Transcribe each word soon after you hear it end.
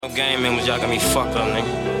Game members, y'all got me fucked up, nigga.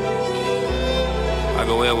 I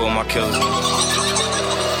go well with my killers.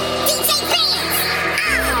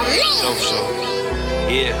 So.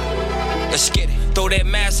 Yeah. Let's get it. Throw that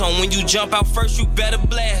mask on. When you jump out first, you better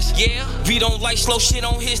blast. Yeah. We don't like slow shit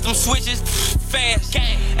on hits, them switches fast.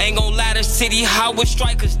 Ain't gon' lie, the city hot with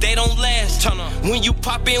strikers, they don't last. Turn on. When you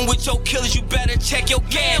pop in with your killers, you better check your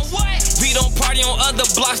gas. Man, what? We don't party on other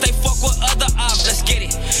blocks, they fuck with other ops. Let's get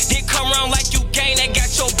it. Then come around like you gang, that got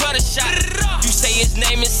your brother shot. You say his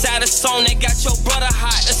name inside a song, that got your brother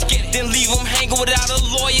hot. Let's get it. Then leave him hanging without a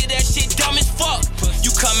lawyer, that shit dumb as fuck. You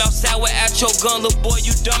come outside without your gun, little boy,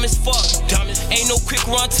 you dumb as fuck. Ain't no quick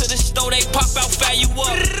run to the store, they pop out, fire you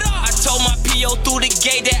up. I told my P.O. through the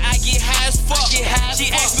gate that I get high as fuck. She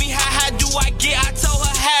asked me how do I get, I told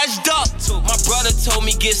her hashed up. My brother told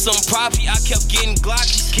me get some property, I kept getting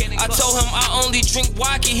Glockies. I told him I only drink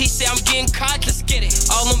Wacky, he said I'm getting cocky. Let's get it.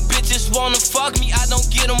 All them bitches wanna fuck me, I don't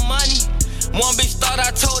get them money. One bitch thought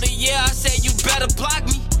I told her yeah, I said you better block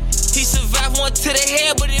me. He survived one to the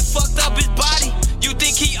head, but it fucked up his body. You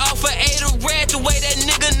think he off of A to red the way that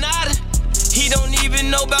nigga nodded? He don't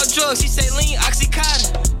even know about drugs, he say lean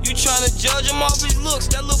Oxycontin. You tryna judge him off his looks,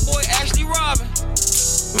 that little boy actually robbing.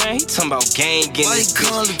 Man, he talking about gang getting his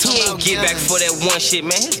bitch. He ain't get back for that one shit,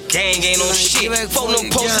 man. His gang ain't on shit. Phone them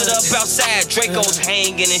posted up outside, Draco's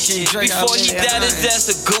hanging and shit. Before he died, his ass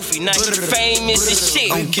a goofy. Now he famous and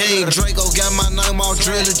shit. I'm King Draco, got my name all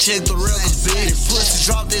drilled, check the records big. Pussy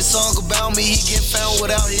dropped that song about me, he get found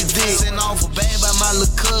without his dick. Sent off a bag by my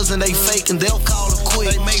little cousin, they faking, they'll call it quick.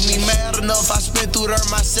 They make me mad enough, I spit through there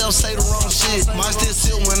myself, say the wrong shit. Mine still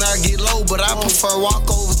sit when I get low, but I prefer walk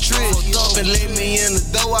over tricks. Up and let me in the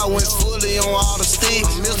door, I went fully on all the sticks.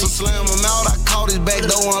 Mr. Slam him out, I caught his back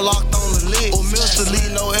door unlocked on the lick. Or Mr.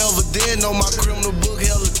 Lee no evidence, know my criminal book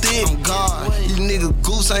hella thick. I'm God, you nigga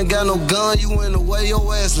goose ain't got no gun, you in the way,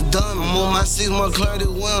 your ass a dummy. I'm on my 6-month clear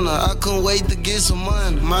this winter, I couldn't wait to get some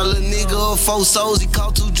money. My little nigga up 4 souls, he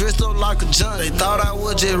caught 2 dressed up like a junkie. They thought I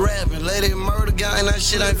was just rapping, lay that murder gang, that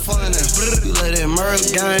shit ain't funny. You lay that murder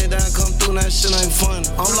gang down, come through, that shit ain't funny.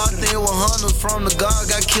 I'm locked in with hunters from the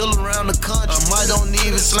guard, got killed around the country. I might don't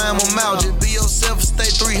even slam them out, just be yourself and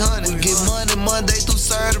stay 300. We get money Monday through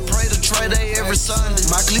Saturday, pray to trade day every Sunday.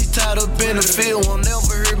 My cleats tied up in the field, won't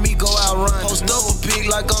never hear me go out running. Post up a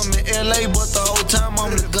pig like I'm in LA, but the whole time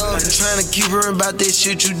I'm the gun. Trying to keep hearing about that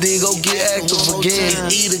shit you did, go get active again.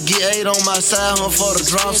 Either get 8 on my side, hunt for the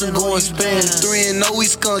drops and go and spend 3 and know we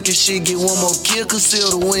skunkin' shit, get one more kill,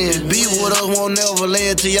 conceal the win. Be with us, won't never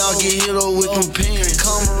land till y'all get hit up with them pins.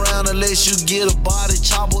 Come around unless you get a body,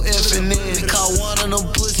 chopper effing in. We caught one of them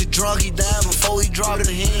pussy drunk, he died before he dropped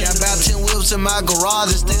the hand. Got about 10 whips in my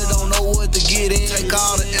garage and still don't know what to get in. Take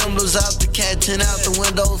all the emblems out the cat, 10 out the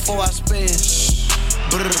window before I spin.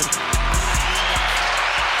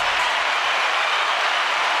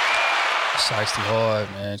 Shiesty hard,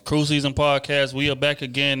 man. Crew Season Podcast, we are back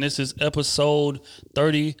again. This is episode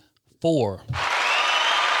 34.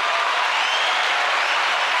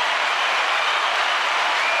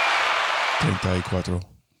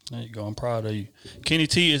 There you go. I'm proud of you. Kenny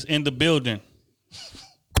T is in the building.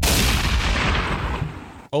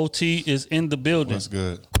 OT is in the building. That's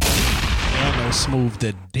good. I know Smooth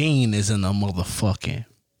the Dean is in the motherfucking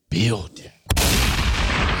building.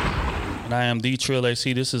 And I am the Trill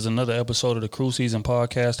AC. This is another episode of the Crew Season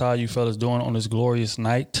Podcast. How are you fellas doing on this glorious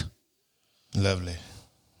night? Lovely.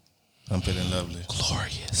 I'm feeling lovely.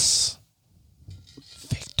 Glorious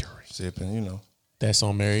victory. Sipping, you know. That's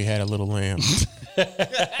on Mary Had a Little Lamb.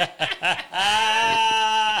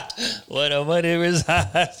 Where the money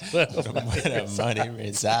resides. Where the money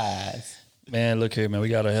resides. Man, look here, man. We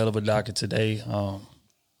got a hell of a docket today.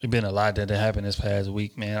 It's been a lot that happened this past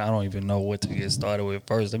week, man. I don't even know what to get started with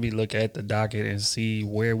first. Let me look at the docket and see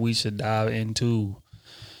where we should dive into.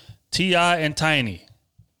 T.I. and Tiny.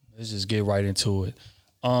 Let's just get right into it.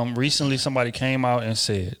 Recently, somebody came out and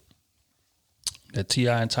said that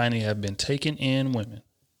T.I. and Tiny have been taking in women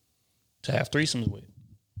to have threesomes with.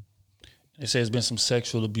 They say there's been some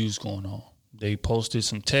sexual abuse going on. They posted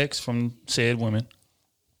some texts from said women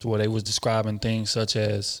to where they was describing things such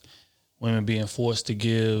as women being forced to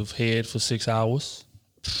give head for 6 hours,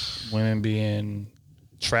 women being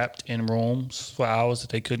trapped in rooms for hours that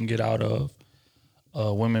they couldn't get out of,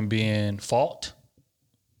 women being fought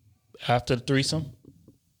after the threesome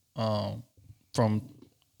from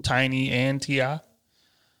Tiny and T.I.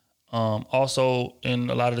 Also, in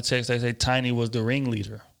a lot of the texts, they say Tiny was the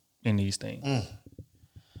ringleader in these things.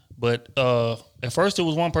 But at first, it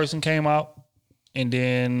was one person came out, and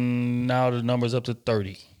then now the number's up to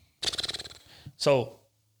 30. So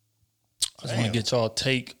I just want to get y'all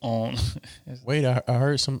take on. Wait, I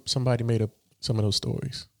heard somebody made up some of those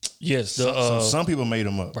stories. Yes, some people made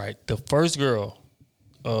them up. Right, the first girl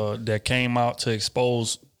that came out to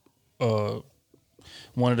expose one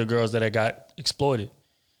of the girls that had got exploited.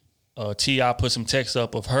 T.I. put some text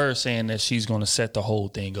up of her saying that she's going to set the whole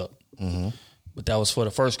thing up. Mm-hmm. But that was for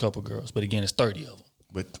the first couple girls. But again, it's 30 of them.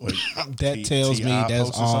 But that tells me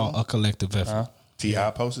that's all a collective effort.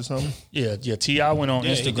 T.I. posted something? Yeah. T.I. went on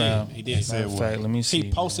Instagram. He did. Matter of fact, let me see.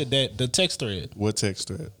 He posted the text thread. What text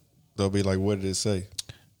thread? They'll be like, what did it say?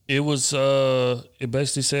 It was, it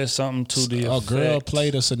basically said something to the A girl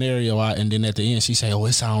played a scenario out, and then at the end, she said, oh,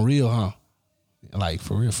 it sound real, huh? Like,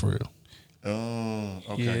 for real, for real. Oh,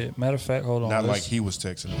 okay. Yeah, matter of fact, hold on. Not like he was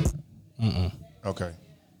texting her. Mm-mm. Okay.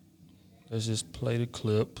 Let's just play the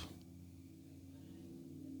clip.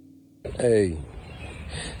 Hey,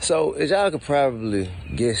 so as y'all could probably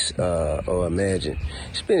guess or imagine,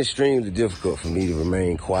 it's been extremely difficult for me to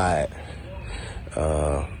remain quiet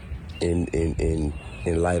in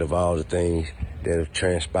light of all the things that have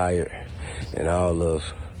transpired and all of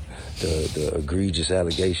the egregious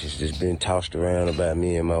allegations that's been tossed around about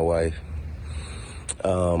me and my wife.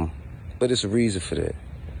 But it's a reason for that,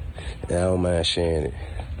 and I don't mind sharing it.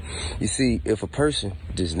 You see, if a person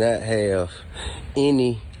does not have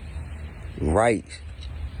any right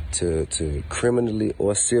to criminally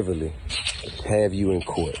or civilly have you in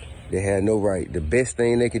court, they have no right. The best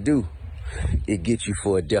thing they could do is get you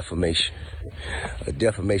for a defamation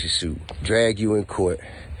suit, drag you in court,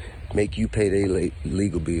 make you pay their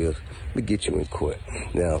legal bills, but get you in court.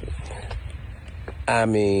 Now, I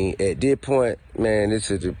mean, at this point, man,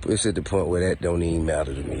 it's at the point where that don't even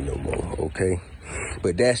matter to me no more, okay?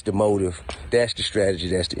 But that's the motive, that's the strategy,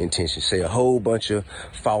 that's the intention. Say a whole bunch of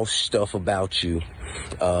false stuff about you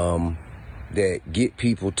that get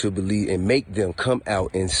people to believe and make them come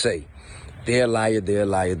out and say, they're a liar, they're a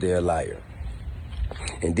liar, they're a liar.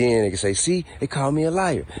 And then they can say, see, they call me a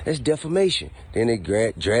liar. That's defamation. Then they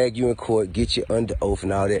drag you in court, get you under oath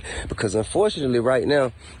and all that. Because unfortunately right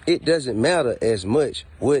now, it doesn't matter as much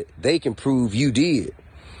what they can prove you did.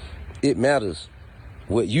 It matters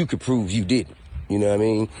what you can prove you didn't. You know what I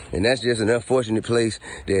mean? And that's just an unfortunate place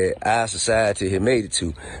that our society has made it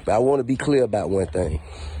to. But I want to be clear about one thing.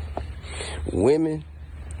 Women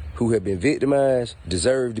who have been victimized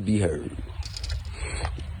deserve to be heard.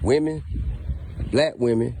 Women, black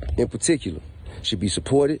women in particular, should be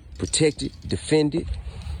supported, protected, defended,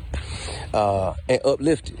 and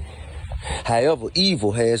uplifted. However,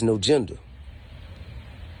 evil has no gender.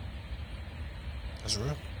 That's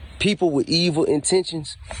real. People with evil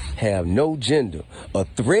intentions have no gender. A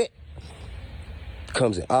threat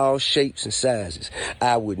comes in all shapes and sizes.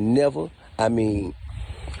 I would never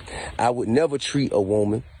treat a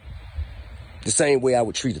woman the same way I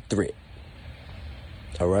would treat a threat.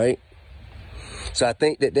 All right? So I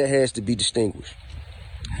think that has to be distinguished.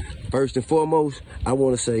 First and foremost, I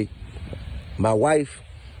want to say my wife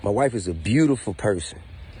is a beautiful person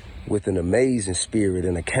with an amazing spirit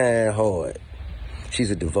and a kind heart. She's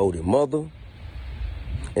a devoted mother,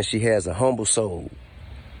 and she has a humble soul.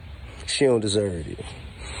 She don't deserve it.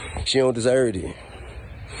 She don't deserve it.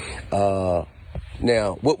 Now,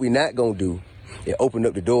 what we're not going to do is open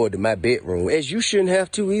up the door to my bedroom, as you shouldn't have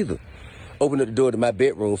to either. Open up the door to my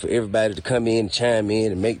bedroom for everybody to come in and chime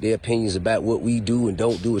in and make their opinions about what we do and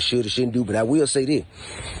don't do or should or shouldn't do. But I will say this.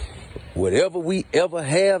 Whatever we ever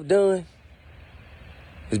have done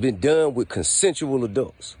has been done with consensual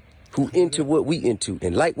adults who into what we into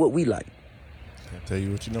and like what we like. I'll tell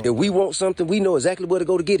you what you know. If we want something, we know exactly where to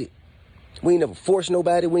go to get it. We ain't never forced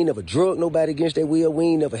nobody. We ain't never drugged nobody against their will. We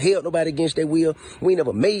ain't never held nobody against their will. We ain't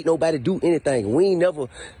never made nobody do anything. We ain't never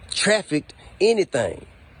trafficked anything.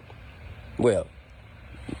 Well,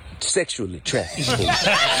 sexually trafficked.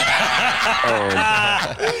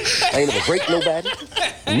 I ain't never raped nobody.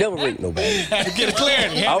 Never raped nobody. Get it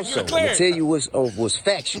clear. Also, I'm gonna tell you what's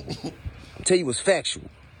factual. I'll tell you what's factual.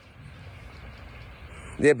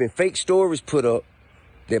 There have been fake stories put up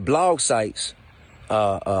that blog sites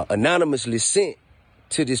anonymously sent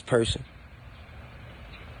to this person.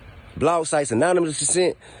 Blog sites anonymously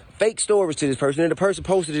sent fake stories to this person, and the person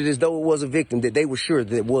posted it as though it was a victim, that they were sure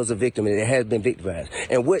that it was a victim and it has been victimized.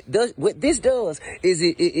 And what this does is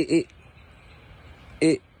it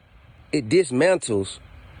dismantles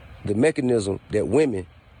the mechanism that women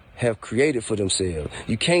have created for themselves.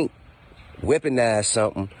 You can't weaponize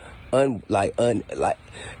something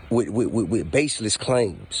with baseless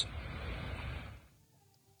claims.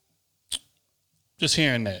 Just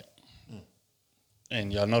hearing that.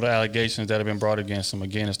 And y'all know the allegations that have been brought against him.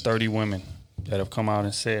 Again, it's 30 women that have come out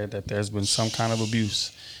and said that there's been some kind of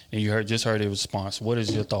abuse, and you just heard a response. What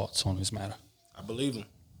is your thoughts on this matter? I believe him.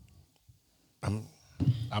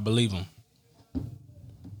 I believe him.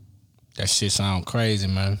 That shit sound crazy,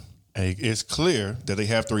 man. Hey, it's clear that they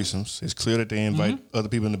have threesomes. It's clear that they invite other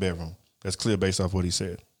people in the bedroom. That's clear based off what he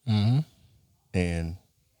said. Mm-hmm. And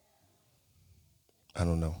I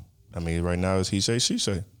don't know. I mean, right now it's he say, she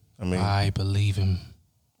say. I mean, I believe him.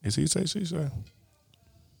 it's he say, she say.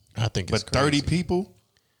 I think it's But 30 crazy. people?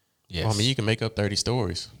 Yes. Well, I mean, you can make up 30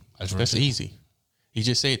 stories. That's That's right. easy. You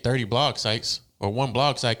just say 30 blog sites, or one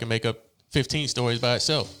blog site can make up 15 stories by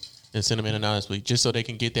itself and send them in anonymously, just so they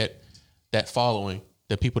can get that following,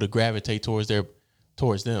 the people to gravitate towards them.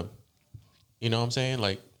 You know what I'm saying?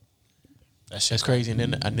 Like, that's crazy. And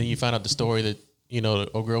then you find out the story that, you know,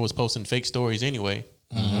 the old girl was posting fake stories anyway,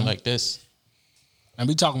 like this. And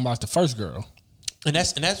we talking about the first girl. And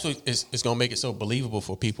that's what is going to make it so believable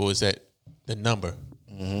for people, is that the number.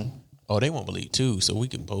 Oh, they won't believe too. So we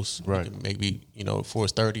can post, Right. we can maybe, you know, for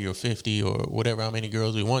 30 or 50 or whatever, how many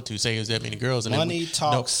girls we want to say is that many girls. And Money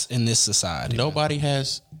talks in this society. Nobody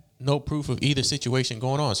has no proof of either situation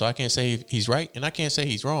going on. So I can't say he's right and I can't say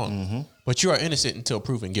he's wrong. But you are innocent until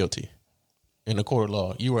proven guilty. In the court of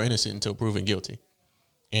law, you are innocent until proven guilty.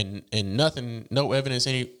 And nothing, no evidence,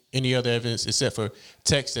 any other evidence except for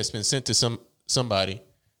text that's been sent to somebody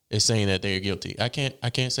is saying that they're guilty. I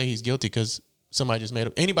can't say he's guilty because somebody just made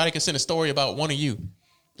up. Anybody can send a story about one of you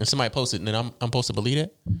and somebody posts it, and then I'm supposed to believe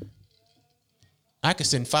it. I could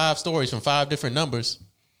send 5 stories from 5 different numbers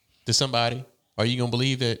to somebody. Are you gonna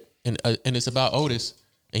believe that? And it's about Otis,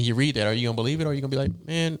 and you read that. Are you gonna believe it, or are you gonna be like,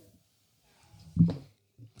 man?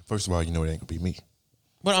 First of all, you know it ain't gonna be me.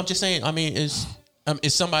 But I'm just saying. I mean, it's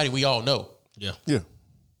somebody we all know. Yeah. Yeah. You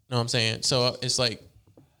know what I'm saying? So it's like,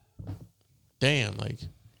 damn, like,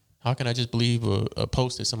 how can I just believe a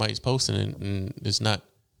post that somebody's posting and there's not,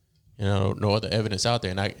 you know, no other evidence out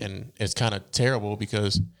there? And it's kind of terrible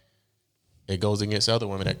because it goes against other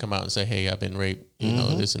women that come out and say, hey, I've been raped, you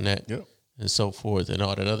know, this and that, Yep. and so forth, and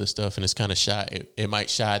all that other stuff. And it's kind of shy. It might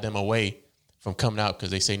shy them away from coming out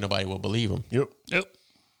because they say nobody will believe them. Yep. Yep.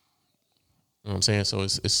 You know what I'm saying? So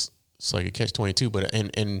it's like a catch-22. But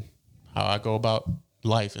in how I go about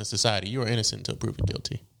life and society, you are innocent until proven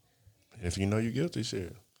guilty. If you know you're guilty,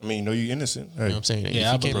 shit. I mean, you know you're innocent. Hey, You know what I'm saying? Yeah, If you I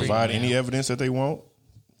can't believe provide man. any evidence that they want,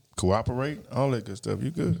 cooperate, all that good stuff.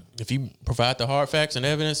 You good. If you provide the hard facts and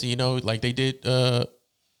evidence, you know, like they did,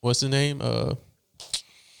 what's the name? What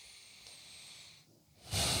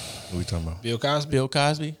we talking about? Bill Cosby. Bill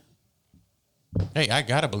Cosby. Hey, I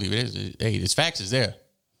gotta believe it. Hey, this facts is there.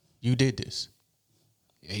 You did this.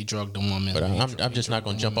 Yeah, he drugged the woman. But I'm just not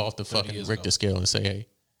gonna jump off the fucking Richter scale and say, hey,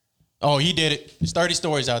 oh, he did it. There's 30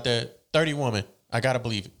 stories out there, 30 women. I gotta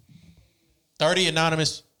believe it. 30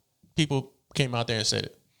 anonymous people came out there and said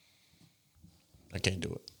it. I can't do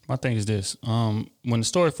it. My thing is this: when the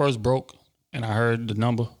story first broke and I heard the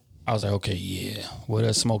number, I was like, okay, yeah, well,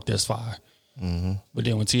 that's smoke, that's fire. But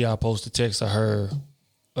then when T.I. posted text, I heard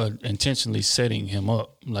intentionally setting him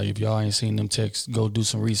up. Like, if y'all ain't seen them texts, go do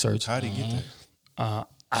some research. How did he get that?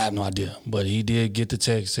 I have no idea, but he did get the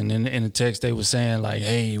text, and then in the text they were saying like,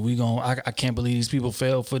 "Hey, I can't believe these people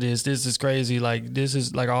fell for this. This is crazy. Like, this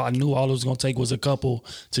is like I knew all it was gonna take was a couple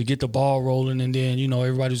to get the ball rolling, and then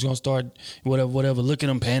everybody was gonna start whatever. Look at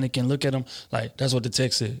them panicking. Look at them. Like, that's what the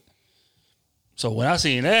text said. So when I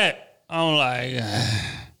seen that, I'm like,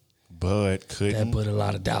 But couldn't. that put a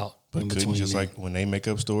lot of doubt. But in couldn't between just me. like when they make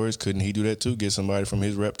up stories, couldn't he do that too? Get somebody from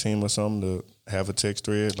his rep team or something to have a text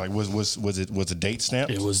thread? Like was a date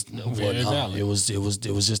stamped? It was Very valid. it was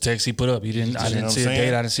just text he put up. He didn't. I You know didn't what see I'm a saying?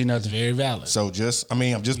 date. I didn't see nothing. Very valid. So I'm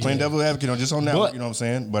just playing devil advocate on just on that. But- You know what I'm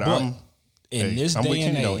saying? But in this I'm day with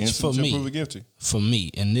and Kenny though. age, Innocent for until me, proven guilty. for me,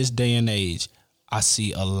 in this day and age, I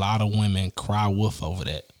see a lot of women cry wolf over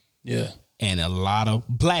that. Yeah. And a lot of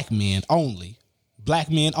black men only,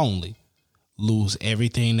 lose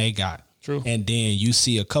everything they got. True. And then you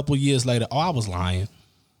see a couple years later, oh, I was lying,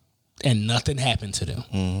 and nothing happened to them.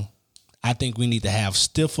 Mm-hmm. I think we need to have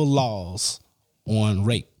stiffer laws on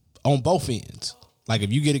rape on both ends. Like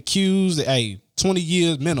if you get accused, hey, 20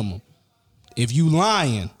 years minimum. If you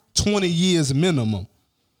lying, 20 years minimum.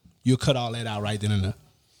 You cut all that out right then and there.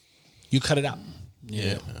 You cut it out.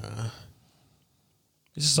 Yeah.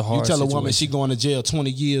 This is a hard You tell a situation. woman she going to jail 20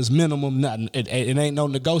 years minimum, nothing. It ain't no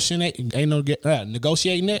negotiating. Ain't no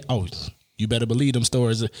negotiating that. Oh, you better believe them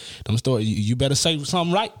stories. You better say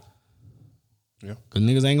something right. Yeah. Cause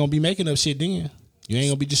niggas ain't gonna be making up shit then. You ain't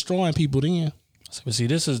gonna be destroying people then. But see,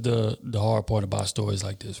 this is the hard part about stories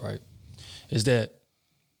like this, right? Is that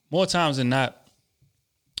more times than not,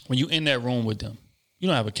 when you in that room with them, you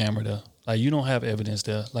don't have a camera there. Like, you don't have evidence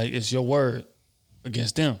there. Like, it's your word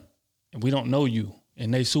against them. And we don't know you.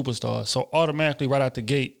 And they superstars. So automatically right out the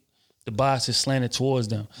gate, the bias is slanted towards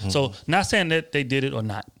them. So not saying that they did it or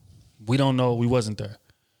not. We don't know. We wasn't there.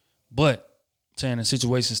 But saying in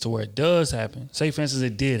situations to where it does happen, say for instance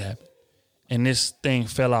it did happen, and this thing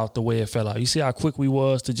fell out the way it fell out. You see how quick we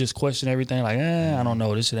was to just question everything, like, I don't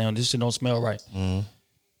know, this shit don't smell right.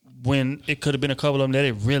 When it could have been a couple of them that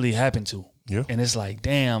it really happened to. Yeah. And it's like,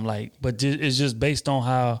 damn, like, but it's just based on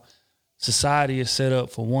how society is set up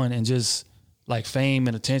for one, and just like fame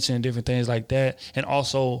and attention and different things like that, and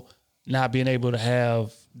also not being able to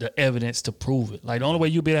have the evidence to prove it. Like, the only way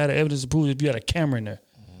you'll be able to have the evidence to prove it is if you had a camera in there.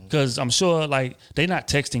 Because I'm sure, like, they not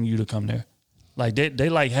texting you to come there. Like, they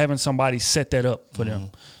like having somebody set that up for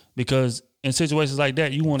them. Because in situations like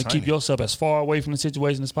that, you want to keep yourself as far away from the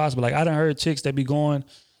situation as possible. Like, I done heard chicks that be going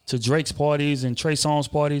to Drake's parties and Trey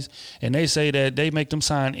Songz parties, and they say that they make them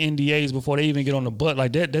sign NDAs before they even get on the bus.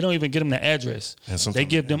 Like, they don't even get them the address. They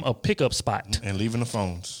give them a pickup spot. And leaving the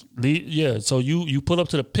phones. Yeah, so you pull up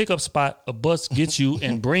to the pickup spot, a bus gets you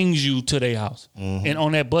and brings you to their house. And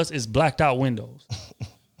on that bus is blacked out windows.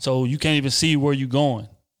 So you can't even see where you're going.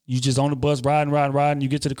 You just on the bus riding. You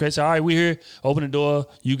get to the crib, say, all right, we here. Open the door.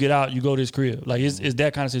 You get out. You go to this crib. Like, it's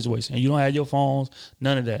that kind of situation. And you don't have your phones.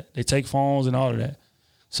 None of that. They take phones and all of that.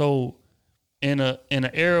 So in an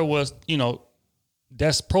era where, you know,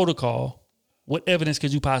 that's protocol, what evidence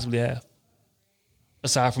could you possibly have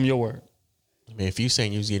aside from your word? I mean, if you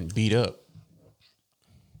saying you was getting beat up,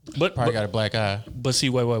 But probably got a black eye. But see,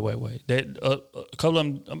 wait. That a couple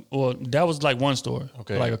of them, well, that was like one story.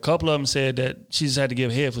 Okay. Like, a couple of them said that she just had to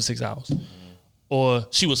give head for 6 hours, or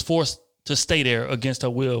she was forced to stay there against her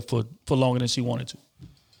will for longer than she wanted to.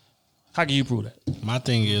 How can you prove that? My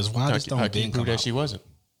thing is, why just How don't can you prove that she wasn't?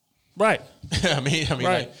 Right. I mean,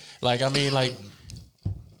 Right. like,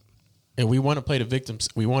 and we want to play the victims.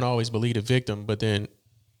 We want to always believe the victim, but then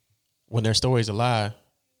when their story's a lie,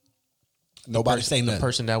 nobody say the nothing.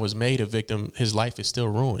 person that was made a victim, his life is still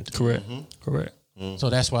ruined. Correct. Correct. So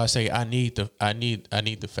that's why I say I need the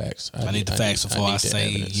facts. I need the facts before I say,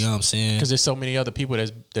 you know what I'm saying? Because there's so many other people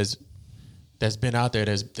that's been out there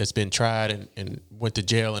that's been tried and went to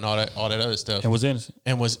jail and all that other stuff And was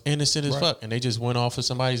innocent. as fuck, and they just went off of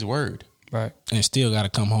somebody's word. Right. And still got to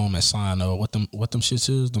come home and sign what them shits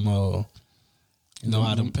is. Them you know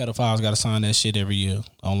how them pedophiles got to sign that shit every year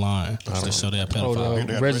online to show they're pedophile.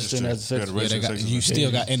 They registering as a sex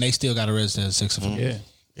offender. They still got to register as a sex offender.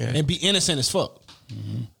 Yeah. And be innocent as fuck.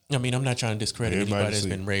 I mean, I'm not trying to discredit anybody that's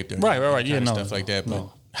been raped or Right. Yeah, no, stuff like that. But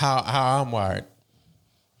no. how I'm wired,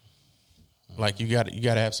 like, you got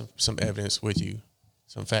to have some evidence with you,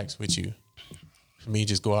 some facts with you. For me,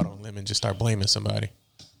 just go out on a limb and just start blaming somebody.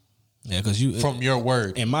 Yeah, because you from your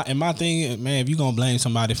word. And my thing, man, if you gonna blame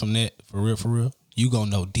somebody from that, for real, you gonna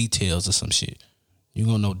know details of some shit. You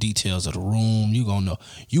gonna know details of the room. You gonna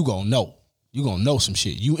know some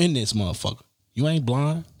shit. You in this motherfucker. You ain't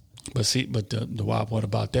blind. But see, the wild part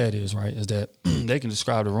about that is that they can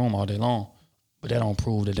describe the room all day long, but that don't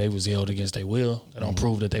prove that they was held against their will. That don't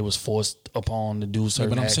prove that they was forced upon to do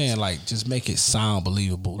certain But I'm acts. saying, like, just make it sound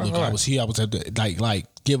believable. Look, right. I was here. I was at the, like,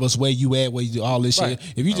 give us where you at, where you do all this Right.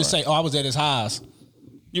 shit. If you just say, I was at his house,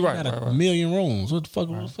 You're right. I had a right. million rooms. What the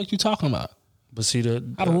fuck you talking about? But see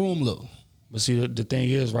How the room look? But see, the thing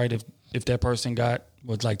is, right, if that person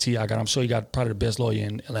was like T.I. got, I'm sure he got probably the best lawyer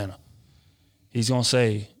in Atlanta. He's going to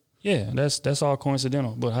say, yeah, that's all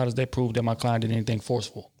coincidental. But how does that prove that my client did anything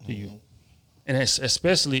forceful to you? And it's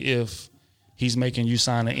especially if he's making you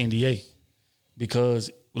sign an NDA.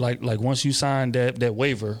 Because, like once you sign that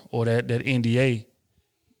waiver or that NDA,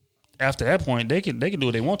 after that point, they can do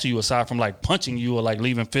what they want to you, aside from like punching you or like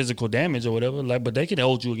leaving physical damage or whatever. Like, but they can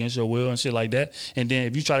hold you against your will and shit like that. And then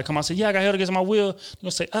if you try to come out and say, yeah, I got held against my will,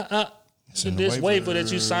 they're gonna say, this waiver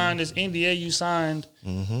that you signed, this NDA you signed.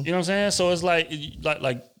 You know what I'm saying? So it's like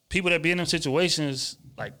people that be in them situations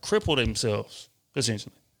like cripple themselves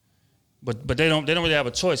essentially. But they don't really have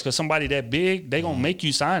a choice, because somebody that big, they gonna make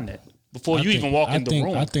you sign that before you even walk in the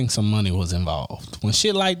room. I think some money was involved when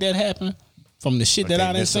shit like that happened. From the shit Like that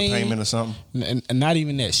I done missed a seen, payment or something. and not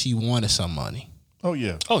even that, she wanted some money. Oh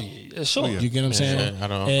yeah. Oh yeah, sure. You get what I'm saying? I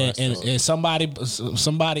don't know. And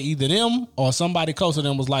somebody, either them or somebody close to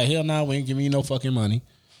them was like, hell no, we ain't giving you no fucking money.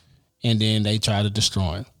 And then they try to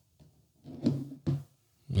destroy him.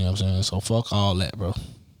 You know what I'm saying? So fuck all that, bro.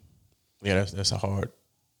 Yeah, that's a hard.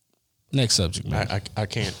 Next subject, man. I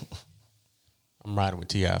can't. I'm riding with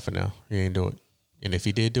T.I. for now. He ain't do it. And if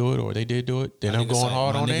he did do it or they did do it, then I'm going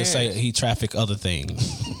hard on that. that. Say he traffic other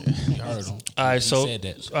things. You heard him. All right, said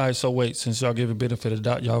that. so wait, since y'all give a benefit of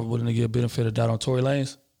doubt, y'all willing to give a benefit of doubt on Tory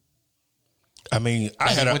Lanez? I mean,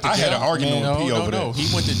 I had an argument with P over that.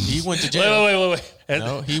 He went to jail. Wait.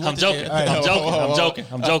 No, he I'm went to joking. jail.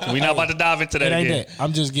 I'm joking. We're not about to dive into that It ain't again. that.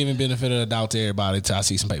 I'm just giving benefit of the doubt to everybody until I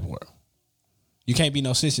see some paperwork. You can't be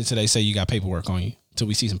no snitch until they say you got paperwork on you. Until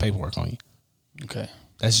we see some paperwork on you. Okay.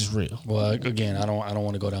 That's just real. Well, again, I don't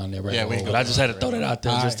want to go down there. Yeah, we ain't but go I just had to throw that out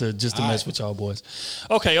there just to mess with y'all boys.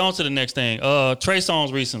 Okay, on to the next thing. Trey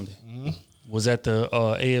Songz recently was at the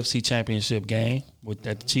AFC Championship game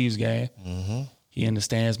at the Chiefs game. Mm-hmm. He in the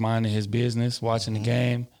stands minding his business, watching the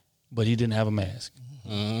game, but he didn't have a mask.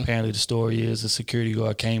 Mm-hmm. Apparently, the story is the security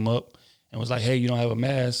guard came up and was like, "Hey, you don't have a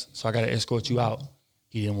mask, so I got to escort you out."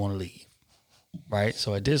 He didn't want to leave. Right?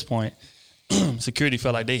 So at this point, security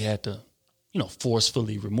felt like they had to,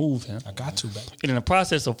 forcefully remove him. I got to, baby. And in the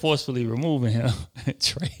process of forcefully removing him,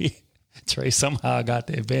 Trey somehow got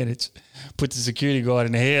the advantage. Put the security guard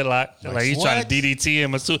in the headlock. Like he's trying to DDT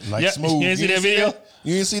him. Smooth. You didn't see that video?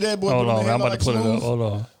 You didn't see that, boy? Hold on, I'm about to pull it up. Hold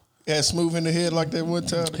on. Yeah, Smooth in the head like that one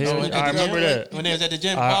time. I remember that. When they was at the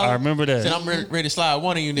gym, I remember that. Said, I'm ready to slide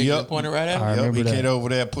one of you niggas and point it right at him. I remember he that. came over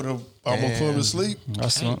there, I'm gonna put him to sleep.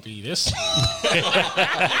 Can't be this.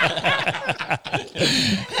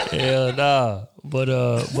 Hell nah.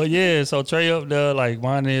 But yeah, so Trey up there like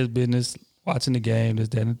minding his business, watching the game, this,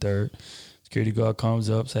 that, and the third. Security guard comes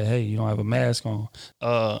up, say, "Hey, you don't have a mask on."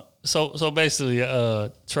 So basically,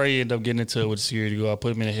 Trey ended up getting into it with the security guard,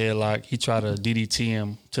 put him in a headlock. He tried to DDT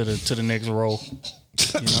him to the next row.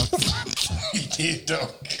 He did though.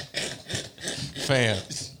 Fam.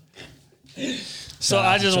 So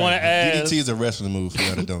I just want to ask. DDT is a wrestling move for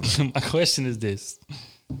y'all that don't. My question is this: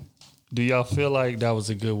 do y'all feel like that was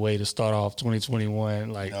a good way to start off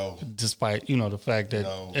 2021? Like, No. despite the fact that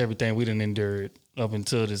everything we done endured up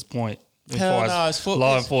until this point, as far as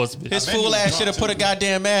law enforcement. His fool ass should have put a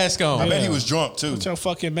goddamn mask on. I bet he was drunk too. Put your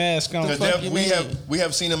fucking mask on. We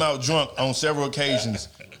have seen him out drunk on several occasions.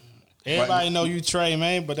 Everybody know you Trey,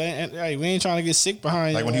 man, but hey, we ain't trying to get sick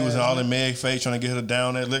behind you. Like when he was all in Meg face trying to get her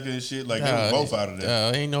down that liquor and shit. Like they was both out of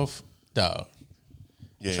there. Ain't no dog.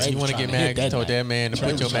 Yeah, You want to get mad? You told that man to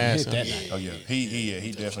put your mask on. Oh yeah,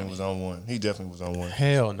 he definitely was on one. He definitely was on one.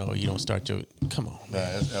 Hell no, you don't start your. Come on,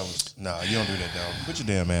 man. You don't do that, dog. Put your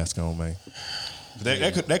damn mask on, man.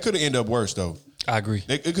 That could have ended up worse though. I agree.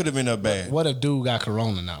 It could have ended up bad. What if dude got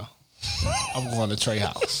corona now? I'm going to Trey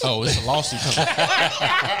house. Oh, it's a lawsuit coming.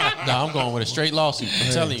 Nah, I'm going with a straight lawsuit.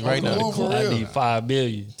 I'm telling you right now. I need $5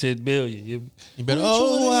 billion, $10 billion. You better.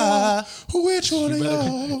 Which one of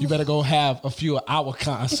y'all? You better go have a few of our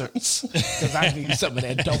concerts because I need some of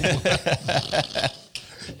that dope.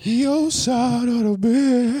 Your side of the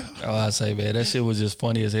bed. Oh, I say, man, that shit was just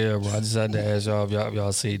funny as hell, bro. I just had to ask y'all if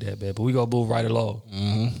y'all see that, man. But we gonna move right along.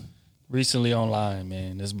 Mm-hmm. Recently online,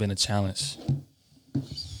 man, there's been a challenge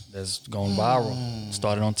that's gone viral.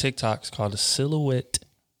 Started on TikTok. It's called the Silhouette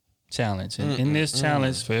Challenge. And in this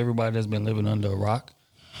challenge, for everybody that's been living under a rock,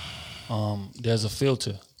 there's a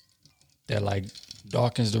filter that like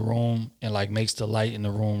darkens the room and like makes the light in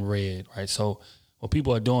the room red, right? So what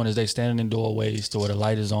people are doing is they standing in doorways to where the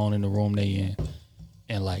light is on in the room they in,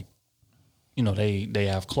 and like, they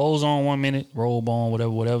have clothes on 1 minute, robe on,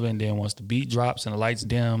 whatever, and then once the beat drops and the lights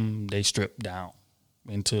dim, they strip down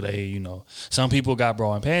until they, some people got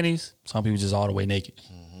bra and panties, some people just all the way naked.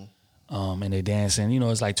 Mm-hmm. And they dancing,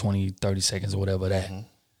 it's like 20, 30 seconds or whatever that. Mm-hmm.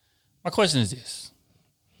 My question is this.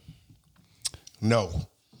 No.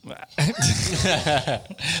 Let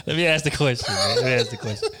me ask the question, man.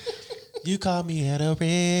 You call me at a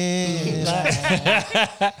red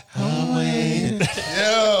light. I'm waiting.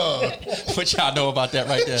 Yeah. What y'all know about that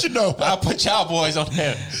right there? What you know about I'll put y'all boys on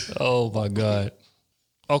there. Oh my God.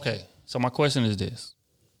 Okay, so my question is this.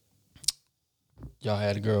 Y'all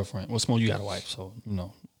had a girlfriend. Well, Smooth, you got a wife, so,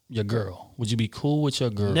 your girl. Would you be cool with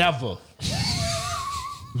your girl? Never.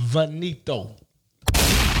 Vanito.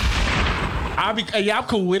 I'm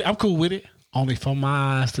cool with it. I'm cool with it. Only for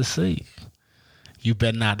my eyes to see. You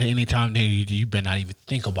better not, anytime you better not even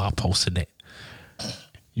think about posting that.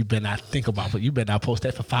 You better not think about it. You better not post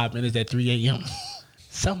that for 5 minutes at 3 a.m.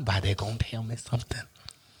 Somebody gonna tell me something.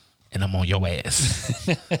 And I'm on your ass.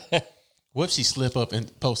 What if she slip up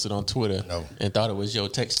and post it on Twitter and thought it was your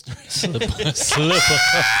text? Slip up.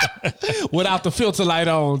 Without the filter light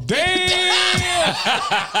on. Damn!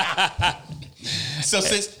 So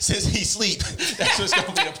since he sleep, that's what's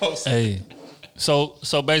gonna be the post. Hey. So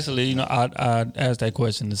basically, I asked that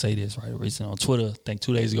question to say this, right? Recently on Twitter, I think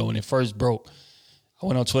 2 days ago when it first broke, I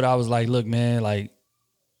went on Twitter, I was like, look, man, like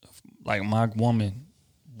my woman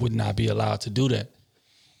would not be allowed to do that.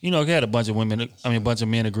 I had a bunch of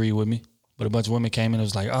men agree with me, But a bunch of women came in and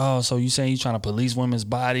was like, oh, so you saying you trying to police women's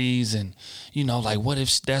bodies and, you know, like what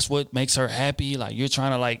if that's what makes her happy? Like you're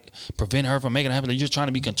trying to like prevent her from making it happen. Like, you're trying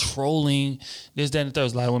to be controlling this, that, and the third.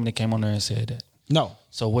 There's a lot of women that came on there and said that. No.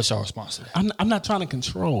 So what's your response to that? I'm not trying to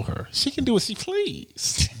control her. She can do what she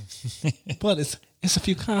please. But it's a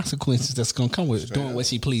few consequences that's gonna come with doing what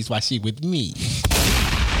she please while she with me.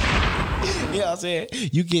 You know what I'm saying?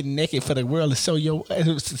 You get naked for the world to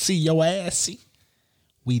see your ass. See,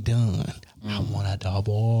 we done. I want a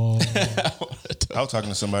double. I was talking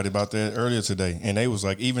to somebody about that earlier today, and they was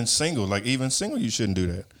like, even single, you shouldn't do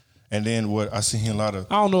that. And then what I see a lot of,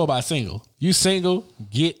 I don't know about single. You single,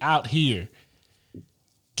 get out here.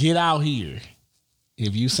 Get out here.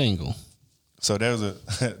 If you single. so there was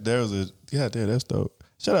a yeah, that's dope.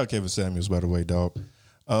 Shout out Kevin Samuels, by the way, dog.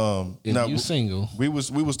 If you single. We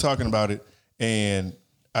was talking about it, and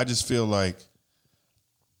I just feel like,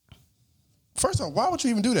 first off, why would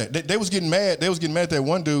you even do that? They was getting mad. They was getting mad at that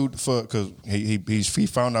one dude because he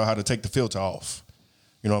found out how to take the filter off.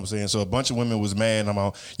 You know what I'm saying? So a bunch of women was mad. I'm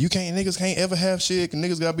all, niggas can't ever have shit, and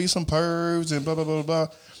niggas gotta be some pervs and blah blah blah blah.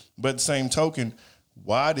 But at the same token,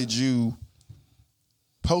 why did you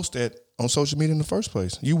post that on social media in the first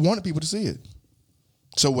place? You wanted people to see it.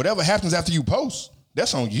 So whatever happens after you post,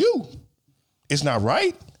 that's on you. It's not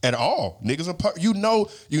right at all. Niggas are you know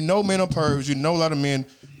men are pervs. You know a lot of men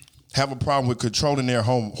have a problem with controlling their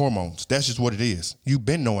hormones. That's just what it is. You've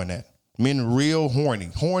been knowing that. Men real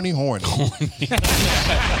horny.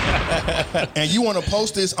 And you want to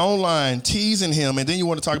post this online teasing him, and then you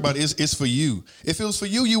want to talk about it's for you. If it was for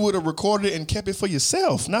you, you would have recorded it and kept it for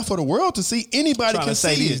yourself, not for the world to see. Anybody can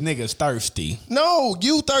see these it. niggas thirsty. No,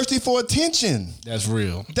 you thirsty for attention. That's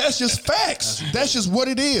real. That's just facts. That's just what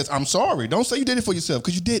it is. I'm sorry. Don't say you did it for yourself,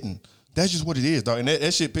 because you didn't. That's just what it is, dog. And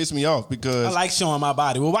that shit pissed me off because I like showing my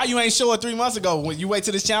body. Well, why you ain't show it 3 months ago? When you wait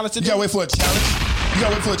till this challenge to do? You gotta wait for a challenge. You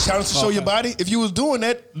gotta wait for a challenge to show your body. If you was doing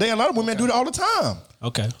that, a lot of women do that all the time.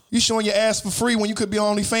 Okay. You showing your ass for free when you could be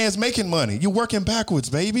on OnlyFans making money. You working backwards,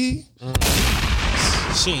 baby.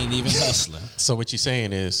 She ain't even hustling. So what you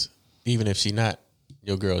saying is, even if she not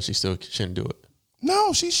your girl, she still shouldn't do it.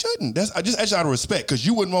 No, she shouldn't. I just ask you out of respect, because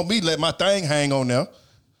you wouldn't want me to let my thing hang on there.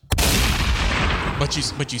 But you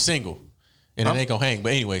single, and it ain't gonna hang.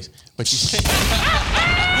 But anyways, but you single.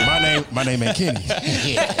 My name ain't Kenny.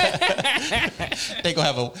 They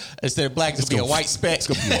gonna have instead of black, it's gonna be a white speck.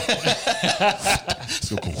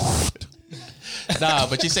 Nah,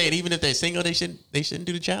 but you saying even if they're single, they shouldn't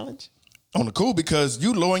do the challenge? On the cool, because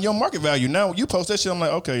you lowering your market value. Now when you post that shit, I'm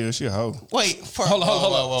like, okay, yeah, she a hoe. Wait, hold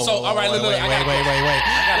on. So all right, look, wait.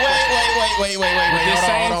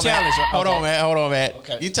 Hold on, man.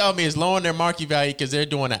 Okay. You tell me it's lowering their market value because they're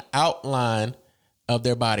doing an outline of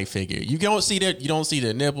their body figure. You don't see their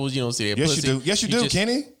nipples, you don't see their pussy. Yes, you do,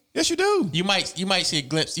 Kenny. Yes, you do. You might see a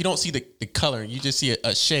glimpse. You don't see the color. You just see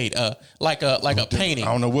a shade, like a painting.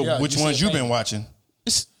 I don't know which ones you've been watching.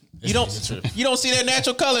 You don't see their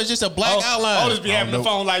natural color. It's just a black outline. I'll just be having the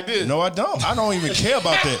phone like this. No, I don't. I don't even care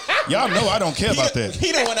about that. Y'all know I don't care about that.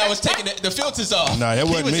 He the one that was taking the filters off. Nah, that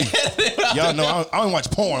wasn't me. Y'all know I don't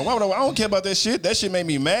watch porn. Why would I don't care about that shit. That shit made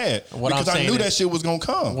me mad because I knew that shit was gonna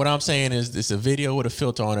come. What I'm saying is, it's a video with a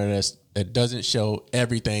filter on it that doesn't show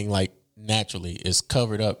everything like naturally. It's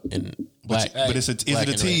covered up in black. But is it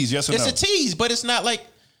a tease? Yes or no? It's a tease, but it's not like.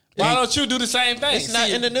 Why don't you do the same thing? It's not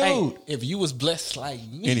in the nude. If you was blessed like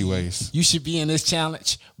me, anyways, you should be in this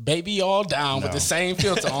challenge, baby, all down with the same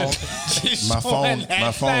filter on. my phone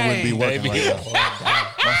wouldn't be working right now.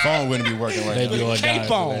 My phone wouldn't be working right now. With a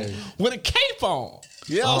cape on. With a cape on.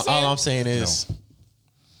 Yeah. All I'm saying is,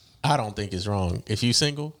 I don't think it's wrong. If you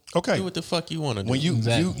single, okay, do what the fuck you want to do. When you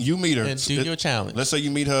meet her and do your challenge. Let's say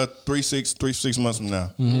you meet her 3-6 months from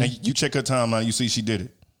now, and you check her timeline, you see she did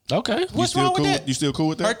it. Okay, what's wrong with that? You still cool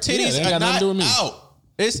with that? Her titties are not out.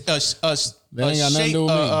 It's a shape,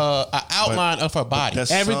 an outline of her body.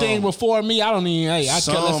 Everything before me, I don't even. I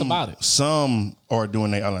care less about it. Some are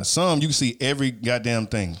doing their outline. Some you can see every goddamn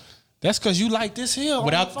thing. That's because you like this here.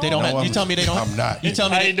 Without they don't. No, you tell me they don't. I'm not. You tell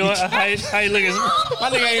me how you doing? How you looking? My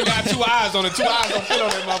nigga ain't got 2 eyes on it. 2 eyes don't fit on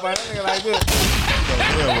that motherfucker. That nigga like this.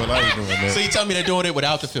 Well, I ain't doing that. So you tell me they're doing it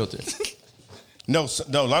without the filter? No,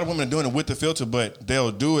 a lot of women are doing it with the filter, but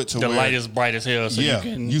they'll do it to the where light is bright as hell, so you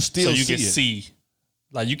can see.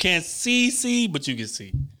 Like you can't see, but you can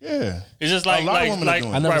see. Yeah, it's just like I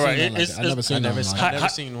never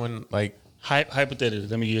seen one like hypothetically.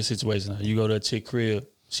 Let me give you a situation. You go to a chick crib,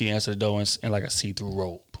 she answers the door and like a see-through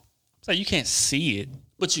robe. It's like you can't see it,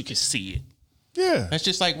 but you can see it. Yeah. That's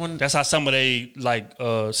just like when. That's how some of they like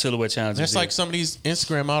silhouette challenges. That's like some of these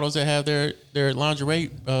Instagram models that have their lingerie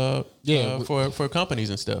for companies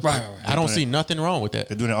and stuff. Right. I don't see nothing wrong with that.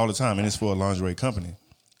 They're doing it all the time, and it's for a lingerie company.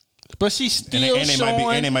 But she's still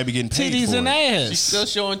they might be getting paid titties for and it. ass. She's still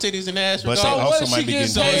showing titties and ass. But So they what also if might she be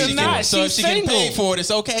gets getting paid paid or for not? it. So if She's she getting single. paid for it,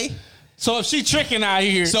 it's okay. So if she tricking out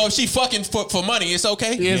here, So if she fucking for money, it's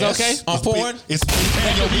okay. It's okay? On porn. It's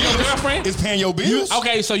paying your your bills. girlfriend? It's paying your bills.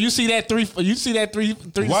 okay, so you see that three.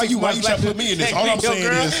 Why you trying to put me in this? All I'm saying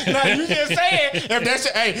is, no, you just saying if that's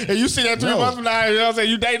if you see that 3 No. months from now, you know what I'm saying,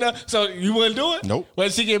 you dating her, so you wouldn't do it. Nope.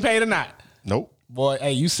 Whether she get paid or not. nope, Boy,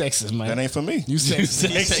 hey, you sexist, man. that ain't for me. You sexist.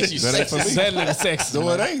 That ain't for me. That nigga sexist. No,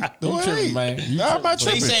 it man. ain't. You No, it tripping, ain't. man. You Nah, I'm not So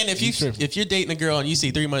he's tripping. saying if you're dating a girl and you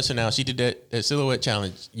see 3 months from now she did that silhouette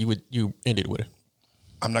challenge, you ended with her.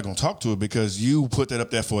 I'm not gonna talk to her because you put that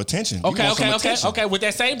up there for attention. You Okay, want some attention. okay. With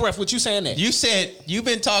that same breath, what you saying that? You said you've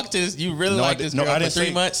been talking to this. You really No, I like did- this no, girl I for didn't 3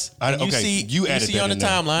 say- months. I- and okay, you added see that on the in there.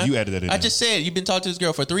 timeline. You added that in I there. just said you've been talking to this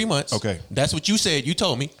girl for 3 months. Okay. That's what you said. You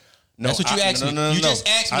told me. No, That's what you asked me. No, You just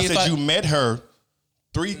asked me I if said you met her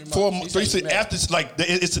 4 months after. Like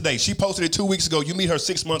it's today. She posted it 2 weeks ago. You meet her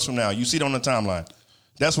 6 months from now. You see it on the timeline.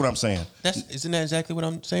 That's what I'm saying. Isn't that exactly what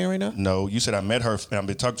I'm saying right now? No, you said I met her and I've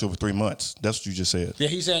been talking to her for 3 months. That's what you just said. Yeah,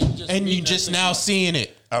 he's saying you just And you meeting her just 6 now months. seeing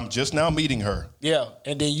it. I'm just now meeting her. Yeah,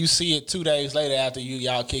 and then you see it 2 days later after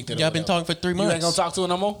y'all kicked it. Y'all or been whatever. talking for 3 You months. ain't gonna talk to her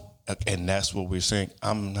no more. And that's what we're saying.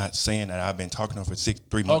 I'm not saying that I've been talking to her for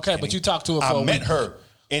 3 months. Okay, but you talked to her for I a met week. her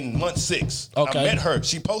in month 6. Okay. I met her.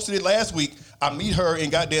 She posted it last week. I meet her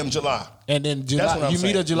in goddamn July. And then That's what July, I'm you saying.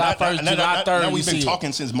 meet her July 1st, July 3rd. Now you we've been see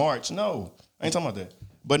talking since March. No, I ain't talking about that.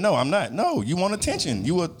 But no, I'm not. No, you want attention.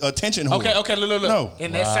 You a attention whore. Okay, look. No.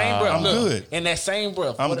 In that same breath, I'm look. good. In that same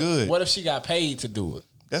breath, I'm what good. What if she got paid to do it?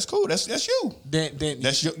 That's cool. That's you. Then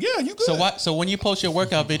That's your you good. So when you post your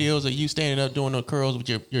workout videos of you standing up doing the curls with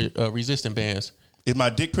your resistant bands, Is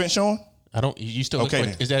my dick print showing? you still Okay, look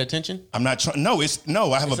then. for, is that attention? I'm not trying. No, I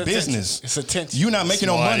have It's a attention. business. It's attention. You're not making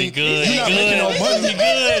no Smart, money. he good. You're not He making no good. money. He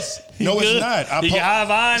good. No, He it's good. not. He got high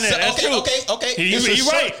behind it. That's true. Okay. He It's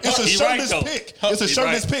right. It's a He right, shirtless though. pick. It's a He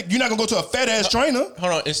shirtless right. pick. You're not gonna go to a fat ass trainer.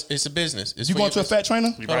 Hold on, it's a business. It's You for going to your a fat trainer?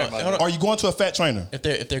 You right about hold that. Are you going to a fat trainer? if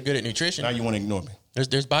they're good at nutrition. Now you want to ignore me.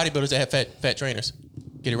 There's bodybuilders that have fat trainers.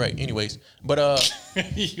 Get it right. Anyways, but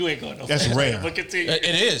You ain't going no That's further. rare. But continue. it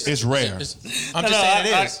is. It's rare. I'm No, just no, saying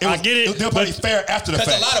it is. I get it. They'll probably fare after the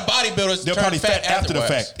Because fact. a lot of bodybuilders They'll turn probably fat after the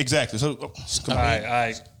afterwards. fact. Exactly. So, come All on.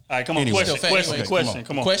 right. Come on. Anyway. Question. Still fat anyway. Question.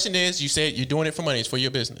 Come on. Question is, you said you're doing it for money. It's for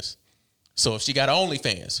your business. So if she got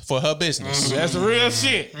OnlyFans for her business, That's real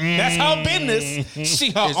shit. That's her business.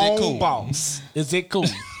 She her Is it own cool? boss. Is it cool?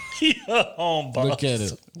 Home boss. Look at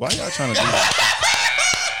it. Why y'all trying to do that?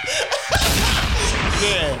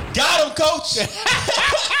 got him, coach.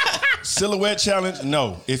 Silhouette challenge?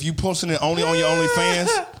 No. If you posting it only on your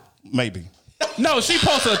OnlyFans, maybe. No, she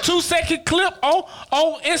posted a 2-second clip on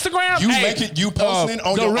Instagram. You posting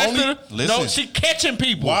on your only. Listen. No, she catching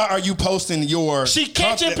people. Why are you posting your? She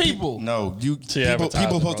catching content? people. No, She advertising,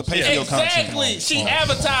 people supposed to bro. pay for your Exactly. content. She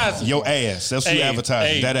advertising. Your ass. That's what you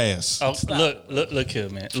advertising. That ass. Oh, look here,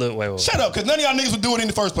 man. Look, wait. Shut up, because none of y'all niggas would do it in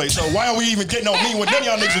the first place. So why are we even getting on me when none of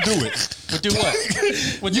y'all niggas would do it? Would do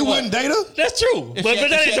what? Would You do what? wouldn't date her, That's true. But that ain't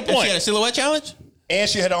the If she had a point. silhouette challenge, and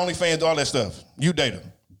she had OnlyFans, all that stuff. You date her.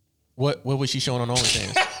 what was she showing on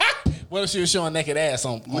OnlyFans? What if she was showing naked ass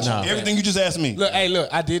on? Nah. Everything you just asked me. Look,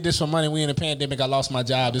 I did this for money. We in the pandemic. I lost my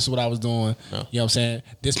job. This is what I was doing. You know what I'm saying?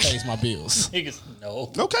 This pays my bills. Niggas,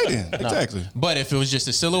 no. Okay then. Exactly. But if it was just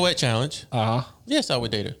a silhouette challenge, Uh-huh. yes, I would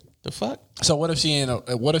date her. The fuck? So what if she in?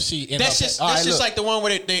 What if she in? That's just like the one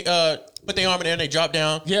where they put their arm in there and they drop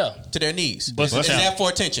down Yeah. to their knees. Bust Is it down. that for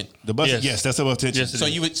attention? The bus. Yes. Yes, that's about attention. Yes, it So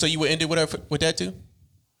is. you would end it with her with that too?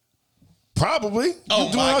 Probably. Oh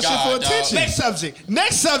you doing my all God, shit for dog. attention.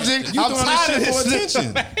 Next subject. You I'm doing tired this of shit for this.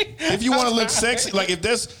 attention. If you want to look sexy, like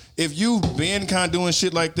if you been kind of doing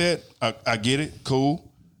shit like that, I get it. Cool.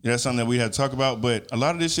 Yeah, that's something that we had to talk about. But a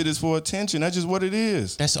lot of this shit is for attention. That's just what it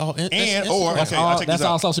is. That's all. And or That's okay, all- I'll take that's this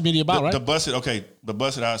out. all social media about, right? The busted. Okay, the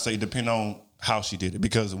busted. I'd say depend on how she did it,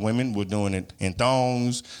 because women were doing it in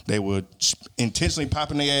thongs. They were intentionally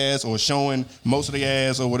popping their ass or showing most of their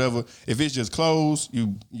ass or whatever. If it's just clothes,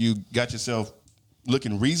 you got yourself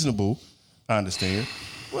looking reasonable. I understand.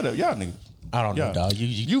 Whatever, y'all niggas. I don't know, Yeah. dog.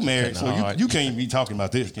 You married, so cutting hard. you can't be talking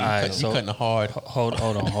about this. Can you? All right, You so cutting hard. hold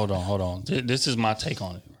on. This is my take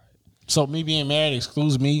on it. So me being married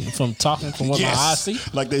excludes me from talking from what my eyes see.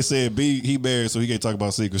 Like they said, B, he married, so he can't talk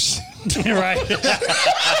about secret shit. Right.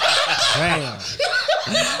 Damn.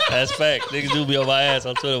 That's fact. Niggas do be on my ass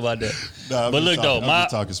on Twitter about that. Nah, I'm but just look talking- though, I'm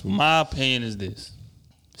just talking smooth. my opinion is this: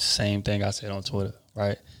 Same thing I said on Twitter,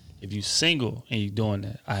 right? If you single and you doing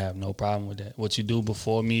that, I have no problem with that. What you do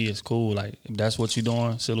before me is cool. Like, if that's what you're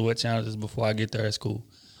doing, silhouette challenges before I get there, it's cool.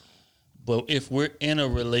 But if we're in a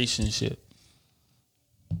relationship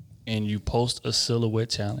and you post a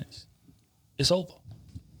silhouette challenge, it's over.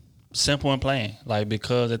 Simple and plain. Like,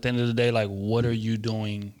 because at the end of the day, like, what are you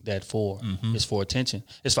doing that for? It's for attention.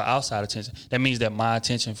 It's for outside attention. That means that my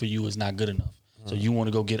attention for you is not good enough. So you want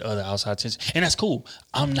to go get other outside attention. And that's cool.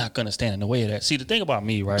 I'm not going to stand in the way of that. See, the thing about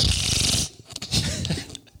me, right?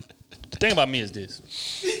 The thing about me is this.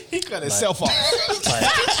 He cut himself off. Like,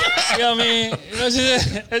 you know what I mean? Let's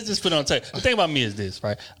just put it on tape. The thing about me is this,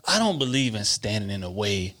 right? I don't believe in standing in the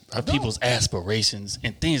way of people's aspirations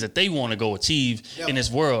and things that they want to go achieve in this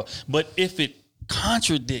world. But if it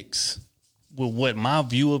contradicts with what my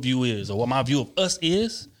view of you is or what my view of us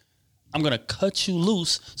is, I'm going to cut you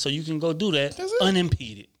loose so you can go do that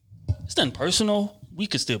unimpeded. It's nothing personal. We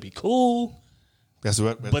could still be cool.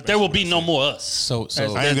 But there will be no more us. So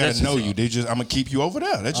I ain't got to know you. I'm going to keep you over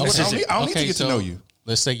there. I don't need to get to know you.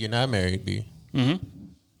 Let's say you're not married, B. Mm-hmm.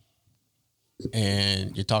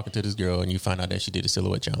 And you're talking to this girl and you find out that she did a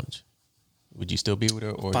silhouette challenge. Would you still be with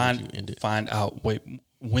her or would you end it? Find out. Wait,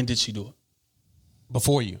 when did she do it?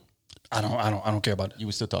 Before you. I don't care about that. You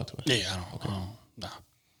would still talk to her? Yeah, I don't. Nah.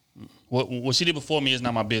 What she did before me is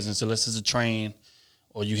not my business unless it's a train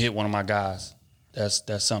or you hit one of my guys. That's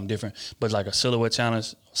something different. But like a silhouette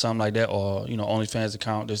challenge, something like that, or OnlyFans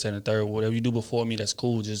account, this, that, and the third, whatever you do before me, that's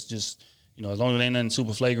cool. Just as long as it ain't nothing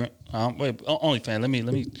super flagrant. Wait, OnlyFans, let me. I'm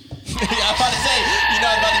about to say,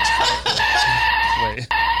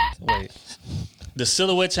 Wait. The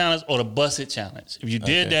silhouette challenge or the bust it challenge. If you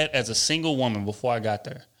did that as a single woman before I got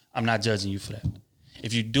there, I'm not judging you for that.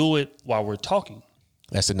 If you do it while we're talking,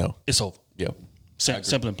 that's a no. it's over. Yep.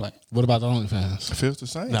 Simple and plain. What about the OnlyFans? It feels the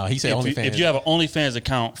same. No, he said OnlyFans. If you have an OnlyFans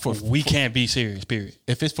account, we can't be serious, period.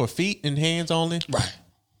 If it's for feet and hands only, Right.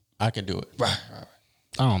 I can do it. Right.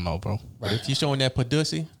 I don't know, bro. But if you're showing that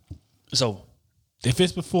pussy, It's over. If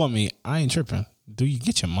it's before me, I ain't tripping. Do you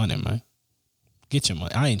get your money, man? Get your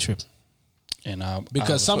money. I ain't tripping. And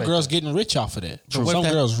because some girls getting rich off of that. True. Some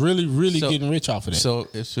girls really getting rich off of that. So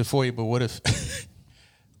it's before you, but what if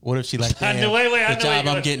what if she like, I damn, know, wait, I the know job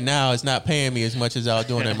where I'm you getting now is not paying me as much as I was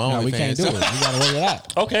doing at my no, OnlyFans. we can't do it. We gotta work it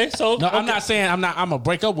out. Okay, so No, I'm not saying I'm gonna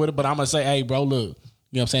break up with it, but I'm gonna say, hey, bro, look, you know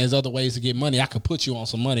what I'm saying? There's other ways to get money. I could put you on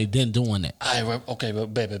some money than doing that. Okay, but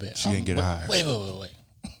bet. She didn't get hired. Wait.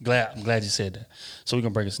 I'm glad you said that. So we're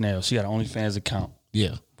gonna break a scenario. She got an OnlyFans account,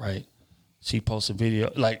 Yeah. right? She posts a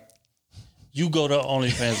video. Like, you go to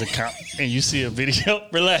OnlyFans account and you see a video.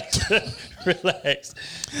 Relax.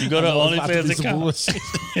 You go to OnlyFans account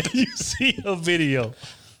and you see a video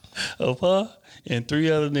of her and 3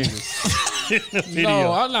 other niggas in the video.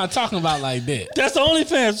 No, I'm not talking about like that. That's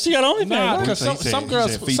OnlyFans. She got OnlyFans. Nah, right? because some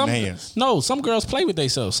girls, some girls play with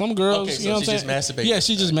themselves. Some girls, Okay, so you know what she I'm just saying? masturbates. Yeah,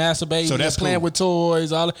 she just masturbates. So that's playing cool. with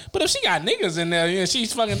toys, all that. But if she got niggas in there and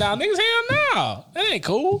she's fucking down niggas, hell no, that ain't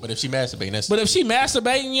cool. But if she masturbating, that's But if she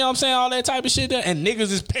masturbating, you know what I'm saying, all that type of shit there, and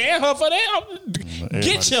niggas is paying her for that,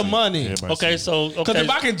 get your money. Okay, so Because if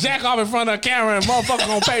I can jack off in front of a camera and motherfucker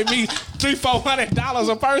gonna pay me $300-$400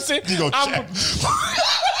 a person, You go I'm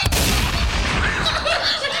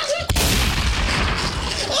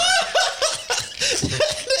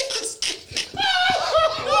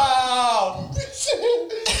wow.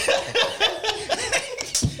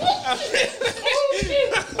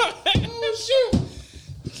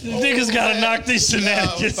 niggas gotta knock these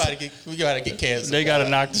shenanigans. We gotta get canceled. They gotta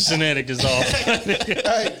knock the shenanigans off.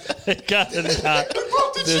 They gotta knock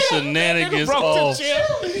the shenanigans off.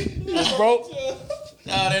 It's broke.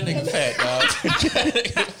 Nah, that nigga fat, dog.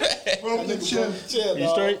 You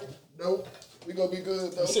straight? Nope. We gonna be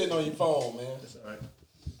good though. Sitting on your phone, man.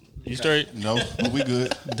 You straight? No, but we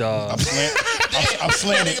good. Dog. I'm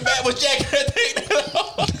slanted. Nigga back was jacking that thing.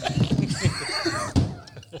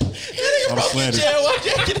 I'm slanted.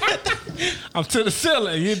 I'm to the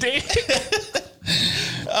ceiling. You did.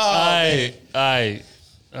 Aye.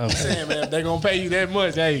 Damn, man, they gonna pay you that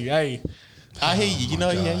much. Hey. I hear you. You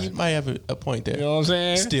know, yeah, you might have a point there. You know what I'm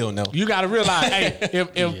saying? Still no. You gotta realize, hey,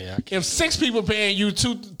 Yeah, if 6 people paying you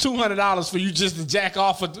 $200 for you just to jack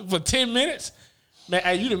off for 10 minutes, man,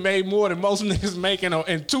 hey, you done made more than most niggas making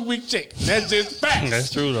in 2-week check. That's just facts.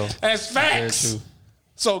 That's true though. That's facts. Very true.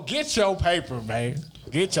 So get your paper, man.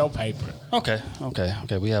 Get your paper. Okay.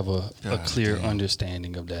 We have a clear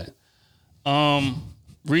understanding of that.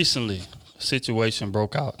 Recently, a situation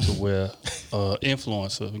broke out to where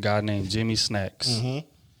influencer, a guy named Jimmy Snacks.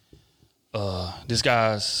 This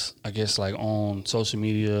guy's, I guess, like on social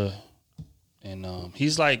media, and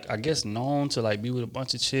he's like, I guess, known to like be with a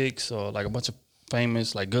bunch of chicks or like a bunch of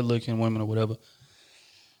famous, like good looking women or whatever.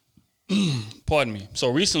 Pardon me. So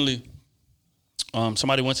recently,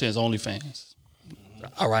 somebody went to his OnlyFans.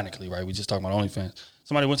 Ironically, right? We just talking about OnlyFans.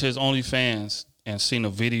 Somebody went to his OnlyFans and seen a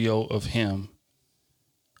video of him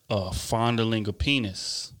fondling a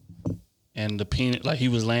penis. And the penis, like he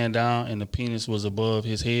was laying down and the penis was above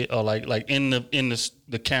his head, or like in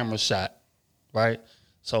the camera shot, right?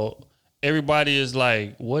 So everybody is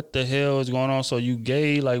like, what the hell is going on? So you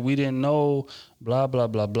gay, like we didn't know, blah, blah,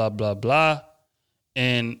 blah, blah, blah, blah.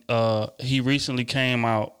 And he recently came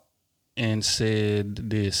out and said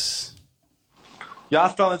this. Y'all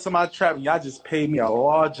fell into my trap and y'all just paid me a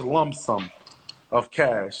large lump sum of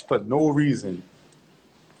cash for no reason.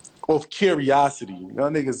 Of curiosity. Y'all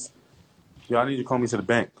niggas, y'all need to call me to the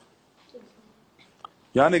bank.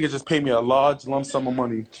 Y'all niggas just paid me a large lump sum of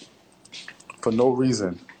money for no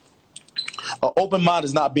reason. An open mind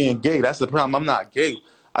is not being gay. That's the problem. I'm not gay.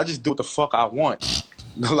 I just do what the fuck I want.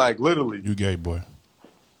 Like, literally. You gay, boy.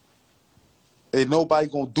 Ain't nobody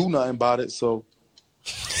gonna do nothing about it, so.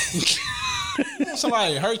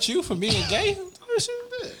 Somebody hurt you for being gay?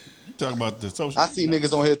 You talking about the social? I see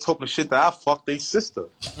niggas on here talking shit that I fucked they sister.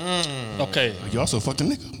 Okay, You also fucked a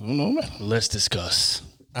nigga. I don't know, man. let's discuss.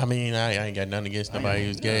 I mean, I ain't got nothing against nobody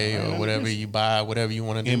who's gay or whatever. You buy whatever you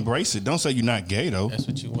want to do. Embrace it. Don't say you're not gay though. That's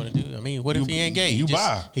what you want to do. I mean, what if he ain't gay? you He just,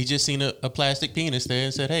 buy. He just seen a plastic penis there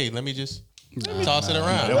and said, "Hey, let me just toss it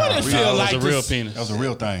around." What it feel That like was a real this- penis. That was a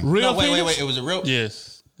real thing. Real No, wait. penis? It was a real.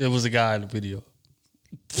 Yes, it was a guy in the video.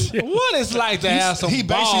 What it's like to have some He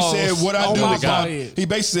basically balls said what I on do my is my, forehead. he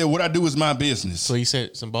basically said what I do is my business. So he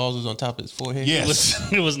said some balls was on top of his forehead.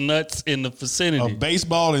 Yes. It was nuts in the A vicinity.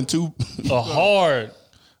 baseball and two A hard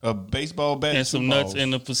a baseball bat and some two nuts balls. in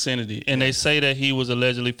the vicinity. And they say that he was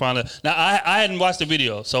allegedly fondling. Now I hadn't watched the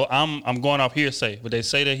video, so I'm going off hearsay. But they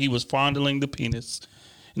say that he was fondling the penis,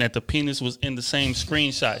 and that the penis was in the same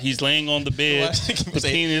screenshot. He's laying on the bed. Well, I think he The was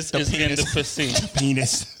saying penis the is in penis. the vicinity.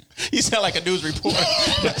 penis. You sound like a news reporter.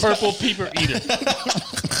 The purple peeper eater.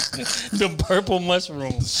 The purple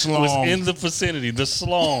mushroom Slong. was in the vicinity. The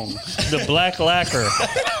slong, the black lacquer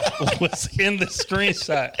was in the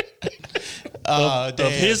screenshot of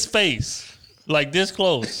his face, like this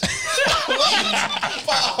close.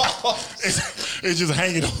 It's just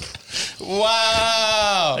hanging on.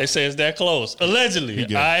 Wow. They say it's that close. Allegedly.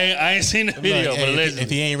 gay. I ain't seen the video, Look, but hey, allegedly. if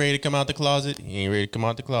he ain't ready to come out the closet, he ain't ready to come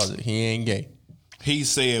out the closet. He ain't gay. He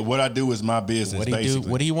said what I do is my business. What he do?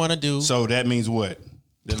 basically. What he want to do? So that means what?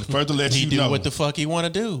 Then further let he you do know. what the fuck he want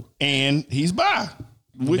to do. And he's bi.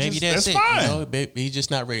 Which Maybe is, that's it. fine. You know, maybe he's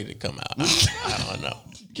just not ready to come out. I don't know.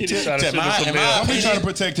 Kitty trying to shoot us some Am mail. I'm just trying to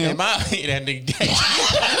protect him. That nigga gay.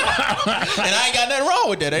 And I ain't got nothing wrong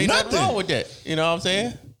with that. Ain't nothing Nothing. wrong with that. You know what I'm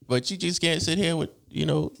saying? But you just can't sit here with,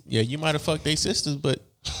 yeah, you might have fucked their sisters, but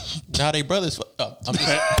now they brothers fucked up. I'm just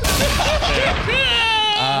Relax.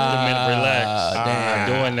 damn.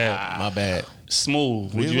 I'm doing that. my bad.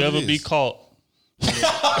 Smooth. Would It you is ever what it be is. caught?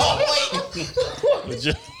 Would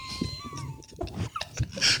you-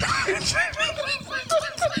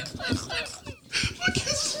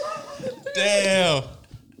 Damn.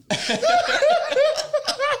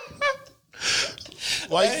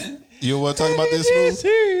 Why? You want to talk about this, Smooth?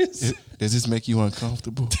 serious. Does this make you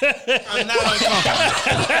uncomfortable? I'm not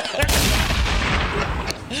uncomfortable.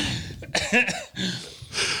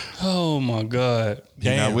 Oh my God.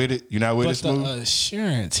 You're not with it? You're not with it, But Smooth? the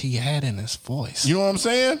assurance he had in his voice. You know what I'm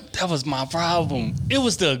saying? That was my problem. It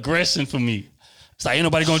was the aggression for me. It's like ain't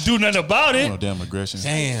nobody gonna do nothing about it. No damn aggression.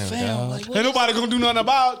 Damn, Fam, dog. like, what Ain't nobody gonna do nothing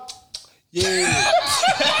about.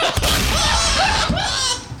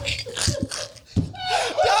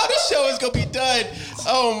 Dog, this show is gonna be done.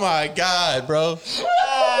 Oh my God, bro.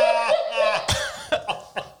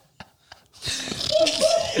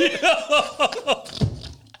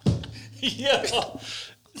 Yeah.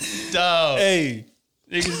 Dog. Hey,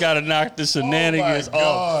 niggas gotta knock the shenanigans Oh my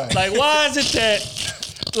off. God. Like, why is it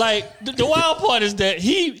that? Like, the wild part is that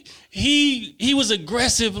he was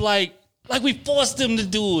aggressive. Like we forced him to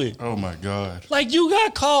do it. Oh my God. Like, you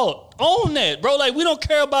got caught. Own that, bro. Like, we don't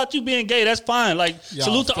care about you being gay. That's fine. Like, Y'all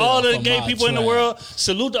salute to fell all the for gay my people in the trap. world.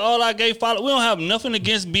 Salute to all our gay followers. We don't have nothing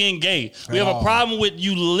against being gay. We have a problem with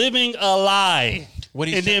you living a lie What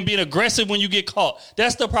he's and then being aggressive when you get caught.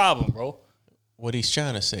 That's the problem, bro. What he's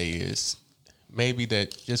trying to say is maybe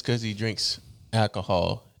that just because he drinks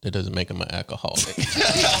alcohol, that doesn't make him an alcoholic.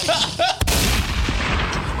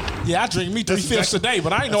 Yeah, I drink me 3/5 a day,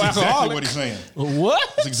 but I ain't no That's alcoholic. exactly what he's saying.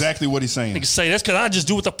 What? That's exactly what he's saying. Niggas say that's because I just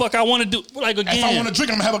do what the fuck I want to do. Like again, If I want to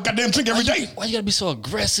drink, I'm gonna have a goddamn drink every day. why you gotta be so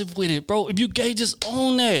aggressive with it, bro? If you gay, just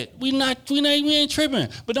own that. We ain't tripping.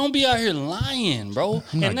 But don't be out here lying, bro.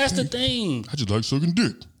 And that's the thing. I just like sucking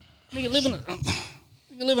dick. Nigga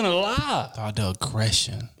living a lie. Oh, the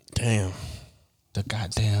aggression. Damn. The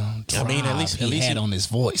goddamn drive I mean, at least he had he- on his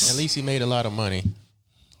voice. At least he made a lot of money.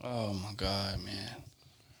 Oh my God, man.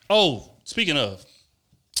 Oh, speaking of,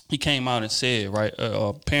 he came out and said, right?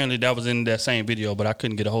 Apparently that was in that same video, but I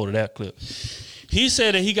couldn't get a hold of that clip. He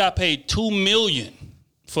said that he got paid $2 million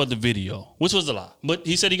for the video, which was a lie. But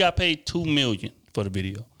he said he got paid $2 million for the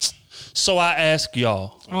video. So I ask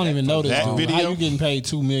y'all, I don't even know this that dude. video? How you getting paid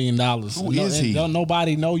 $2 million? Who is he? Don't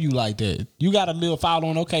nobody know you like that. You got a little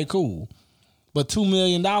following, okay, cool. But $2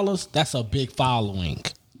 million, that's a big following.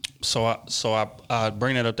 so I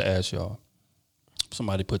bring that up to ask y'all.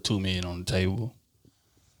 Somebody put $2 million on the table.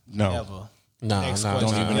 No. Ever. No, Next no, question.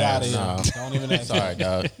 don't even Get outta ask. here. No. Don't even ask. Sorry,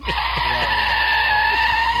 dog.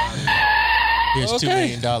 Here's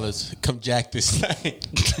Okay. $2 million. Come jack this thing.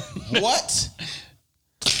 What?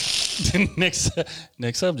 next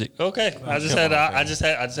subject. Okay, I just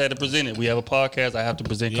had to present it. We have a podcast. I have to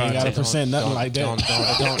present You ain't content. got to present nothing like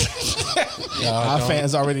that. Our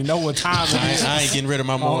fans already know what time it is. I ain't getting rid of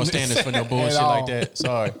my moral standards for no bullshit At all. like that.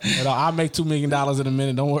 Sorry. I'll make $2 million in a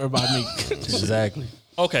minute. Don't worry about me. Exactly.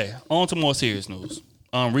 Okay, on to more serious news.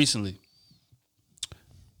 Recently,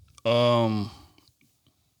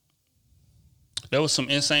 there was some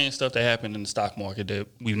insane stuff that happened in the stock market that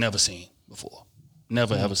we've never seen before.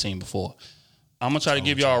 Never ever seen before. I'm gonna try to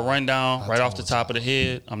give y'all a rundown right off the top of the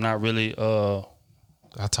head. I'm not really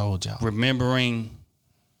I told y'all. remembering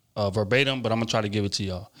verbatim, but I'm gonna try to give it to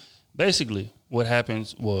y'all. Basically, what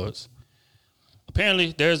happens was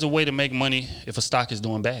apparently there's a way to make money if a stock is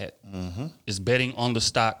doing bad. It's betting on the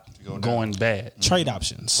stock going bad. Trade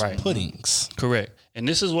options. Right. Puddings. Correct. And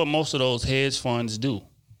this is what most of those hedge funds do.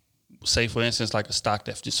 Say, for instance, like a stock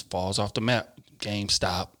that just falls off the map,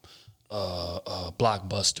 GameStop,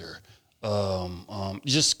 Blockbuster,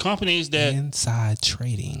 just companies that Inside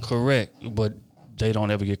trading. correct, but they don't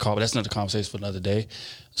ever get caught. But that's another conversation for another day.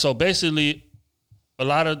 So basically, a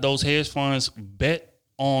lot of those hedge funds bet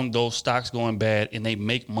on those stocks going bad, and they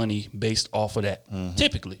make money based off of that.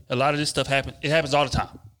 Typically, a lot of this stuff happens. It happens all the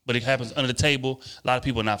time, but it happens under the table. A lot of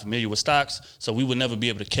people are not familiar with stocks, so we would never be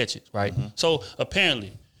able to catch it, right? So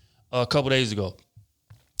apparently, a couple days ago,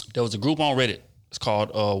 there was a group on Reddit. It's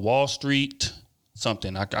called Wall Street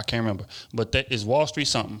something. I can't remember, but that is Wall Street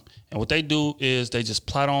something. And what they do is they just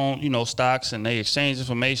plot on, stocks, and they exchange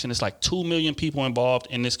information. It's like 2 million people involved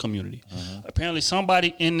in this community. Apparently,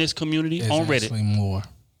 somebody in this community It's on Reddit. actually more.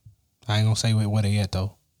 I ain't gonna say where they at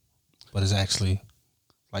though, but it's actually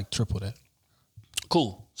like triple that.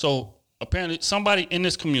 Cool. So apparently, somebody in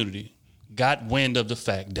this community got wind of the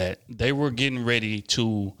fact that they were getting ready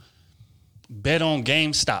to bet on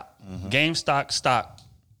GameStop. GameStop stock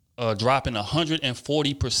dropping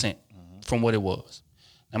 140% from what it was.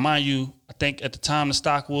 Now, mind you, I think at the time the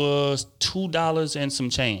stock was $2 and some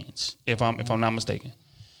change, if I'm not mistaken.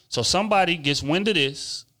 So somebody gets wind of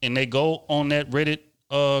this, and they go on that Reddit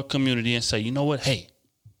community and say, you know what? Hey,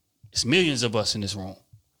 it's millions of us in this room.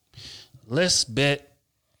 Let's bet.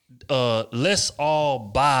 Let's all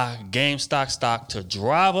buy GameStop stock to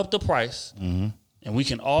drive up the price, and we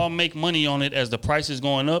can all make money on it as the price is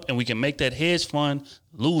going up, and we can make that hedge fund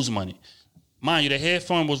lose money. Mind you, the hedge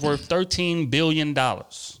fund was worth $13 billion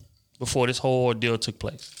before this whole ordeal took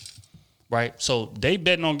place, right? So they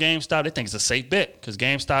betting on GameStop. They think it's a safe bet because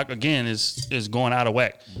GameStop, again, is going out of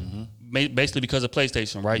whack. Basically because of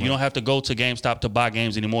PlayStation, right? You don't have to go to GameStop to buy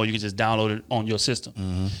games anymore. You can just download it on your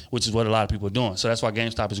system, which is what a lot of people are doing. So that's why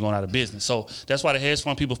GameStop is going out of business. So that's why the hedge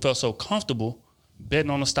fund people felt so comfortable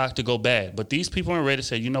betting on the stock to go bad. But these people on Reddit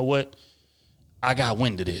said, you know what? I got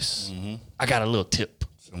wind of this. I got a little tip.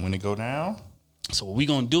 So when it go down, So what we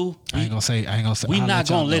gonna do? I ain't gonna say. We I'll not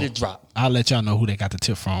y'all gonna let know. it drop. I'll let y'all know who they got the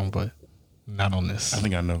tip from, but not on this. I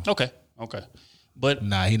think I know. Okay. But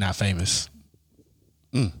Nah, he not famous.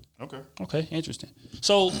 okay, interesting.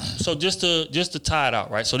 So just to tie it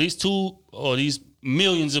out, right? So these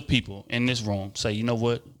millions of people in this room say, you know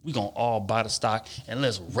what? We gonna all buy the stock and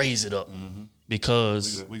let's raise it up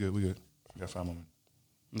because We good. We got 5 more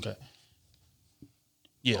minutes. okay,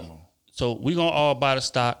 yeah. So we gonna all buy the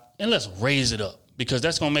stock and let's raise it up Because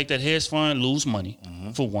that's going to make that hedge fund lose money,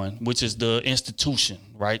 for one, which is the institution,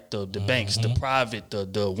 right? The banks, the private, the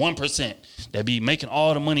 1% that be making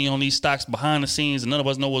all the money on these stocks behind the scenes and none of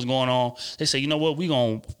us know what's going on. They say, you know what? We're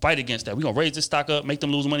going to fight against that. We're going to raise this stock up, make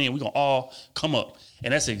them lose money, and we're going to all come up.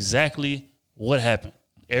 And that's exactly what happened.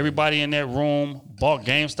 Everybody in that room bought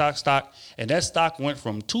GameStop stock, and that stock went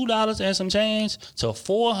from $2 and some change to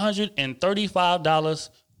 $435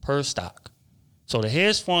 per stock. So the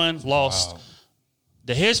hedge fund lost. Wow.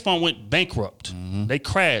 The hedge fund went bankrupt. They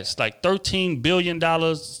crashed like $13 billion.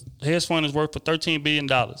 Hedge fund is worth for $13 billion.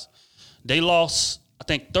 They lost, I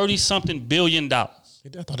think, 30-something billion dollars. I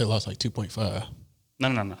thought they lost like 2.5.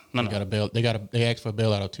 No. They asked for a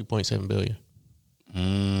bailout of 2.7 billion.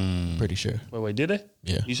 Pretty sure. Wait, did they?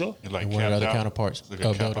 Yeah. You sure? Like one of the other counterparts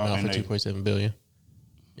bailed them out for 2.7 billion.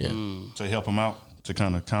 Yeah. To help them out, to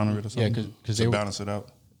kind of counter it or something? Yeah, because they balance it out.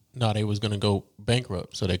 No, they was gonna go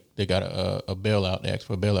bankrupt, so they got a bailout. They asked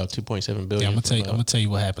for a bailout, 2.7 billion. Yeah, I'm gonna tell you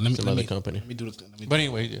what happened. Let me company. Let me do this. But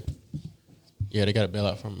anyway, yeah, they got a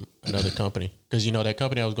bailout from another company because that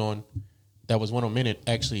company I was going, that was 1 Minute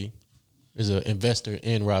actually is an investor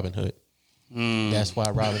in Robinhood. That's why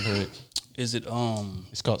Robinhood. Is it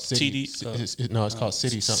It's called City. TD, it's called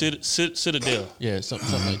City something. Citadel. Yeah,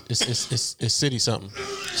 something like it's City something.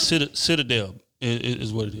 Citadel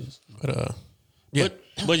is what it is. But yeah.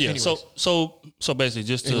 But yeah, Anyways. so basically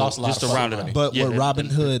just to round it up. But Yeah, what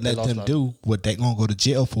Robinhood let them do, what they gonna go to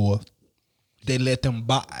jail for, they let them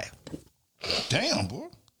buy. Damn, boy.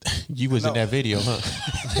 You was in that video, huh?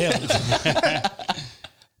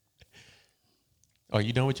 Are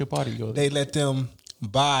you done with your party? They let them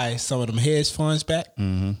buy some of them hedge funds back,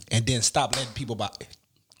 and then stop letting people buy.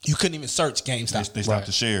 You couldn't even search GameStop. They stopped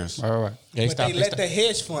the shares. All right. But they let the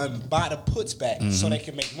hedge fund buy the puts back so they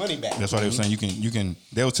can make money back. That's why they were saying you can.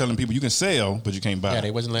 They were telling people you can sell, but you can't buy. Yeah, they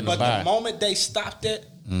wasn't letting But them buy. the moment they stopped it,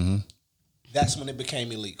 that's when it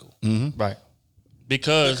became illegal. Right.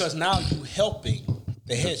 Because Now you helping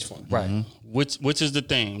the hedge fund. right. Which is the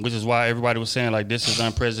thing, which is why everybody was saying like this is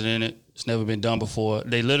unprecedented. It's never been done before.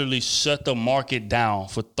 They literally shut the market down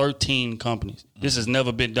for 13 companies. This has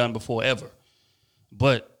never been done before ever.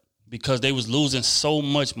 But because they was losing so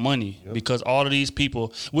much money, because all of these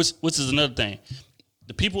people, which is another thing,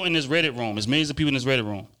 the people in this Reddit room, there's millions of people in this Reddit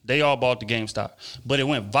room, they all bought the GameStop, but it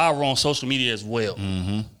went viral on social media as well.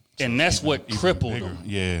 And that's what crippled them.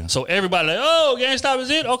 Yeah. So everybody like, oh, GameStop is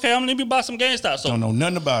it? Okay, let me buy some GameStop. So Don't know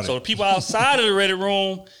nothing about so it. the people outside of the Reddit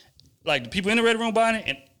room, like the people in the Reddit room buying it,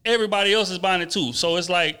 and everybody else is buying it too. So it's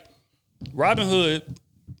like Robinhood,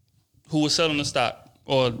 who was selling the stock,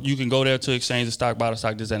 or you can go there to exchange the stock, buy the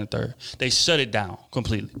stock, this, and the third. They shut it down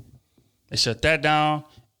completely. They shut that down.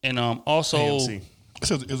 And also, AMC.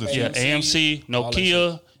 It was a few. AMC,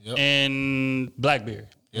 Nokia, and BlackBerry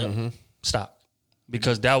stock.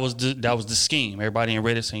 Because that was the scheme. Everybody in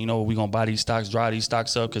Reddit saying, we're going to buy these stocks, dry these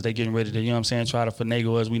stocks up because they getting ready to, try to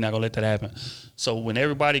finagle us. We're not going to let that happen. So when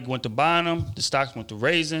everybody went to buying them, the stocks went to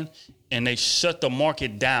raising, and they shut the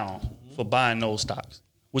market down for buying those stocks,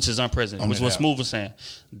 which is unprecedented, which is what Smooth was saying.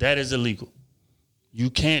 That is illegal. You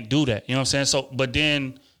can't do that. You know what I'm saying? So, but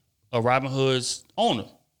then a Robinhood's owner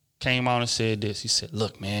came out and said this. He said,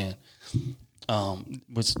 look, man,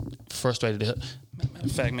 was frustrated. Matter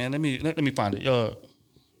of fact, man, let me find it.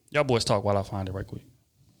 Y'all boys talk while I find it right quick.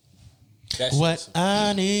 What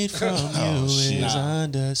I need from you is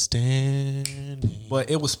understanding.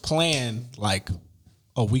 But it was planned like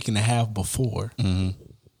a week and a half before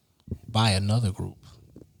by another group.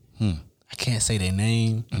 I can't say their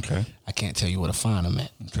name. Okay. I can't tell you where to find them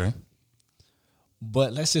at. Okay.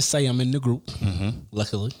 But let's just say I'm in the group,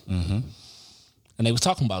 luckily. And they was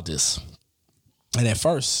talking about this. And at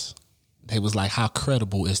first, they was like, how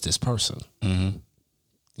credible is this person?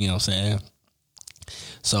 You know what I'm saying?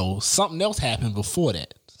 So something else happened before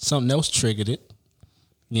that. Something else triggered it.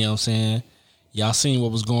 You know what I'm saying? Y'all seen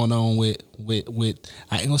what was going on with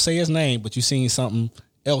I ain't gonna say his name, but you seen something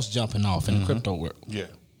else jumping off in the crypto world. Yeah.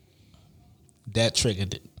 That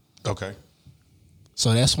triggered it. Okay.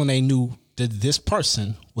 So that's when they knew that this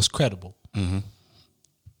person was credible.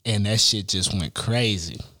 And that shit just went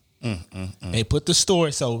crazy. They put the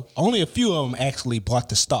story, so only a few of them actually bought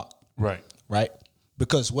the stock. Right. Right?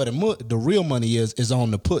 Because what the real money is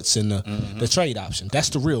on the puts and the trade option. That's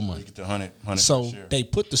the real money. Get the 100 So share. they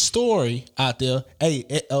put the story out there. Hey,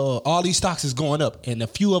 all these stocks is going up, and a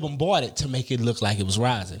few of them bought it to make it look like it was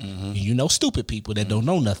rising. And stupid people that don't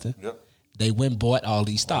know nothing. Yep. They went and bought all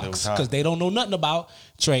these While it stocks was high. because they don't know nothing about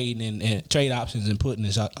trading and trade options and putting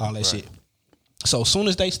and all that shit. So as soon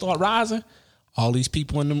as they start rising, all these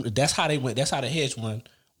people in them. That's how they went. That's how the hedge fund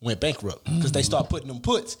went bankrupt because they started putting them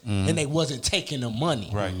puts and they wasn't taking the money.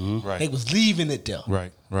 Right, right. They was leaving it there.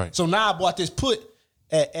 Right, right. So now I bought this put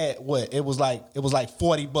at what? It was like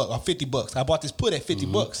 $40 or $50. I bought this put at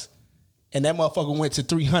 $50, and that motherfucker went to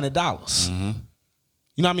 $300.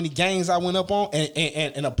 You know how many gains I went up on,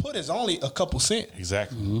 and a put is only a couple cents.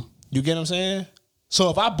 Exactly. You get what I'm saying? So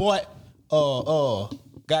if I bought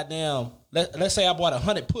goddamn, let's say I bought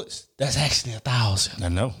 100 puts, that's actually 1,000. I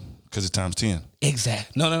know, because it's times 10.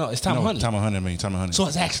 Exactly. No, it's time 100. Time 100, I mean, time 100. So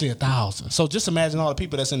it's actually 1,000. So just imagine all the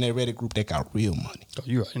people that's in that Reddit group that got real money. Oh,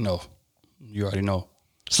 you already know. You already know.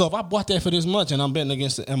 So if I bought that for this much and I'm betting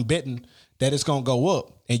against it, I'm betting that it's gonna go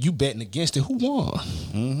up, and you betting against it, who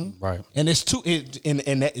won? Right. And it's just in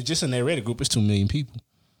that Reddit group, it's 2 million people.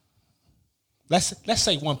 Let's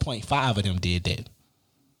say 1.5 of them did that.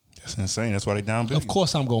 That's insane. That's why they down billion. Of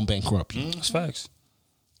course, I'm gonna bankrupt you. That's facts.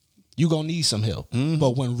 You gonna need some help.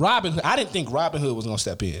 But when Robinhood, I didn't think Robinhood was gonna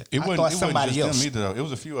step in. It I wasn't, thought it somebody wasn't else. just them either, though. It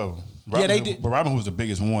was a few of them. Yeah, they did. But Robinhood was the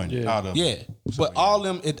biggest one out of Yeah, So, but all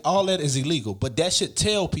that is illegal. But that should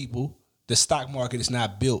tell people the stock market is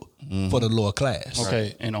not built for the lower class.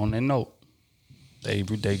 Okay, and on that note, they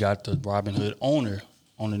got the Robinhood owner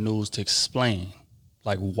on the news to explain,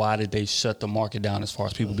 like, why did they shut the market down as far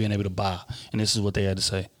as people being able to buy? And this is what they had to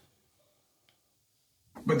say.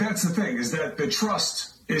 But that's the thing, is that the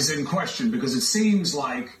trust is in question because it seems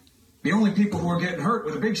like the only people who are getting hurt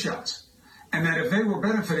were the big shots. And that if they were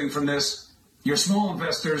benefiting from this, your small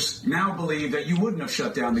investors now believe that you wouldn't have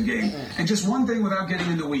shut down the game. And just one thing without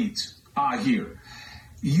getting in the weeds here.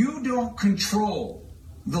 You don't control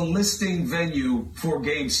the listing venue for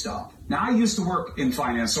GameStop. Now, I used to work in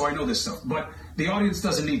finance, so I know this stuff, but the audience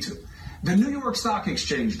doesn't need to. The New York Stock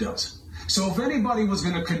Exchange does. So if anybody was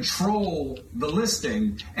going to control the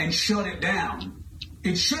listing and shut it down,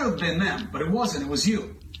 it should have been them, but it wasn't. It was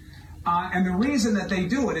you. And the reason that they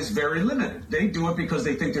do it is very limited. They do it because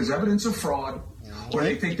they think there's evidence of fraud, or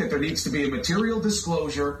they think that there needs to be a material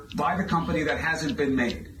disclosure by the company that hasn't been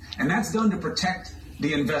made. And that's done to protect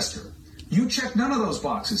the investor. You check none of those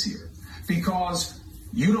boxes here because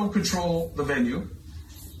you don't control the venue.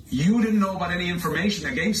 You didn't know about any information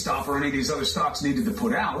that GameStop or any of these other stocks needed to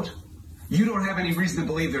put out. You don't have any reason to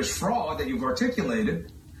believe there's fraud that you've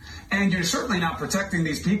articulated. And you're certainly not protecting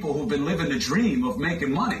these people who've been living the dream of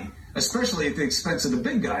making money, especially at the expense of the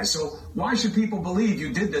big guys. So why should people believe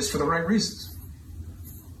you did this for the right reasons?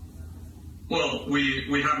 Well,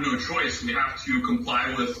 we have no choice. We have to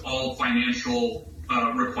comply with all financial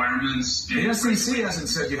requirements. The SEC hasn't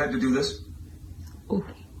said you had to do this.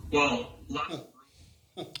 Well,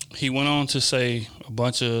 He went on to say a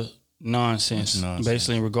bunch of nonsense,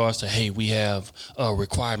 basically in regards to, hey, we have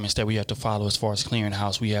requirements that we have to follow as far as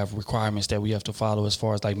clearinghouse. We have requirements that we have to follow as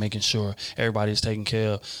far as like making sure everybody is taken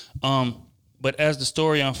care of. But as the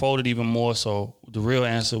story unfolded even more so, the real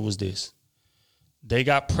answer was this. They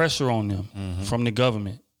got pressure on them from the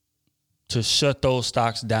government to shut those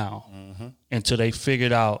stocks down until they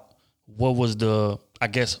figured out what was the, I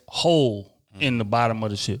guess, hole in the bottom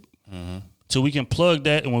of the ship. So we can plug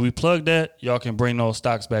that, and when we plug that, y'all can bring those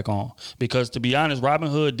stocks back on. Because to be honest,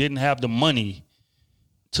 Robinhood didn't have the money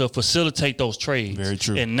to facilitate those trades. Very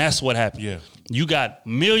true. And that's what happened. Yeah. You got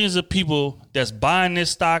millions of people that's buying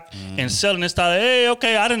this stock and selling this stock. Hey,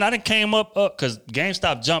 okay, I didn't came up because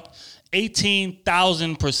GameStop jumped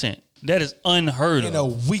 18,000%. That is unheard of. In a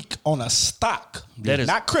week on a stock. That is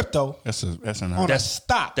not crypto. That's unheard On of. a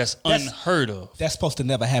stock. That's unheard of. That's supposed to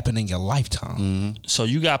never happen in your lifetime. So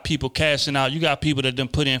you got people cashing out. You got people that done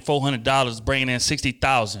put in $400, bringing in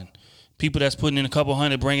 $60,000. People that's putting in a couple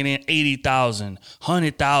hundred, bringing in $80,000,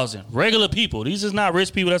 $100,000. Regular people. These is not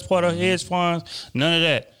rich people. That's part of hedge funds. None of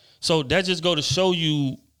that. So that just go to show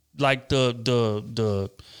you like the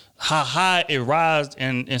how high it rised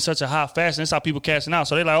in such a high fashion. That's how people cashing out.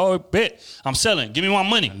 So they're like, oh, bet I'm selling. Give me my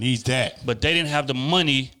money. Needs that. But they didn't have the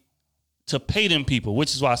money to pay them people,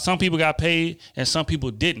 which is why some people got paid and some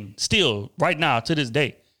people didn't. Still, right now, to this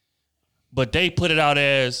day. But they put it out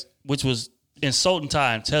as, which was insulting to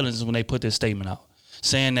our intelligence when they put this statement out,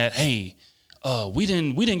 saying that, hey, we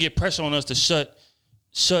didn't get pressure on us to shut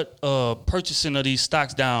purchasing of these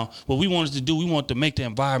stocks down. What we wanted to do, we want to make the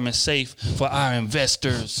environment safe for our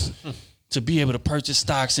investors to be able to purchase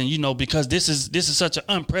stocks. And, because this is such an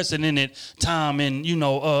unprecedented time in,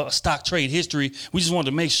 stock trade history, we just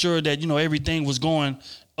wanted to make sure that, everything was going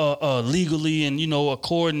legally and,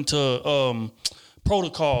 according to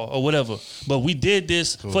protocol or whatever. But we did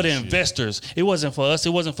this for the investors. It wasn't for us.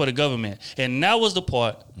 It wasn't for the government. And that was the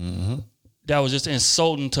part that was just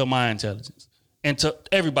insulting to my intelligence. And to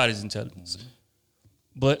everybody's intelligence.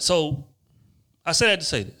 But so I say that to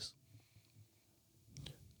say this.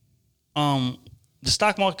 the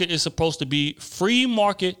stock market is supposed to be free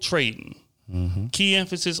market trading. Key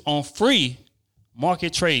emphasis on free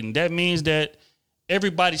market trading. That means that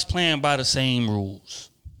everybody's playing by the same rules,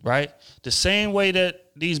 right? The same way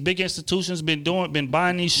that these big institutions been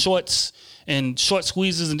buying these shorts and short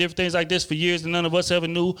squeezes and different things like this for years and none of us ever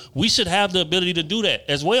knew. We should have the ability to do that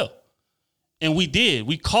as well. And we did.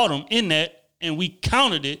 We caught them in that and we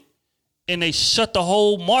countered it. And they shut the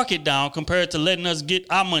whole market down compared to letting us get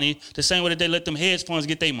our money the same way that they let them hedge funds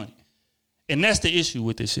get their money. And that's the issue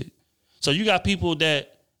with this shit. So you got people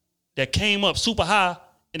that came up super high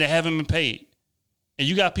and they haven't been paid. And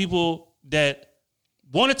you got people that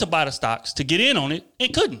wanted to buy the stocks to get in on it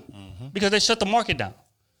and couldn't because they shut the market down.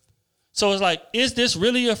 So it's like, is this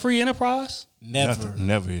really a free enterprise? Never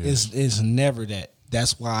is. It's never that.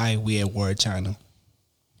 That's why we at war with China.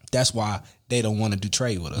 That's why they don't want to do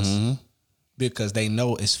trade with us. Because they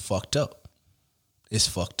know it's fucked up. It's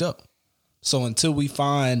fucked up. So until we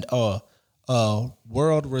find a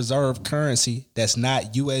world reserve currency that's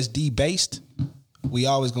not USD based, we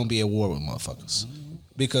always gonna be at war with motherfuckers.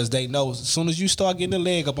 Because they know as soon as you start getting the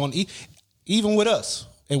leg up on, even with us,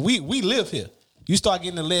 and we live here, you start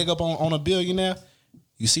getting the leg up on a billionaire,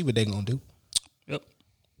 you see what they gonna do. Yep.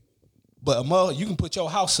 But you can put your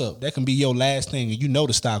house up. That can be your last thing, and you know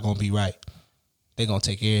the stock gonna be right. They're going to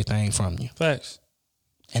take everything from you. Facts.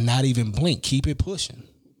 And not even blink. Keep it pushing.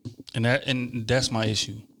 And that's my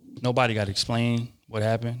issue. Nobody got to explain what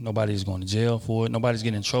happened. Nobody's going to jail for it. Nobody's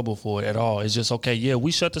getting in trouble for it at all. It's just, okay, yeah,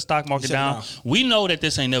 we shut the stock market down. We know that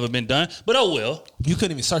this ain't never been done, but oh well. You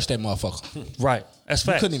couldn't even search that motherfucker. Right. That's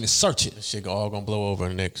fact. You couldn't even search it. This shit all going to blow over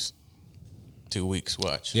in the next 2 weeks.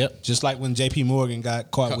 Watch. Yep. Just like when J.P. Morgan got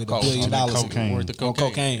caught with $1 billion on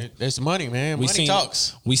cocaine. That's money, man. Money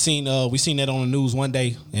talks. We seen that on the news one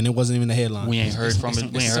day, and it wasn't even the headline. We ain't heard from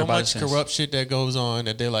it. We ain't heard about it so much corrupt shit that goes on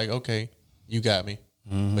that they're like, okay, you got me,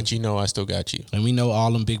 but you know I still got you. And we know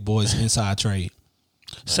all them big boys inside trade.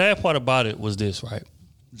 Sad part about it was this, right?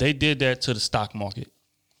 They did that to the stock market,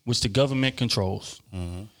 which the government controls.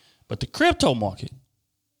 But the crypto market,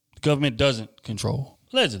 the government doesn't control,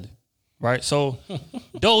 allegedly. Right, so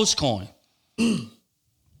Dogecoin.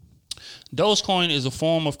 Dogecoin is a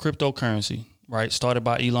form of cryptocurrency, right? Started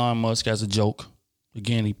by Elon Musk as a joke.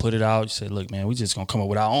 Again, he put it out. He said, "Look, man, we just gonna come up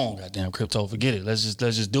with our own goddamn crypto. Forget it. Let's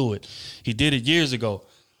just do it." He did it years ago,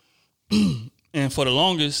 and for the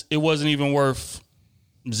longest, it wasn't even worth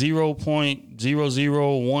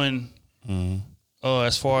 0.001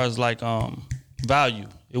 as far as like value.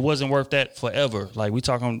 It wasn't worth that forever. Like we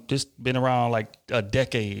talking, this been around like a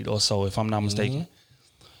decade or so, if I'm not mistaken.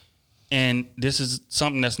 And this is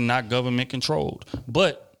something that's not government controlled,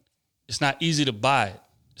 but it's not easy to buy it.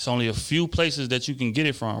 It's only a few places that you can get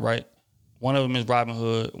it from, right? One of them is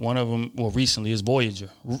Robinhood. One of them, well, recently is Voyager.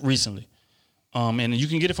 Recently, and you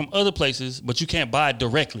can get it from other places, but you can't buy it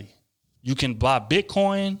directly. You can buy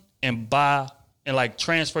Bitcoin and like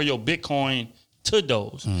transfer your Bitcoin to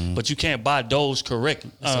Doge, but you can't buy Doge correctly.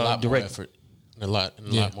 It's a lot more effort, and a lot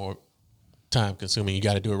more time consuming. You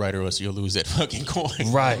got to do it right, or else you'll lose that fucking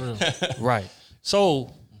coin. Right, right.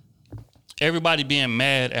 So everybody being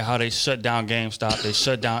mad at how they shut down GameStop, they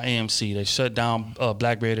shut down AMC, they shut down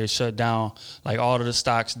BlackBerry, they shut down like all of the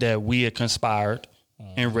stocks that we had conspired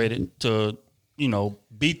and Reddit to,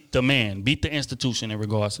 beat the man, beat the institution in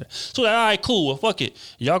regards to that. So all right, cool. Well, fuck it.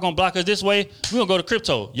 Y'all gonna block us this way? We gonna go to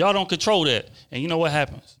crypto. Y'all don't control that. And you know what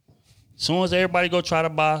happens? As soon as everybody go try to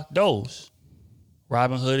buy Doge,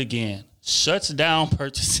 Robinhood again shuts down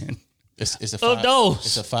purchasing of Doge.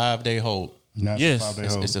 It's a 5-day hold. Yes,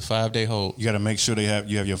 it's a 5-day hold. You got to make sure you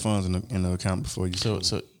have your funds in the account before you.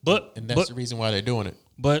 And that's the reason why they're doing it.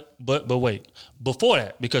 But wait, before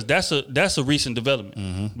that, because that's a recent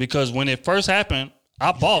development. Because when it first happened,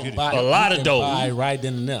 I bought a lot of Doge. Buy right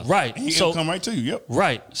then and there. Right. It'll come right to you. Yep.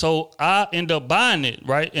 Right. So I ended up buying it,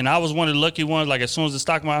 right? And I was one of the lucky ones. Like as soon as the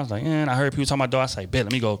stock market, I was like, and I heard people talking about Doge. I was like, bet,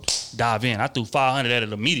 let me go dive in. I threw 500 at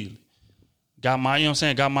it immediately. Got my, you know what I'm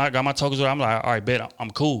saying? Got my tokens. I'm like, all right, bet, I'm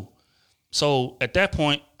cool. So at that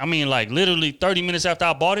point, I mean, like literally 30 minutes after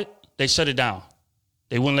I bought it, they shut it down.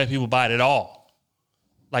 They wouldn't let people buy it at all.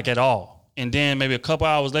 Like at all. And then maybe a couple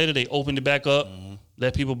hours later, they opened it back up,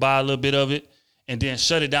 let people buy a little bit of it, and then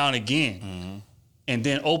shut it down again. And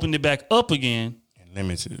then opened it back up again. And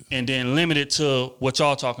limited. And then limited to what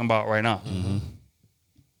y'all talking about right now.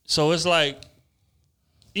 So it's like,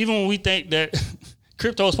 even when we think that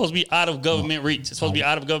crypto is supposed to be out of government reach, it's supposed to be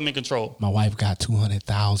out of government control. My wife got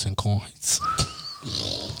 200,000 coins.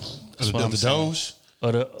 That's what I'm saying. Doge?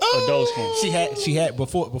 Or the Dogecoin. She had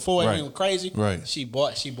before it went crazy. Right. She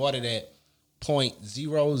bought it at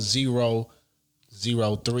 0.0001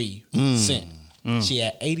 0.03 cent. She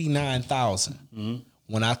had 89,000.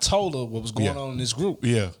 When I told her what was going on in this group,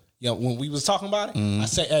 when we was talking about it, I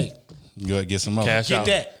said, "Hey, you gotta get some more. Cash get out.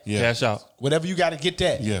 that, Cash out. Whatever you got to get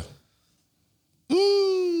that." Yeah.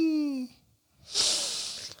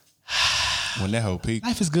 When that whole peak,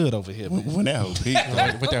 Life is good over here. Man. when that whole peak,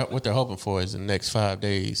 What they're hoping for is the next 5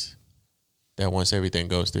 days. That once everything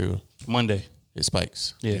goes through, Monday. it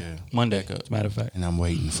spikes. Yeah. Monday. As a matter of fact. and I'm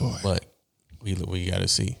waiting for it. But we got to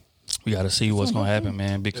see. We got to see what's going to happen,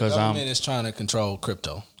 man, The because government is trying to control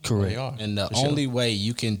crypto, correct. They are. and the For sure. only way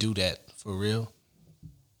you can do that for real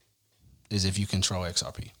is if you control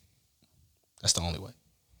XRP. That's the only way.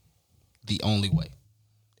 The only way.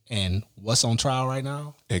 And what's on trial right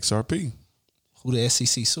now? XRP, Who the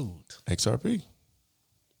SEC sued? XRP,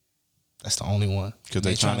 That's the only one. because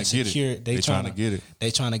they trying to get it. They trying to get it.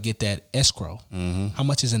 They trying to get that escrow. How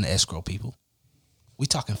much is in the escrow, people? We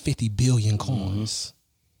talking 50 billion coins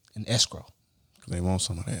in escrow. They want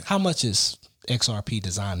some of that. How much is XRP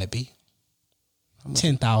designed to be?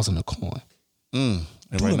 10,000 a coin. And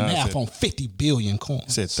Do right the now math it on 50 billion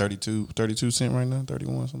coins. said 32 cent right now,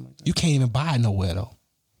 31 something like that. You can't even buy it nowhere though.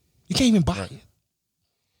 You can't even buy Right. it.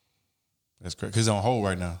 That's correct. Because it's on hold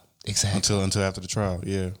right now Exactly. until after the trial.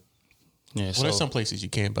 Yeah. Yeah, Well, so there's some places you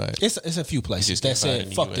can buy it. It's a few places just that can't buy it said in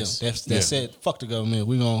the fuck them. US. That said fuck the government.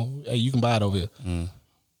 We gonna you can buy it over here.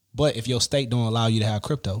 But if your state don't allow you to have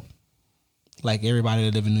crypto, like everybody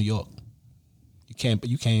that live in New York, you can't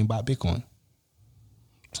even buy Bitcoin.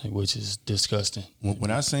 which is disgusting. When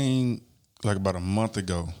I seen like about a month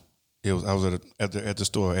ago, I was at the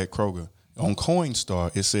store at Kroger on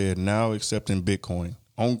Coinstar. It said now accepting Bitcoin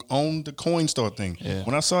on the Coinstar thing. Yeah.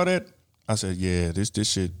 When I saw that, I said, "Yeah, this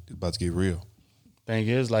shit is about to get real." Thing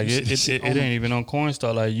is, like it ain't even on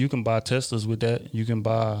Coinstar. Like you can buy Teslas with that. You can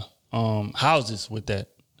buy houses with that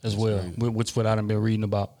as well, which what I've been reading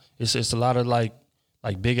about. It's a lot of like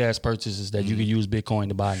big ass purchases that you can use Bitcoin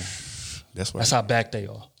to buy them. That's how back they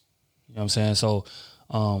are. You know what I'm saying? So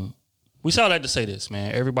we saw that to say this,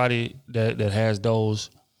 man. Everybody that has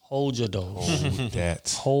those, hold your doors.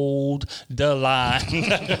 Hold the line.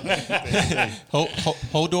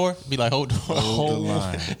 Hold door? Be like, hold door. Hold the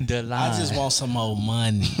line. The line. I just want some more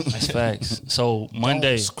money. That's facts. So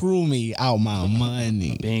Monday. Don't screw me out my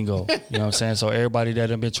money. Bingo. You know what I'm saying? So everybody that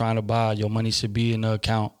have been trying to buy, your money should be in the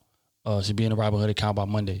account, should be in the Robinhood account by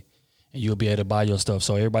Monday. And you'll be able to buy your stuff.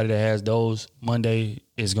 So everybody that has those, Monday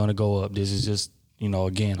is going to go up. This is just,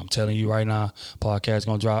 again, I'm telling you right now, podcast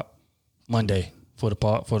going to drop Monday for the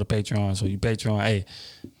Patreon. So you Patreon, hey,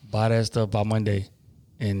 buy that stuff by Monday.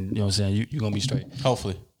 And you know what I'm saying? You're going to be straight.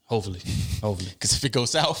 Hopefully. Because if it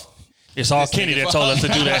goes south. It's all Kenny that told us to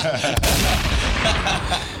do that.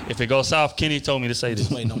 If it goes south, Kenny told me to say this.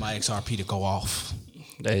 Just waiting on my XRP to go off.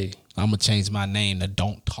 Hey. I'm going to change my name to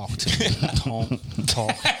Don't Talk to Me. Don't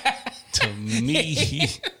talk to me.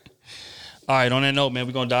 All right, on that note, man,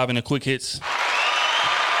 we're going to dive into quick hits.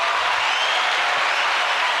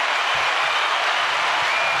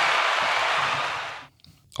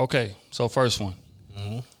 Okay, so first one.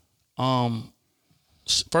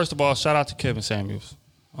 First of all, shout out to Kevin Samuels.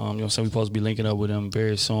 You know what I'm saying? We're supposed to be linking up with him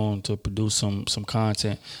very soon to produce some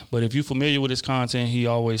content. But if you're familiar with his content, he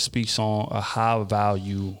always speaks on a high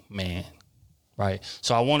value man, right?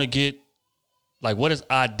 So I want to get, what is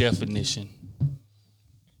our definition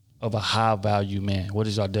of a high value man? What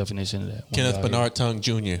is our definition of that? Kenneth Bernard Tongue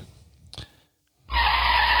Jr. Read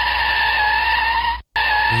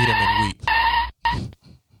him and weep.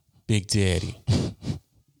 Big Daddy.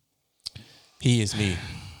 He is me.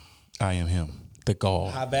 I am him. The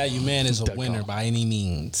God. High value man is a winner by any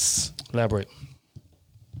means. Elaborate.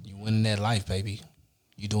 You winning that life, baby.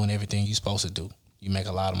 You doing everything you supposed to do. You make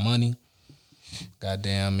a lot of money.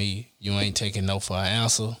 Goddamn me. You ain't taking no for an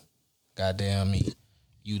answer. Goddamn me.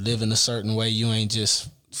 You live in a certain way. You ain't just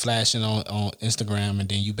flashing on Instagram and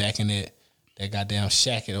then you back in that goddamn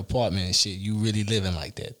shack at apartment and shit. You really living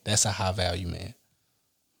like that. That's a high value man.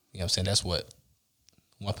 You know what I'm saying? That's what?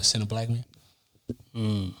 1% of black men?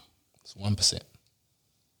 It's 1%.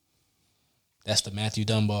 That's the Matthew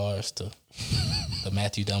Dunbars, the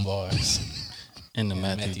Matthew Dunbars. In the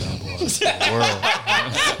Matthew Dunbars world.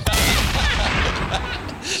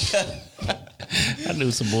 I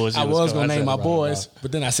knew some boys. I was going to name my boys,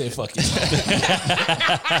 but then I said, fuck it.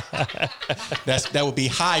 That would be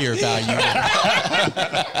higher value.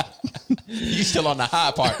 You still on the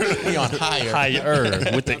high part. We on higher.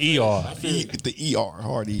 Higher with the ER. The ER,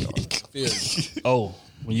 hard ER. Oh,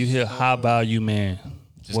 when you hear high value man,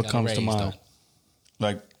 what comes to mind?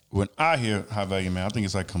 Like when I hear high value man, I think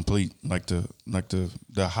it's like complete, like the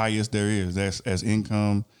highest there is. That's as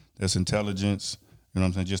income, that's intelligence, You know what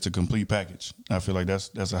I'm saying? Just a complete package. I feel like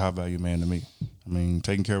that's a high value man to me. I mean,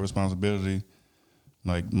 taking care of responsibility,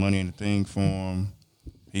 like money in the thing for him.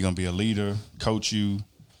 He gonna be a leader, coach you. You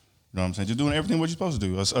know what I'm saying? Just doing everything what you're supposed to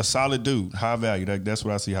do. A solid dude, high value. That's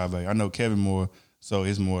what I see high value. I know Kevin more, so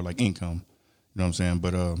it's more like income. You know what I'm saying?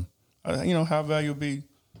 But high value would be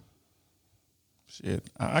shit.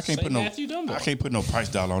 I can't Say put Matthew Dunbar. I can't put no price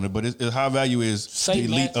dollar on it. But it's high value is Say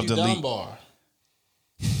the elite Matthew of the elite. Dunbar.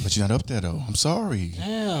 But you're not up there though. I'm sorry.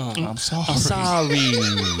 Damn. I'm sorry. I'm sorry.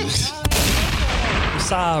 I'm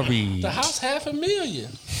sorry. The house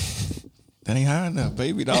 $500,000. That ain't high enough,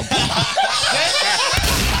 baby. Dog.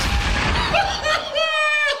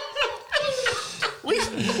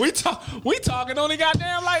 We talking only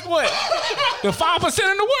goddamn like what? The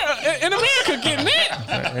 5% in the world in America getting that.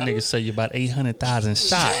 That nigga say you about 800,000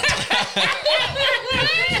 shots.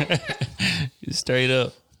 Straight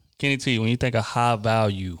up. Kenny T, when you think of high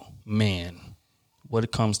value man,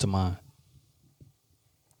 what comes to mind?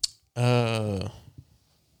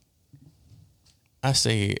 I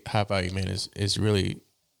say high value man is really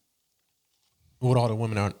what all the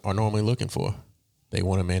women are normally looking for. They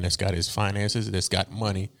want a man that's got his finances, that's got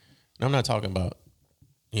money. And I'm not talking about,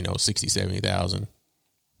 60, 70,000.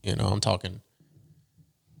 I'm talking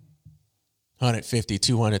 150,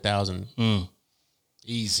 200,000.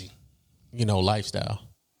 Easy. Lifestyle.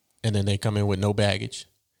 And then they come in with no baggage.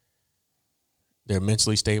 They're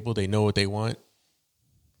mentally stable. They know what they want.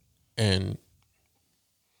 And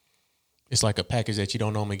it's like a package that you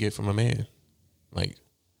don't normally get from a man. Like,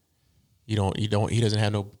 he doesn't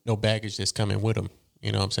have no baggage that's coming with him.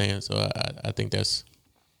 You know what I'm saying? So I think that's,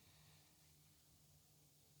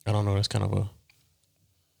 I don't know, that's kind of a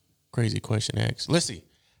crazy question to ask. Let's see.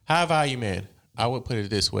 High value man, I would put it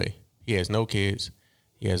this way. He has no kids.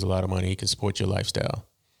 He has a lot of money. He can support your lifestyle.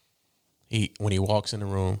 When he walks in the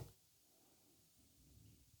room,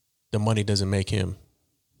 the money doesn't make him.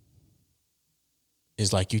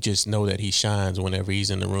 It's like you just know that he shines whenever he's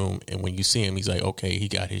in the room. And when you see him, he's like, okay, he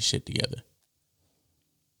got his shit together.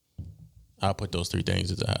 I'll put those three things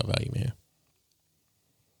as a high value man.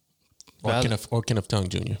 Or Kenneth Tongue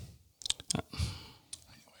Jr.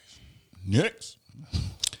 Next.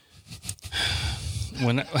 He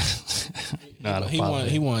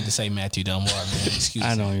wanted to say Matthew Dunbar, man. Excuse me.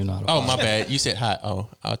 I don't even know. Oh, my bad. You said high. Oh,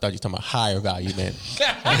 I thought you were talking about higher value man.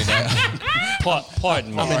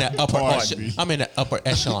 Pardon me. I'm in the upper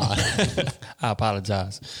echelon. I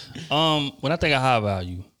apologize. When I think of high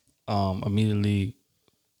value, immediately.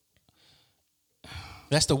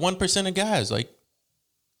 That's the 1% of guys. Like,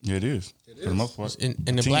 yeah, it is. For the most part. In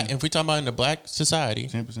the black, if we're talking about in the black society,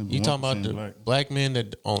 10%, you talking about the black men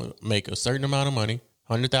that only make a certain amount of money,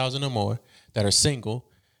 100,000 or more, that are single,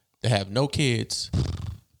 that have no kids.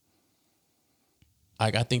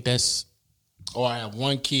 I think that's. Or I have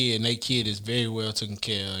one kid and their kid is very well taken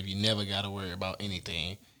care of. You never got to worry about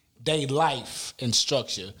anything. They life and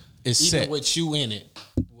structure, is even set. with you in it,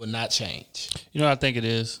 will not change. You know what I think it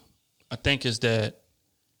is? I think it's that,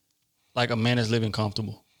 like, a man is living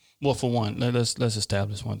comfortable. Well, for one, let's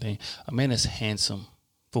establish one thing. A man is handsome,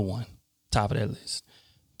 for one, top of that list.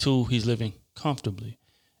 Two, he's living comfortably.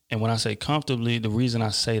 And when I say comfortably, the reason I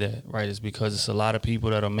say that, right, is because it's a lot of people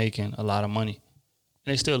that are making a lot of money.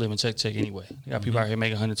 And they still live in check anyway. You got people out here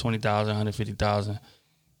making 120,000, 150,000,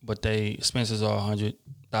 but their expenses are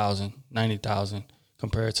 100,000, 90,000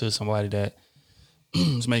 compared to somebody that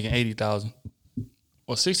is making 80,000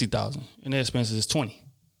 or 60,000, and their expenses is 20.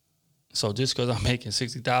 So just because I'm making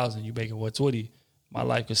 60,000, you making 120, my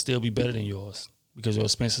life could still be better than yours because your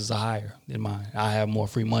expenses are higher than mine. I have more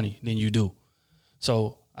free money than you do.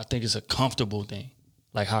 So I think it's a comfortable thing.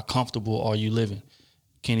 Like, how comfortable are you living?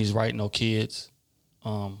 Kenny's right, no kids.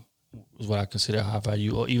 Is what I consider high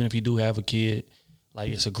value. Or even if you do have a kid,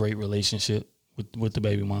 like, it's a great relationship with the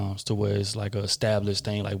baby moms, to where it's like a established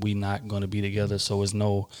thing. Like, we not going to be together, so it's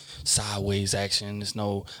no sideways action. It's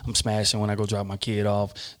no I'm smashing when I go drop my kid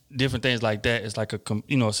off. Different things like that. It's like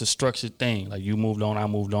it's a structured thing. Like, you moved on, I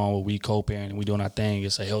moved on, where we co-parent and we doing our thing.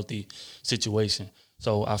 It's a healthy situation.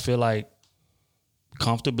 So I feel like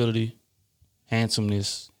comfortability,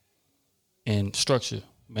 handsomeness, and structure.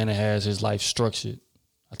 Man that has his life structured.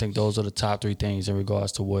 I think those are the top three things in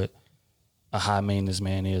regards to what a high maintenance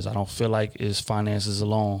man is. I don't feel like it's finances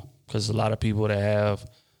alone, because a lot of people that have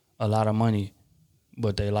a lot of money,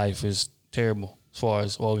 but their life is terrible as far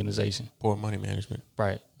as organization. Poor money management.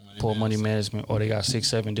 Right. Poor money management, or they got 6,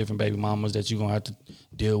 7 different baby mamas that you're going to have to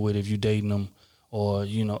deal with if you dating them, or,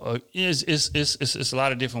 it's a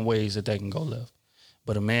lot of different ways that can go left.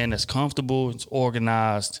 But a man that's comfortable, it's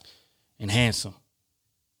organized, and handsome,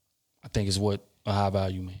 I think is what a high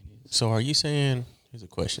value man is. So are you saying Here's a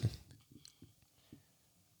question.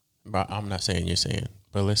 I'm not saying you're saying,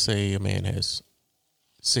 but let's say a man has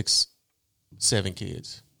 6, 7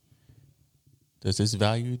 kids. Does his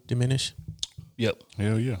value diminish? Yep.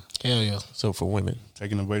 Hell yeah. Hell yeah. So for women,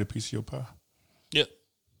 Taking away the piece of your pie. Yep.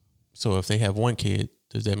 so if they have 1 kid,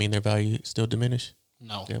 does that mean their value still diminish?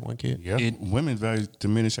 No. They have 1 kid? Yeah. Women's value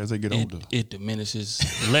diminish as they get older. It diminishes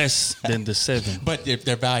less than the 7. But if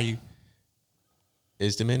their value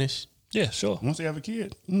is diminished? Yeah, sure. Once they have a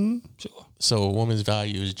kid. Sure. So a woman's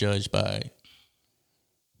value is judged by,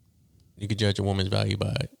 you could judge a woman's value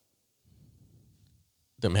by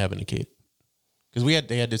them having a kid. Because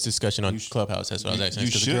they had this discussion on Clubhouse. That's what I was asking.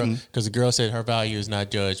 You shouldn't. Because the girl said her value is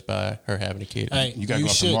not judged by her having a kid. Hey, You gotta go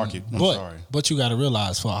off the shouldn't, market. I'm but, sorry. But you got to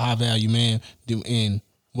realize for a high value man, and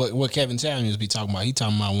what Kevin Samuels be talking about, he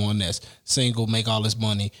talking about one that's single, make all this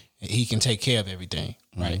money, and he can take care of everything,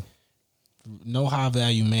 right? No high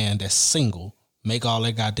value man that's single, make all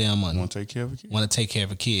that goddamn money, Want to take care of a kid? want to take care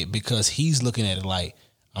of a kid because he's looking at it like,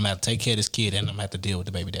 I'm going to have to take care of this kid and I'm going to have to deal with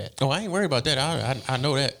the baby dad. Oh, I ain't worried about that. I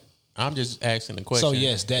know that. I'm just asking the question. So,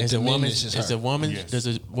 yes, that is a woman, diminishes her. is a woman, Yes. Does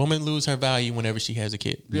a woman lose her value whenever she has a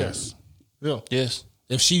kid? Yes. Yeah. Yes.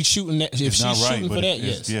 If she's shooting that, if It's she's not right, shooting but for that,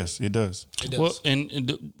 it's- yes. Yes, it does. It does. Well, and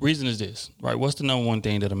the reason is this, right? What's the number one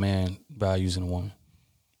thing that a man values in a woman?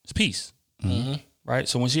 It's peace, right?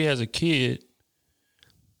 So when she has a kid,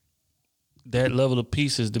 that level of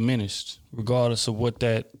peace is diminished, regardless of what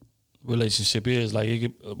that relationship is. Like, it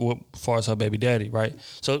could, as far as her baby daddy, right?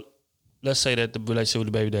 So let's say that the relationship with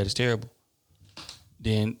the baby daddy is terrible.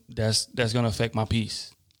 Then that's gonna affect my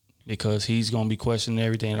peace because he's gonna be questioning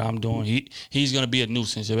everything that I'm doing. He's gonna be a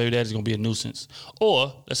nuisance. Your baby daddy's gonna be a nuisance.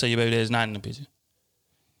 Or let's say your baby daddy's not in the picture.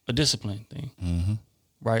 A discipline thing,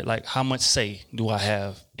 right? Like, how much say do I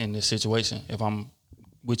have in this situation? If I'm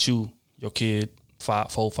with you, your kid,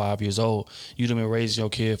 5 years old, you done been raising your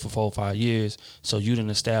kid for 4 or 5 years, so you done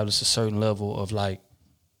established a certain level of like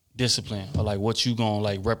discipline or like what you gonna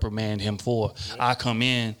like reprimand him for. I come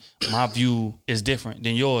in, my view is different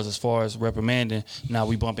than yours as far as reprimanding. Now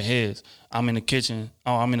we bumping heads. I'm in the kitchen,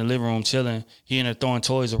 I'm in the living room chilling, he in there throwing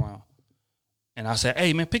toys around. And I said,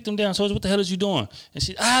 hey man, pick them down toys, what the hell is you doing? And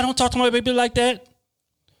she, don't talk to my baby like that.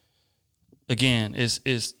 Again,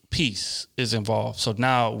 it's peace is involved. So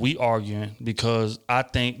now we arguing because I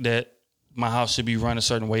think that my house should be run a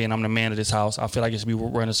certain way and I'm the man of this house. I feel like it should be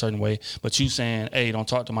run a certain way. But you saying, hey, don't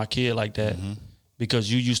talk to my kid like that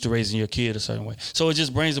because you used to raising your kid a certain way. So it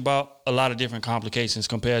just brings about a lot of different complications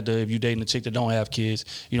compared to if you dating a chick that don't have kids,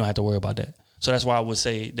 you don't have to worry about that. So that's why I would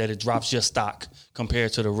say that it drops your stock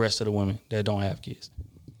compared to the rest of the women that don't have kids.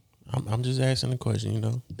 I'm just asking the question, you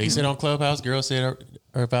know. They said on Clubhouse, girl said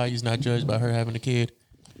her value's not judged by her having a kid.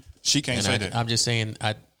 She can't say that. I'm just saying,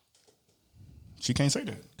 She can't say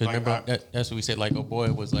that. because Like, remember, that's what we said, like, oh boy,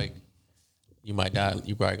 was like, you might die,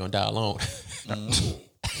 you probably gonna die alone.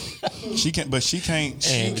 She can't, but she can't.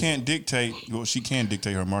 She can't dictate. Well, she can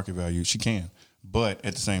dictate her market value. She can, but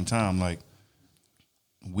at the same time, like,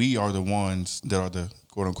 we are the ones that are the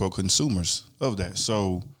quote unquote consumers of that.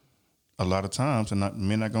 So a lot of times,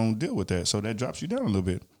 men not gonna deal with that. So that drops you down a little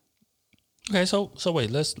bit. Okay, so wait,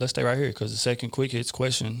 let's stay right here because the second quick hits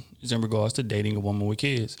question is in regards to dating a woman with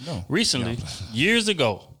kids. No. Recently, years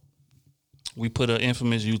ago, we put an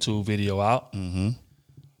infamous YouTube video out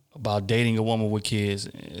about dating a woman with kids.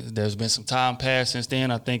 There's been some time passed since then.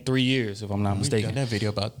 I think 3 years, if I'm not We've mistaken. done that video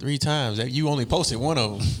about 3 times. You only posted one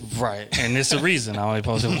of them. Right, and it's the reason I only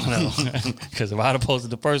posted one of them because if I'd have posted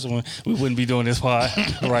the first one, we wouldn't be doing this pod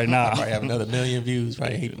right now. Probably have another 1 million views.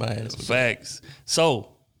 Probably hate my ass. Facts. So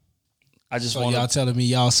I just So want y'all telling me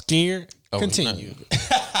y'all scared? Oh, Continue.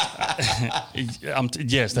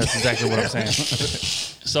 yes, that's exactly what I'm saying.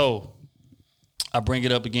 So I bring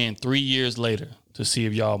it up again 3 years later to see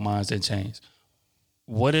if y'all minds had changed.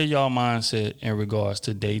 What are y'all mindset in regards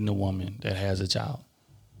to dating a woman that has a child?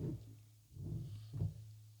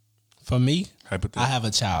 For me, Hypothetically. I have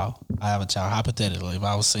a child. Hypothetically, if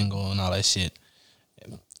I was single and all that shit.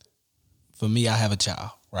 For me, I have a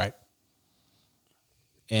child, right?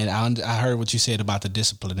 And I heard what you said about the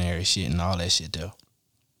disciplinary shit and all that shit, though.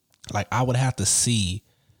 Like, I would have to see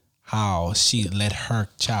how she let her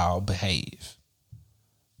child behave.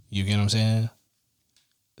 You get what I'm saying?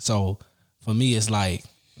 So, for me, it's like,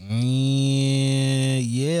 yeah,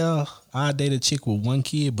 I date a chick with 1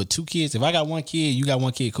 kid, but 2 kids. If I got 1 kid, you got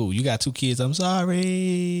 1 kid, cool. You got 2 kids, I'm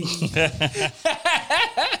sorry.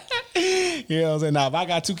 You know what I'm saying? Now, if I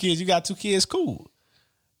got 2 kids, you got 2 kids, cool.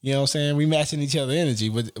 You know what I'm saying? We matching each other energy,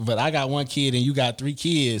 but I got 1 kid and you got 3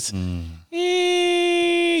 kids. You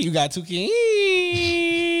got 2 kids.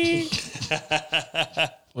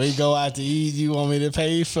 We go out to eat. You want me to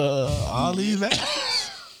pay for all these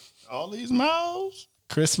all these miles?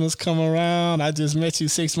 Christmas come around. I just met you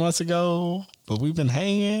 6 months ago, but we've been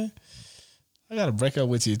hanging. I gotta break up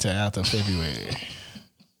with you till after February.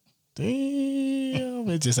 Damn,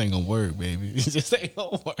 it just ain't gonna work, baby. It just ain't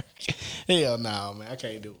gonna work. Hell no, man. I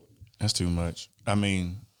can't do it. That's too much. I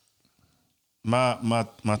mean, my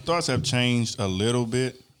thoughts have changed a little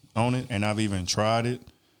bit on it, and I've even tried it.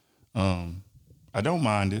 I don't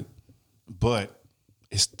mind it, but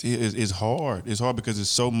it's hard. It's hard because there's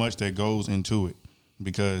so much that goes into it.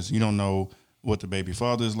 Because you don't know what the baby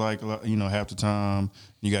father is like, half the time.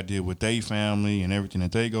 You got to deal with their family and everything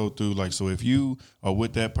that they go through. Like, so if you are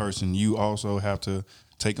with that person, you also have to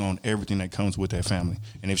take on everything that comes with that family.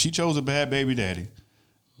 And if she chose a bad baby daddy,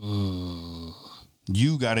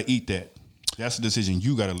 you got to eat that. That's a decision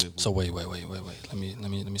you got to live with. So wait. Let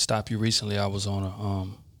me stop you. Recently, I was on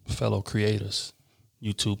a fellow creators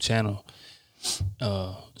YouTube channel.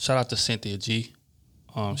 Shout out to Cynthia G.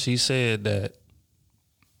 She said that,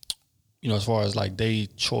 as far as like their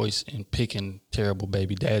choice in picking terrible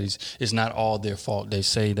baby daddies, it's not all their fault. They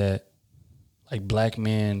say that like black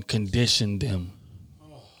men conditioned them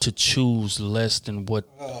to choose less than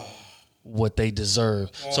what they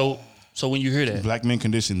deserve. So when you hear that, black men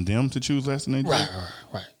condition them to choose less than they deserve.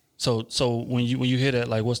 Right. So when you hear that,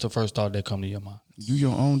 like, what's the first thought that come to your mind? You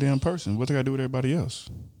your own damn person. What they got to do with everybody else?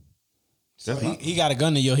 So he got a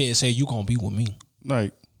gun to your head and say, you gonna be with me.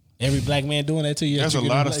 Like, every black man doing that to you. There's a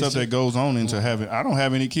lot of stuff that goes on into having. I don't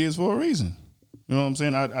have any kids for a reason. You know what I'm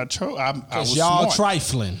saying? I was y'all smart.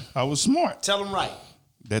 trifling. I was smart. Tell them right.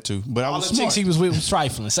 That too, but I was the smart. chicks he was with was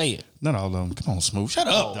trifling. Say it. Not all of them. Come on, Smooth. Shut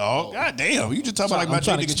up, dog. God damn. You just talking about like my I'm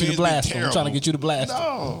trying to get you to blast them. I'm trying to get you to blast them.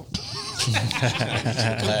 No.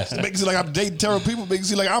 It makes it like I'm dating terrible people. Makes it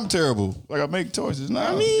seem like I'm terrible. Like I make choices.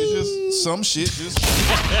 No, it's just some shit.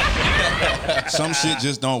 Some shit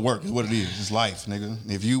just don't work. Is what it is. It's life, nigga.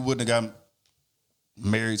 If you wouldn't have got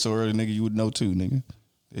married so early, nigga, you would know too, nigga.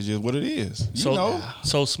 It's just what it is. You know.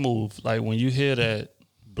 So Smooth. Like when you hear that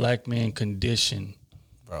black men condition,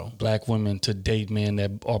 black women to date men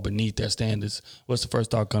that are beneath their standards, what's the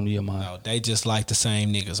first thought come to your mind? No, they just like the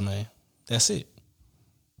same niggas, man. That's it.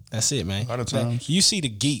 That's it, man. A lot of times. Like, you see the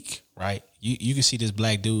geek, right? You can see this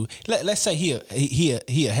black dude. Let's say he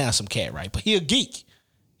a handsome cat, right? But he a geek.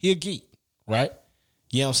 He a geek, right?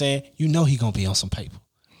 You know what I'm saying? You know he gonna be on some paper.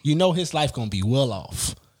 You know his life gonna be well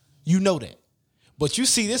off. You know that. But you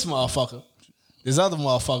see this motherfucker, this other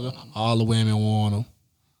motherfucker, all the women want him.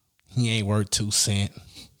 He ain't worth 2 cents.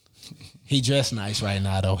 He dressed nice right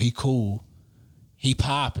now, though. He cool. He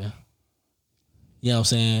popping. You know what I'm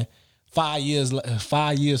saying? 5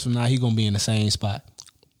 years from now, he gonna be in the same spot.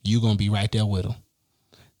 You gonna be right there with him.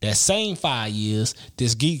 That same 5 years,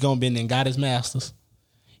 this geek gonna be in there and got his master's.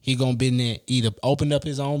 He gonna be in there either opened up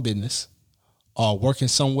his own business or working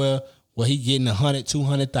somewhere where he getting 100,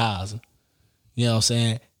 200,000. You know what I'm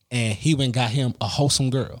saying? And he went got him a wholesome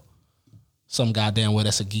girl. Some goddamn well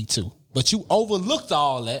that's a geek too. But you overlooked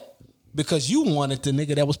all that because you wanted the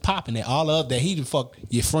nigga that was popping it. All of that. He done fuck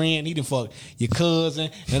your friend. He done fuck your cousin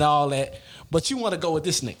and all that. But you want to go with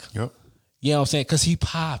this nigga. Yep. You know what I'm saying? Because he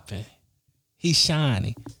popping. He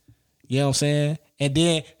shiny. You know what I'm saying? And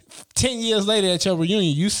then 10 years later at your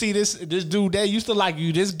reunion, you see this dude that used to like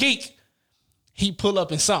you, this geek. He pull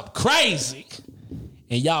up in something crazy.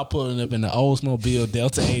 And y'all pulling up in the Oldsmobile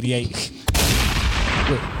Delta 88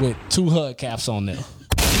 with 2 hubcaps on there.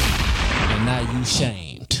 And now you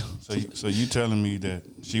shamed. So you telling me that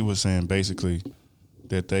she was saying basically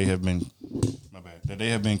that they have been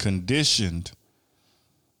conditioned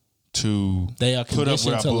to put up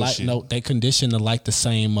with our bullshit. They conditioned to like the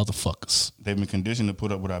same motherfuckers. They've been conditioned to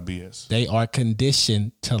put up with our BS. They are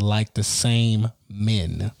conditioned to like the same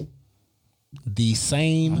men. The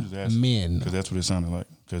same men. Because that's what it sounded like.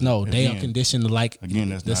 No, they are conditioned to like. Again,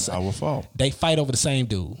 that's not our fault. They fight over the same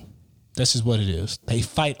dude. That's just what it is. They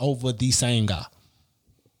fight over the same guy.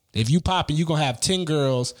 If you popping, you gonna have 10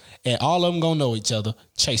 girls and all of them gonna know each other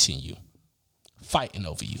chasing you. Fighting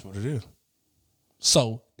over you. That's what it is.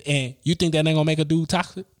 So, and you think that ain't gonna make a dude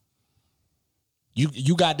toxic?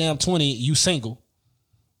 You goddamn 20, you single.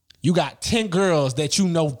 You got 10 girls that you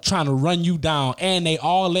know trying to run you down and they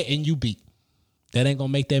all letting you beat. That ain't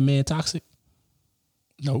gonna make that man toxic?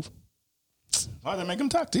 No. Why that make him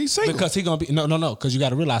toxic? He's single. Because he gonna be no. Because you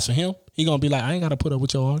gotta realize for him, he gonna be like, I ain't gotta put up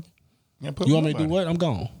with your argument. You want me to do what? I'm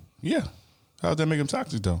gone. Yeah. How's that make him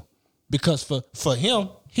toxic though? Because for him,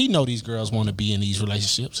 he know these girls want to be in these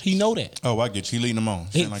relationships. He know that. Oh, I get you. He leading them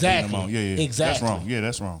on. Seem like leading them on. Yeah. Exactly. That's wrong. Yeah,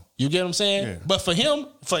 that's wrong. You get what I'm saying? Yeah. But for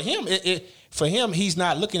him, he's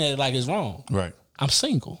not looking at it like it's wrong. Right. I'm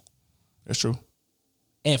single. That's true.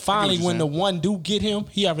 And finally, you're when the saying. one do get him,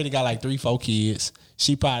 he already got like 3-4 kids.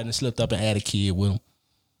 She probably done slipped up and had a kid with him.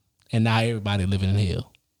 And now everybody living in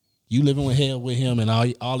hell. You living with hell with him, and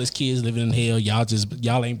all his kids living in hell.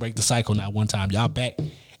 Y'all ain't break the cycle not one time. Y'all back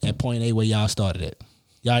at point A where y'all started at.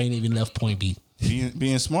 Y'all ain't even left point B.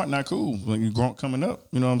 Being smart not cool when you're coming up.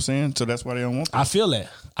 You know what I'm saying? So that's why they don't want that. I feel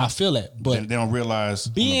that. But they don't realize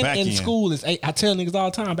being on the back in end, school is. I tell niggas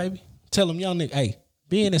all the time, baby. Tell them young niggas, hey,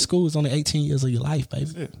 being in school is only 18 years of your life, baby.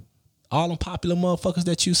 That's it. All them popular motherfuckers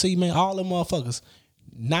that you see, man, all them motherfuckers,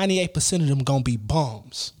 98% of them gonna be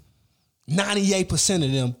bums. 98%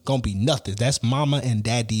 of them gonna be nothing. That's mama and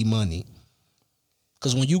daddy money.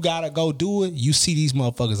 Cause when you gotta go do it, you see these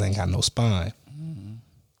motherfuckers ain't got no spine.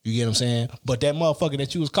 You get what I'm saying? But that motherfucker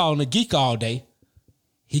that you was calling a geek all day,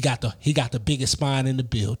 he got the biggest spine in the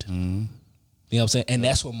building. You know what I'm saying? And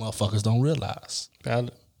that's what motherfuckers don't realize.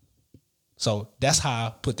 So that's how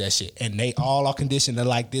I put that shit. And they all are conditioned to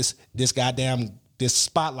like this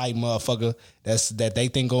spotlight motherfucker that they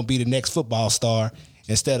think gonna be the next football star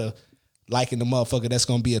instead of liking the motherfucker that's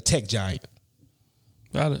gonna be a tech giant.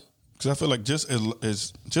 Got it. Because I feel like just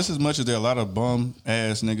as much as there are a lot of bum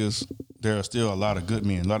ass niggas, there are still a lot of good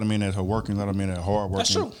men. A lot of men that are working, a lot of men that are hard working.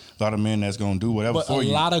 That's true. A lot of men that's gonna do whatever But for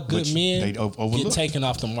you. a lot of good men they overlook. get taken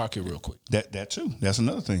off the market real quick. That too. That's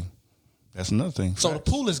another thing. So the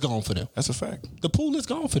pool is gone for them. That's a fact. The pool is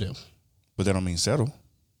gone for them. But that don't mean settle.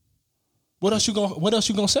 What else you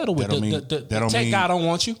gonna settle with? The tech guy don't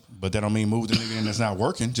want you. But that don't mean move the nigga in that's not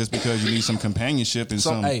working. Just because you need some companionship and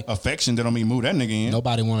some affection, that don't mean move that nigga in.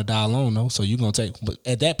 Nobody want to die alone though, so you gonna take. But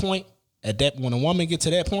at that point, when a woman get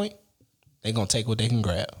to that point, they gonna take what they can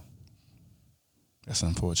grab. That's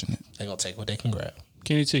unfortunate. They gonna take what they can grab.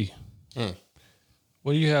 Kenny T,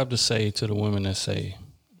 what do you have to say to the women that say,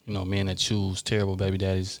 men that choose terrible baby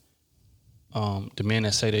daddies, the men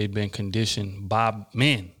that say they've been conditioned by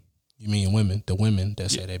men? You mean women? The women that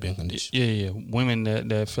say they've been conditioned? Yeah. Women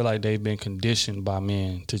that feel like they've been conditioned by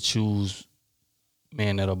men to choose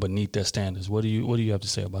men that are beneath their standards. What do you have to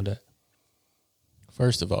say about that?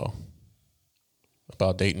 First of all,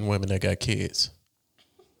 about dating women that got kids,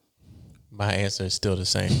 my answer is still the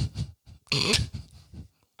same.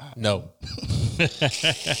 No.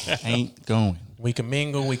 Ain't going. We can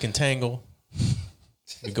mingle, we can tangle.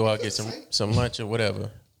 We go out get some lunch or whatever.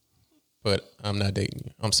 But I'm not dating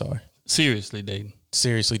you. I'm sorry. Seriously dating.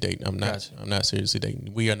 Seriously dating. I'm not. Gotcha. I'm not seriously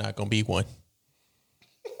dating. We are not going to be one.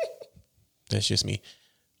 That's just me.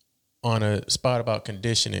 On a spot about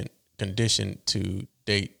conditioned to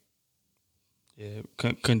date. Yeah,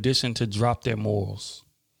 conditioned to drop their morals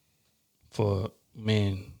for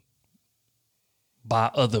men by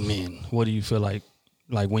other men. What do you feel like?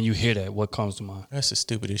 Like when you hear that, what comes to mind? That's the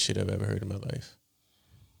stupidest shit I've ever heard in my life.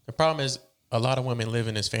 The problem is a lot of women live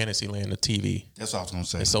in this fantasy land of TV. That's all I was gonna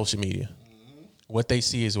say. And social media. What they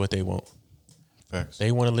see is what they want. Facts.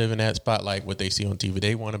 They want to live in that spotlight, what they see on TV.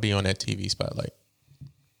 They want to be on that TV spotlight.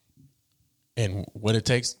 And what it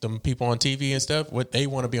takes, them people on TV and stuff, what they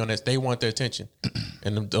want to be on that, they want their attention.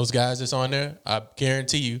 And those guys that's on there, I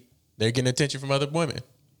guarantee you, they're getting attention from other women.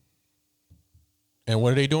 And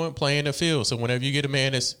what are they doing? Playing the field. So whenever you get a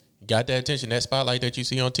man that's got that attention, that spotlight that you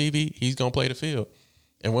see on TV, he's going to play the field.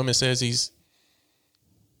 And women says he's,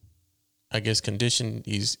 I guess, conditioned,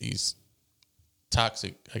 he's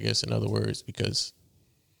toxic, I guess, in other words, because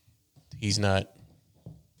he's not,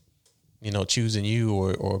 choosing you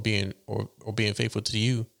or being faithful to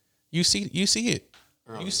you. You see it.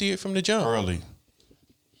 Early. You see it from the jump. Early.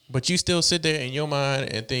 But you still sit there in your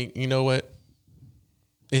mind and think, you know what?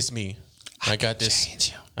 It's me. I got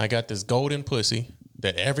this golden pussy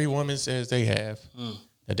that every woman says they have,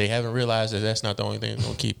 that they haven't realized that that's not the only thing that's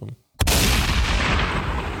gonna keep them.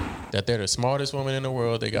 That they're the smartest woman in the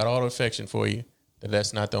world. They got all the affection for you.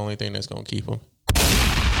 That's not the only thing that's gonna keep them.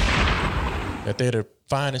 That they're the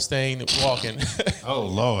finest thing walking. Oh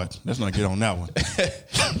Lord, let's not get on that one.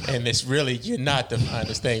 And it's really, you're not the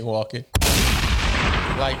finest thing walking.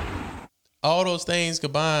 Like all those things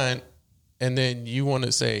combined, and then you want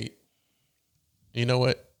to say, you know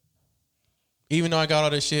what? Even though I got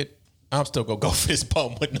all this shit, I'm still gonna go for this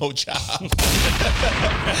bum with no job.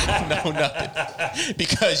 No, nothing.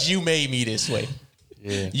 Because you made me this way.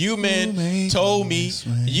 Yeah. You men told me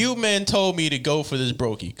to go for this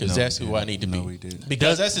brokey because that's who I need to be. We didn't.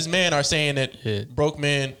 Because that's his men are saying that broke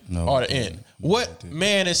men are the end. What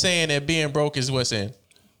man is saying that being broke is what's in?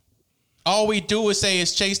 All we do is say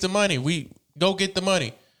is chase the money. We go get the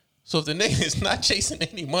money. So if the nigga is not chasing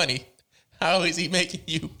any money, how is he making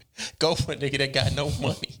you go for a nigga that got no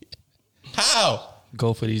money? How?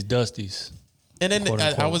 Go for these dusties. And then Quote, I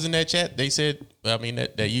unquote. was in that chat. They said, I mean,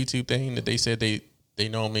 that YouTube thing that they said they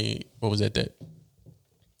know me. What was that?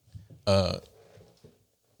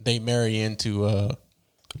 They marry into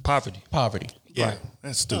Poverty. Yeah, Right.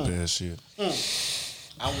 that's stupid ass shit.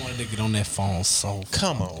 I wanted to get on that phone so.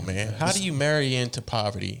 Come on, man. How do you marry into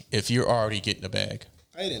poverty if you're already getting a bag?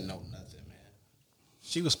 They didn't know nothing, man.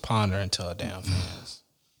 She was pondering to her damn fans.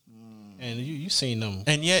 And you seen them.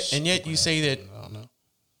 And yet you say that I don't know.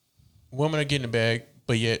 women are getting a bag,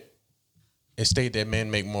 but yet it states that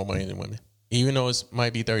men make more money than women. Even though it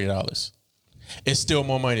might be $30. It's still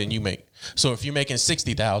more money than you make. So if you're making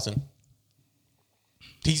 $60,000,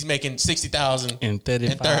 he's making $60,000 And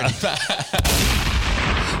 35.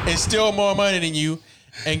 It's still more money than you.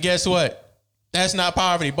 And guess what? That's not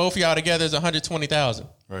poverty. Both of y'all together is $120,000.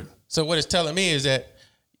 Right. So what it's telling me is that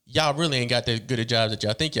y'all really ain't got that good a job that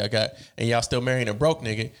y'all think y'all got, and y'all still marrying a broke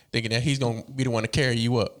nigga, thinking that he's gonna be the one to carry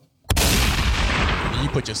you up. And you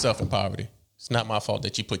put yourself in poverty. It's not my fault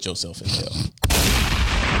that you put yourself in hell.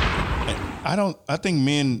 I think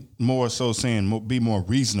men more so saying be more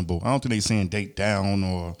reasonable. I don't think they saying date down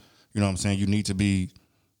or, you know what I'm saying, you need to be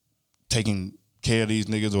taking care of these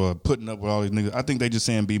niggas or putting up with all these niggas. I think they just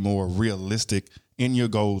saying be more realistic in your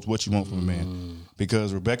goals, what you want from a man.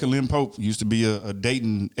 Because Rebecca Lynn Pope used to be a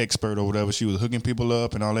dating expert or whatever. She was hooking people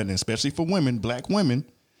up and all that, and especially for women, black women.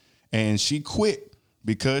 And she quit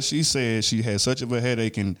because she said she had such of a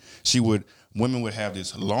headache, and women would have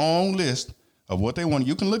this long list of what they want.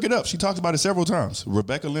 You can look it up. She talks about it several times.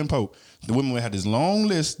 Rebecca Lynn Pope. The women would have this long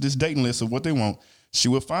list, this dating list of what they want. She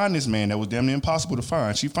would find this man that was damn near impossible to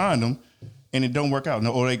find. She find him, and it don't work out.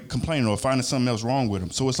 Or they complaining or finding something else wrong with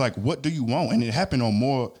him. So it's like, what do you want? And it happened on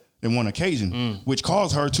more than one occasion, which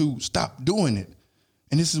caused her to stop doing it.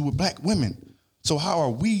 And this is with black women. So how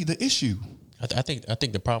are we the issue? I think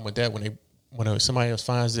the problem with that when somebody else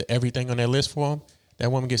finds everything on their list for them, that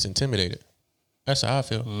woman gets intimidated. That's how I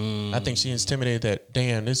feel. I think she's intimidated that,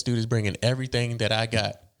 damn, this dude is bringing everything that I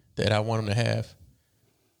got that I want him to have.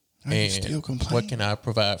 Are you And still complaining? what can I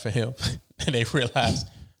provide for him? And they realize,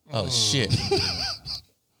 oh shit,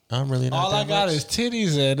 I'm really not. All that I got much. is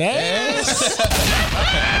titties and ass.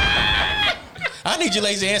 I need you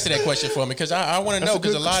ladies to answer that question for me because I want to know,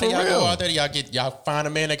 because a lot of y'all go out there, y'all find a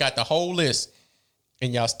man that got the whole list,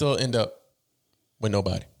 and y'all still end up with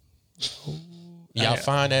nobody. Y'all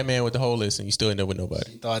find that man with the whole list, and you still end up with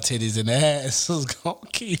nobody. Thought titties and ass was gonna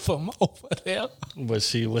keep them over there. But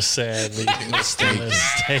she was sadly mistaken.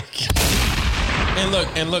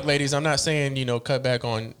 And look, ladies, I'm not saying cut back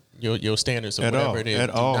on your standards or whatever it is. At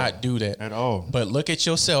all. Do not do that At all. But look at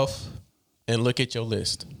yourself and look at your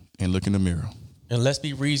list, And look in the mirror. and let's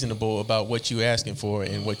be reasonable about what you asking for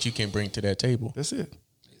and what you can bring to that table. That's it.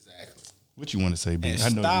 Exactly. What you want to say, B? And I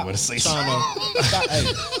know you stop want to say trying something.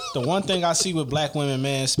 Hey, the one thing I see with black women,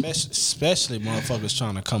 man, especially motherfuckers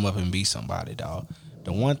trying to come up and be somebody, dog.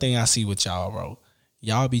 The one thing I see with y'all, bro,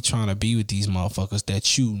 y'all be trying to be with these motherfuckers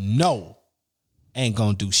that you know ain't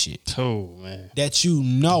gonna do shit. Oh, man. That you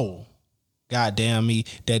know, goddamn me,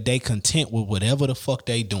 that they content with whatever the fuck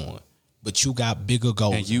they doing. But you got bigger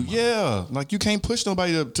goals. And you can't push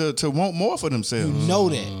nobody to want more for themselves. You know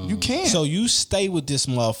that. You can't. So you stay with this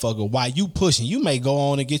motherfucker while you pushing. You may go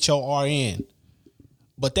on and get your RN.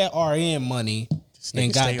 But that RN money in stay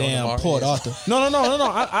on goddamn them Port RNs. Arthur. No.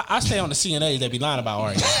 I stay on the CNAs that be lying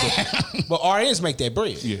about RNs. But RNs make that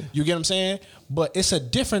bread. Yeah. You get what I'm saying? But it's a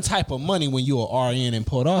different type of money when you're an RN in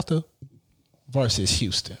Port Arthur versus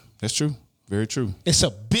Houston. That's true. Very true. It's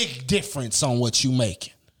a big difference on what you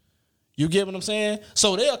making. You get what I'm saying?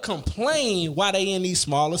 So they'll complain why they in these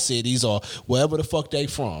smaller cities or wherever the fuck they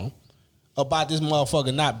from about this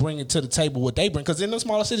motherfucker not bringing to the table what they bring. Because in those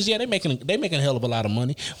smaller cities, they making a hell of a lot of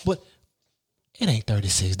money, but it ain't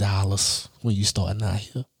 $36 when you starting out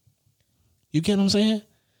here. You get what I'm saying?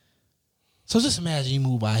 So just imagine you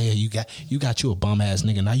move out here, you got you a bum ass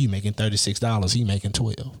nigga. Now you making $36, he making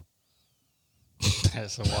 $12.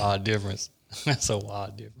 That's a wild difference. That's a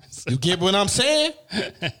wild difference. You get what I'm saying?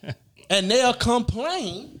 And they'll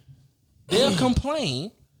complain. They'll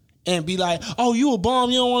complain and be like, oh, you a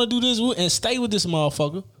bum, you don't want to do this, and stay with this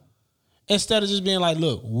motherfucker. Instead of just being like,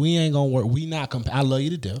 look, we ain't gonna work. We not I love you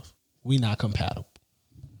to death. We not compatible.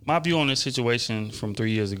 My view on this situation from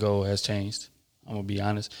 3 years ago has changed. I'm gonna be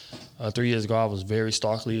honest. 3 years ago, I was very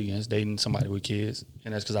starkly against dating somebody with kids,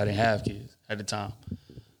 and that's because I didn't have kids at the time.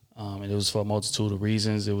 And it was for a multitude of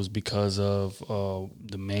reasons. It was because of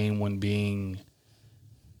the main one being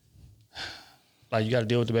like you got to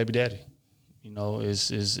deal with the baby daddy. You know,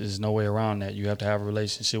 is no way around that. You have to have a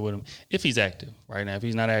relationship with him if he's active right now. If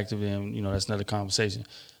he's not active, then you know that's another conversation.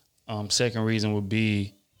 Second reason would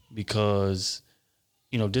be because,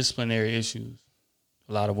 you know, disciplinary issues.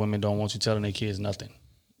 A lot of women don't want you telling their kids nothing,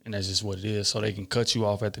 and that's just what it is. So they can cut you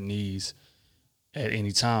off at the knees at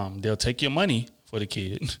any time. They'll take your money for the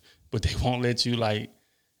kid, but they won't let you like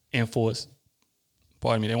enforce.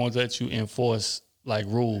 Pardon me. They won't let you enforce like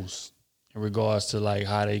rules in regards to like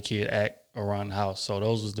how they kid act around the house. So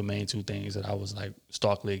those was the main two things that I was like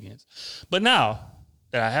starkly against. But now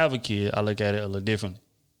that I have a kid, I look at it a little differently.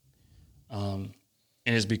 And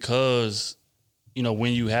it's because, you know,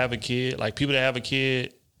 when you have a kid, like people that have a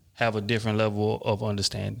kid have a different level of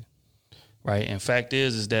understanding, right? And fact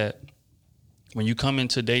is that when you come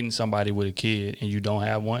into dating somebody with a kid and you don't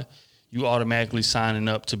have one, you automatically signing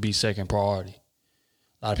up to be second priority.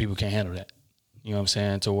 A lot of people can't handle that. You know what I'm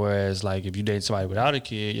saying? To whereas, like, if you date somebody without a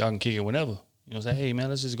kid, y'all can kick it whenever. You know, say, hey, man,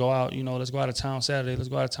 let's just go out. You know, let's go out of town Saturday. Let's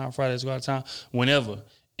go out of town Friday. Let's go out of town whenever.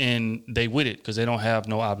 And they with it because they don't have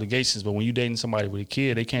no obligations. But when you dating somebody with a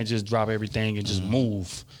kid, they can't just drop everything and just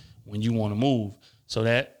move when you want to move. So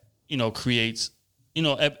that, you know, creates, you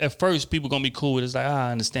know, at first people going to be cool with it. It's like,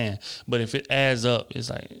 I understand. But if it adds up, it's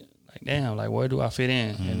like damn, like, where do I fit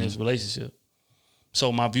in this relationship?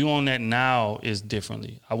 So my view on that now is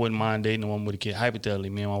differently. I wouldn't mind dating a woman with a kid. Hypothetically,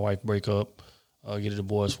 me and my wife break up, get a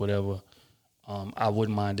divorce, whatever. I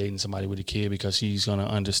wouldn't mind dating somebody with a kid because she's going to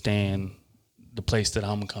understand the place that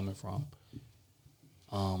I'm coming from.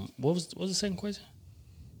 What was the second question?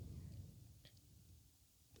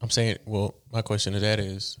 I'm saying, well, my question to that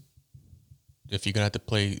is, if you're going to have to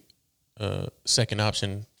play second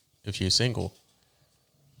option if you're single,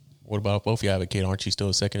 what about if both of you have a kid? Aren't you still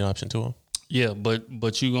a second option to them? Yeah,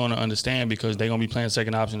 but you're gonna understand because they're gonna be playing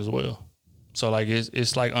second option as well. So like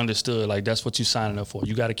it's like understood, like that's what you signing up for.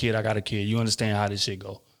 You got a kid, I got a kid. You understand how this shit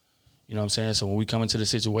go. You know what I'm saying? So when we come into the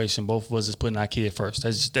situation, both of us is putting our kid first.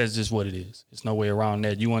 That's just what it is. There's no way around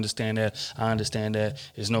that. You understand that, I understand that.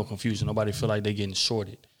 There's no confusion. Nobody feel like they're getting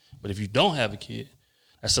shorted. But if you don't have a kid,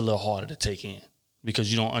 that's a little harder to take in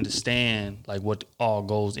because you don't understand like what all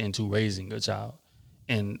goes into raising a child.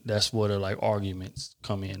 And that's where the like arguments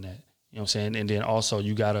come in at. You know what I'm saying? And then also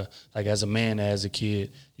you gotta, like as a man, as a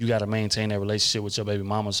kid, you gotta maintain that relationship with your baby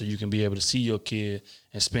mama so you can be able to see your kid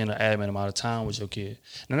and spend an adequate amount of time with your kid.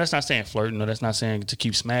 Now that's not saying flirting, no, that's not saying to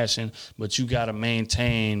keep smashing, but you gotta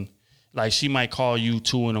maintain, like she might call you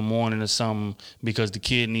 2 a.m. or something because the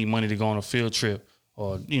kid need money to go on a field trip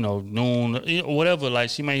or, you know, noon or whatever. Like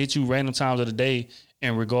she might hit you random times of the day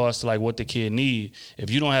in regards to like what the kid need. If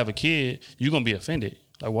you don't have a kid, you're gonna be offended.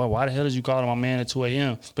 Like, why the hell did you call my man at 2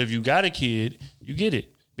 a.m.? But if you got a kid, you get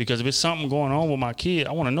it. Because if it's something going on with my kid,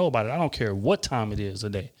 I want to know about it. I don't care what time it is a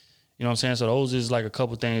day. You know what I'm saying? So those is like a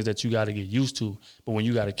couple things that you got to get used to. But when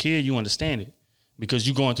you got a kid, you understand it because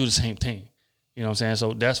you're going through the same thing. You know what I'm saying?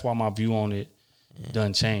 So that's why my view on it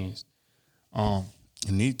done changed. You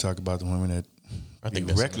need to talk about the women that I think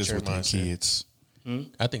be that's reckless with their kids.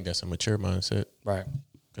 I think that's a mature mindset. Right.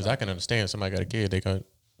 Because I can understand somebody got a kid, they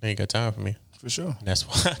ain't got time for me. For sure. And that's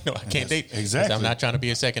why I know I can't date. Exactly. I'm not trying to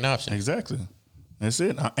be a second option. Exactly. That's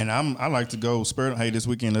it. I like to go spirit. Hey, this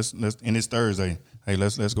weekend, let's and it's Thursday. Hey,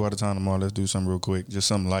 let's go out of town tomorrow. Let's do something real quick. Just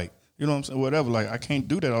something light. You know what I'm saying? Whatever. Like I can't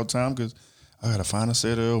do that all the time because I gotta find a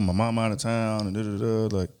sitter. My mom out of town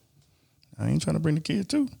and Like I ain't trying to bring the kid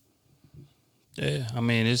too. Yeah, I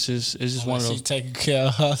mean it's just one of those. She's taking care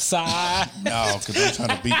of her side. No, because I'm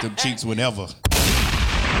trying to beat them cheeks whenever.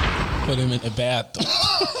 Put him in the bathroom.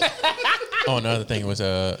 Oh, another thing was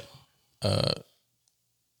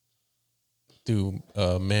do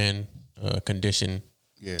men condition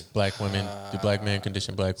black women? Do black men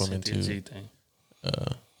condition black women to thing.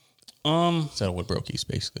 settle with brokies,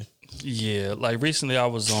 basically? Yeah, like recently I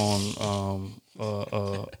was on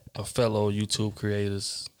a fellow YouTube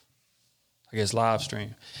creators, I guess, live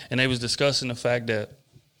stream, and they was discussing the fact that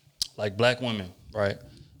like black women, right?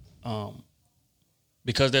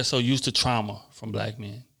 Because they're so used to trauma from black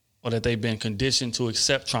men, or that they've been conditioned to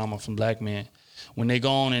accept trauma from black men, when they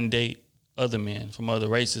go on and date other men from other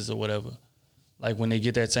races or whatever, like when they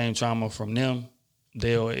get that same trauma from them,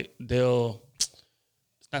 they'll it's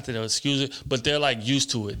not that they'll excuse it, but they're like used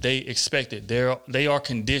to it. They expect it. They are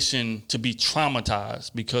conditioned to be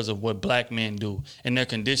traumatized because of what black men do, and they're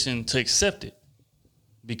conditioned to accept it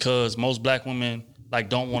because most black women like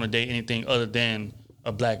don't want to date anything other than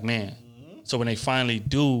a black man. So when they finally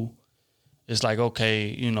do, it's like, okay,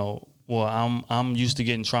 you know, well, I'm used to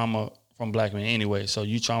getting trauma from black men anyway, so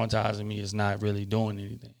you traumatizing me is not really doing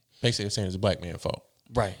anything. Basically, they're saying it's a black man's fault.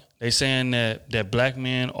 Right. They saying that black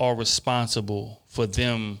men are responsible for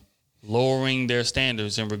them lowering their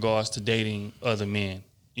standards in regards to dating other men,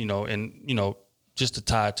 and, just to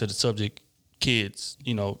tie it to the subject, kids,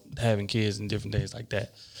 having kids and different things like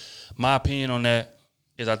that. My opinion on that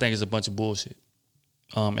is I think it's a bunch of bullshit.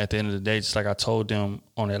 At the end of the day, just like I told them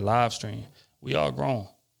on that live stream, we all grown.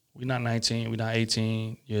 We not 19, we not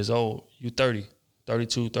 18 years old. You 30,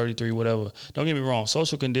 32, 33, whatever. Don't get me wrong.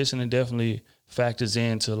 Social conditioning definitely factors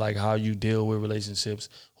into like how you deal with relationships,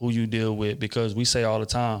 who you deal with, because we say all the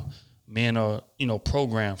time, men are,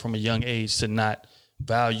 programmed from a young age to not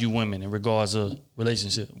value women in regards to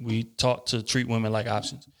relationship. We taught to treat women like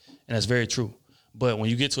options, and that's very true. But when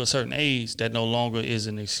you get to a certain age, that no longer is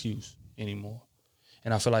an excuse anymore.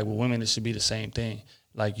 And I feel like with women, it should be the same thing.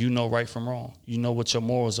 Like, right from wrong. You know what your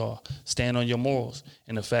morals are. Stand on your morals.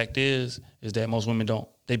 And the fact is that most women don't.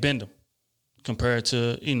 They bend them compared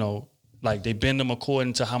to, like they bend them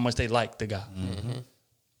according to how much they like the guy. Mm-hmm.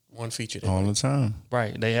 One feature. All the time.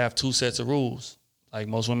 Right. They have two sets of rules. Like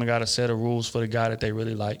most women got a set of rules for the guy that they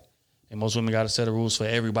really like. And most women got a set of rules for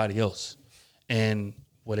everybody else. And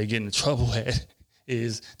where they get into trouble at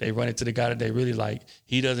is they run into the guy that they really like.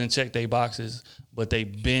 He doesn't check their boxes, but they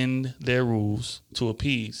bend their rules to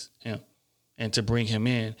appease him and to bring him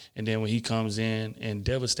in. And then when he comes in and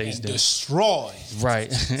devastates them. Destroy.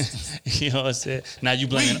 Right. You know what I'm saying? Now you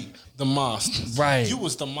blaming the monsters. Right. You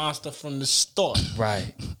was the monster from the start.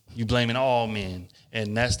 Right. You blaming all men.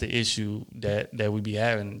 And that's the issue that we be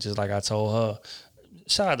having, just like I told her.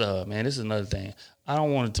 Shout out to her, man. This is another thing. I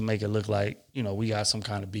don't want it to make it look like, we got some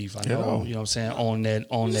kind of beef. I know, you know what I'm saying, on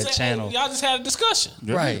that channel. Y'all just had a discussion.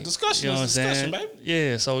 Right. Discussion you know is discussion, baby.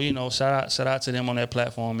 Yeah, so, shout out to them on that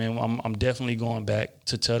platform, and I'm definitely going back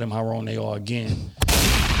to tell them how wrong they are again.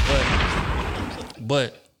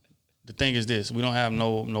 But the thing is this, we don't have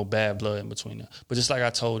no bad blood in between them. But just like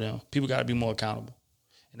I told them, people got to be more accountable.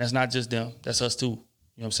 And that's not just them, that's us too.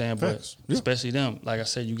 You know what I'm saying? But especially them, like I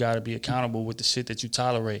said, you got to be accountable with the shit that you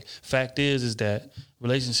tolerate. Fact is that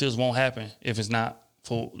relationships won't happen if it's not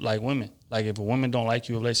for like women. Like if a woman don't like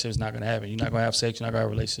you, a relationship is not going to happen. You're not going to have sex, you're not going to have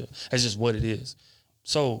a relationship. That's just what it is.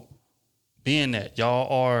 So being that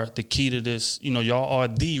y'all are the key to this, y'all are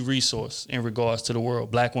the resource in regards to the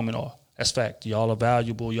world. Black women are. That's fact. Y'all are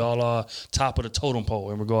valuable. Y'all are top of the totem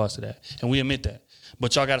pole in regards to that. And we admit that.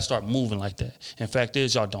 But y'all got to start moving like that. And fact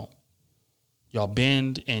is, y'all don't. Y'all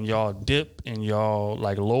bend and y'all dip and y'all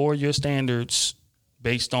like lower your standards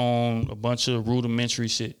based on a bunch of rudimentary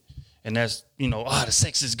shit. And that's, the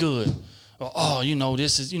sex is good. Or,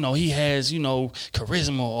 this is, he has,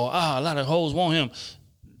 charisma, or a lot of hoes want him.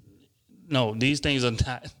 No, these things are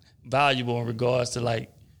not valuable in regards to like,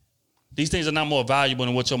 these things are not more valuable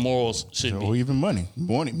than what your morals should be. Or even money.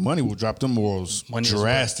 Money will drop them morals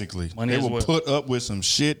drastically. They will put up with some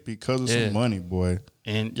shit because of some money, boy.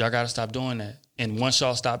 And y'all got to stop doing that. And once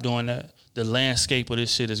y'all stop doing that, the landscape of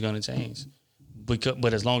this shit is going to change.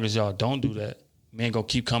 But as long as y'all don't do that, men going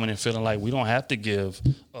to keep coming and feeling like we don't have to give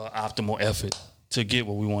optimal effort to get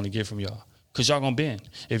what we want to get from y'all. Because y'all going to bend.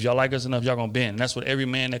 If y'all like us enough, y'all going to bend. And that's what every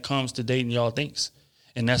man that comes to dating y'all thinks.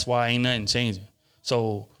 And that's why ain't nothing changing.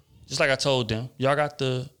 So just like I told them, y'all got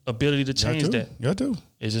the ability to change that. Y'all do.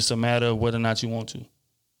 It's just a matter of whether or not you want to.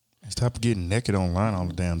 Stop getting naked online all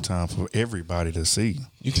the damn time for everybody to see.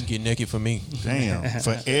 You can get naked for me. Damn,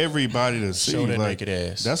 for everybody to see. Show that naked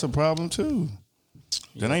ass. That's a problem too.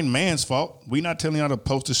 That ain't man's fault. We not telling y'all to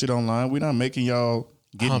post this shit online. We not making y'all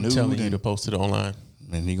get nude. I'm telling you to post it online.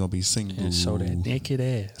 And he gonna be single. And show that naked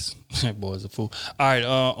ass. That boy's a fool. All right,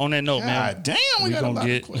 on that note, man. Damn, we got a lot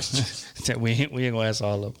of questions. we ain't gonna answer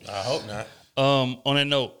all of them. I hope not. On that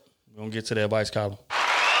note, we're gonna get to the advice column.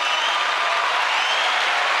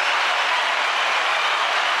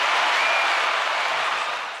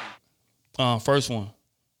 First one.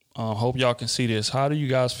 Hope y'all can see this. How do you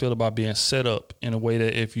guys feel about being set up in a way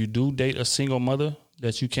that if you do date a single mother,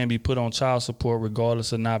 that you can be put on child support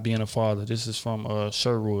regardless of not being a father? This is from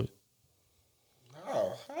Sherwood.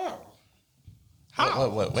 How?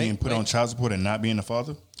 What? Being put on child support and not being a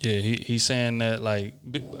father? Yeah, he's saying that like,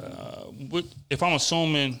 if I'm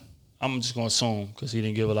assuming, I'm just gonna assume because he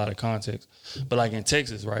didn't give a lot of context. But like in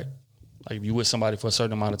Texas, right? Like if you with somebody for a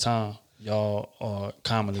certain amount of time, y'all are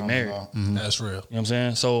commonly married. Mm-hmm. That's real. You know what I'm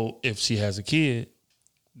saying? So if she has a kid,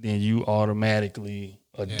 then you automatically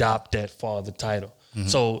adopt that father title. Mm-hmm.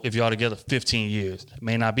 So if y'all together 15 years, it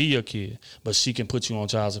may not be your kid, but she can put you on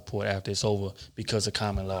child support after it's over because of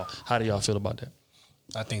common law. How do y'all feel about that?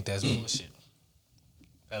 I think that's bullshit.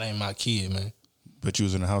 That ain't my kid, man. But you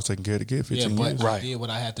was in the house taking care of the kid 15 years? I did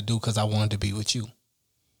what I had to do because I wanted to be with you.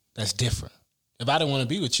 That's different. If I didn't want to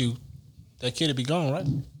be with you, That kid would be gone, right?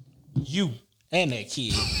 You and that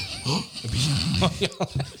kid.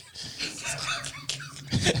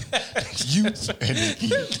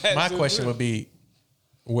 My question would be,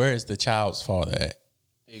 where is the child's father at?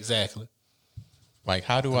 Exactly. Like,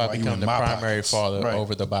 how do I Why you become in the my primary pockets? father Right.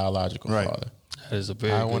 over the biological Right. father? That is a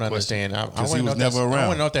very I good want to question. understand. I Because want he to know was if that's- never I around.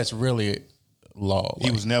 want to know if that's really law.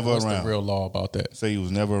 He was never what's around. the real law about that? Say he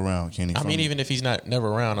was never around, Kenny. I mean, even if he's never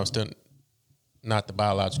around, I'm still not the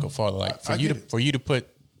biological father. Like I get it. for you to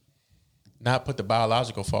not put the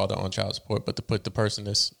biological father on child support, but to put the person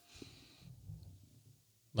that's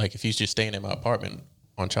like, if he's just staying in my apartment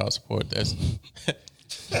on child support, that's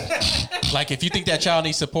like, if you think that child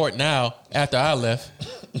needs support now after I left,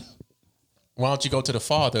 why don't you go to the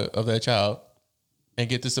father of that child and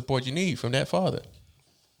get the support you need from that father?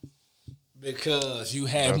 Because you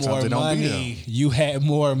had Sometimes more they don't be money. You had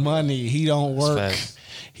more money. He don't work. facts.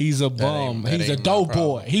 He's a bum. that He's a ain't my dope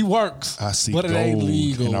problem. boy. He works. I see but it gold ain't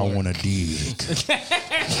legal. and I want to dig.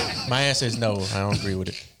 My answer is no. I don't agree with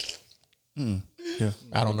it. Yeah.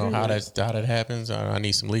 I don't know how that happens. I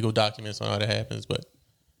need some legal documents on how that happens, but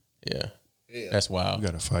yeah. That's wild. You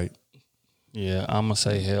got to fight. Yeah, I'm gonna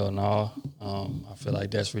say hell no. I feel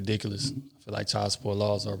like that's ridiculous. I feel like child support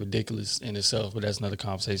laws are ridiculous in itself, but that's another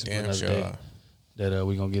conversation Damn for another sure. day that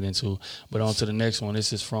we're gonna get into. But on to the next one.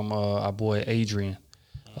 This is from our boy Adrian.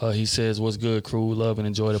 He says, "What's good, crew? Love and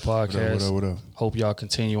enjoy the podcast. What up? Hope y'all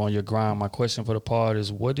continue on your grind. My question for the pod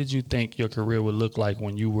is, what did you think your career would look like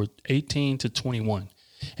when you were 18 to 21,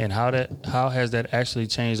 and how has that actually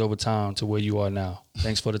changed over time to where you are now?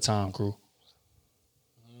 Thanks for the time, crew."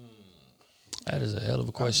 That is a hell of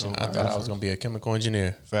a question. I thought I was going to be a chemical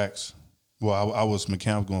engineer, Facts. Well, I was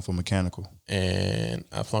mechanical, going for mechanical. and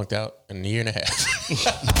I flunked out in a year and a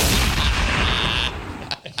half.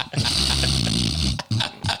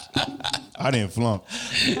 I didn't flunk.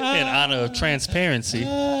 In honor of transparency,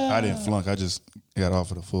 I didn't flunk. I just got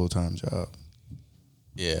offered a full-time job.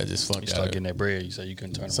 Yeah, I just you flunked start out. getting that bread. You say you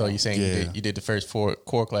couldn't turn So around. you saying Yeah. you did the first 4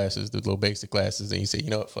 core classes, the little basic classes, and you said, you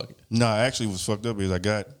know what, fuck it. No, I actually was fucked up because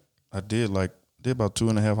I did about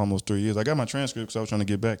 2.5, almost 3 years. I got my transcript because I was trying to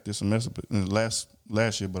get back this semester, but last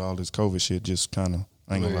year, but all this COVID shit just kind of,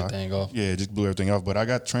 I ain't Blew gonna lie. everything off. Yeah, it just blew everything off. But I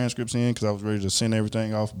got transcripts in because I was ready to send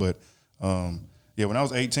everything off. But yeah, when I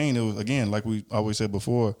was 18, it was, again, like we always said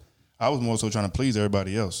before, I was more so trying to please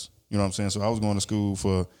everybody else. You know what I'm saying? So I was going to school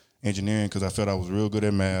for engineering because I felt I was real good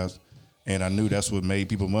at math. And I knew that's what made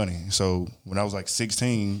people money. So when I was like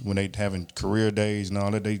 16, when they having career days and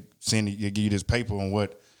all that, they give you this paper on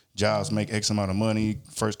what jobs make X amount of money,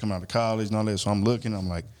 first come out of college and all that. So I'm looking, I'm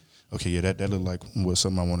like, okay, yeah, that look like what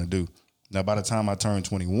something I want to do. Now, by the time I turned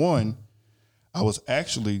 21, I was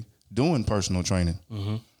actually doing personal training.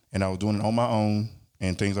 And I was doing it on my own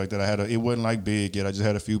and things like that. It wasn't like big yet. I just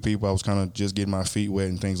had a few people. I was kind of just getting my feet wet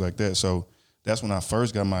and things like that. So that's when I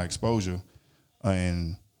first got my exposure.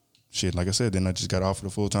 And shit, like I said, then I just got offered a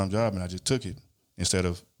full-time job and I just took it instead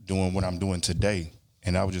of doing what I'm doing today.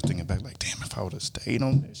 And I was just thinking back like, damn, if I would have stayed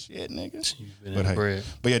on that shit, nigga. been in the bread.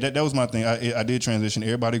 But yeah, that was my thing. I did transition.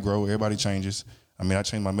 Everybody grow. Everybody changes. I mean, I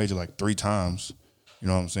changed my major like 3 times. You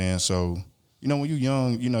know what I'm saying? So, you know, when you're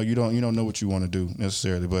young, you don't know what you want to do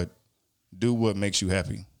necessarily, but do what makes you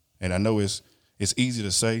happy. And I know it's easy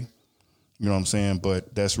to say, you know what I'm saying?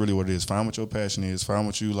 But that's really what it is. Find what your passion is. Find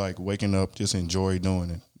what you like waking up, just enjoy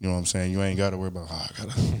doing it. You know what I'm saying? You ain't got to worry about, I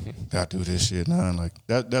gotta do this shit. Nah, like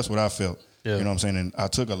that's what I felt. Yeah. You know what I'm saying? And I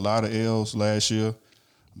took a lot of L's last year,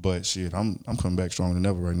 but shit, I'm coming back stronger than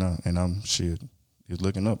ever right now. And it's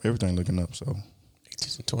looking up. Everything looking up. So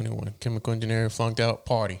 18 21, chemical engineer, flunked out,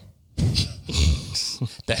 party.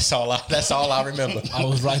 That's all I remember. I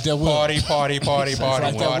was right there with him. Party.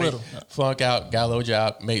 Right there with him. Flunk out, got a little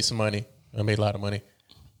job, made some money. I made a lot of money.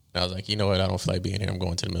 And I was like, you know what? I don't feel like being here. I'm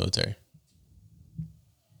going to the military.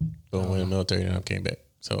 But I went in the military and I came back.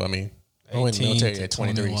 So, I mean, I went in the 18 military to at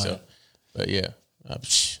 23. 21. So, but yeah.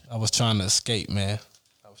 I was trying to escape, man.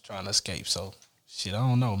 So, shit, I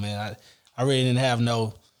don't know, man. I really didn't have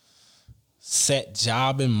no set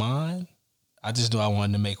job in mind. I just knew I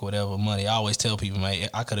wanted to make whatever money. I always tell people, man,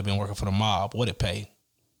 I could have been working for the mob. What it pay?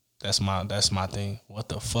 That's my thing. What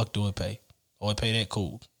the fuck do it pay? Oh, it pay that?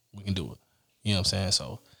 Cool. We can do it. You know what I'm saying?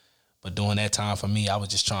 So, but during that time for me, I was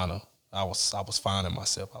just I was finding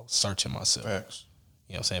myself. I was searching myself. facts.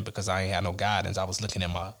 You know what I'm saying? Because I ain't had no guidance. I was looking at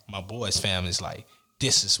my boys' families like,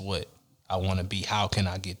 this is what I want to be. How can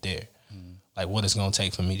I get there? Like, what it's going to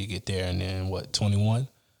take for me to get there? And then, 21?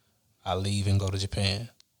 I leave and go to Japan.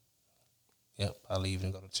 Yep, I leave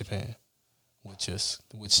and go to Japan,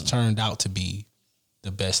 which turned out to be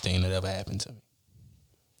the best thing that ever happened to me.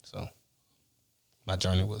 So, my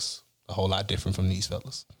journey was a whole lot different from these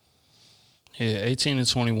fellas. Yeah, 18 and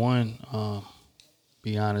 21.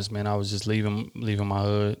 Be honest, man, I was just leaving my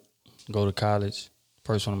hood, go to college.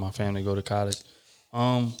 First one in my family go to college.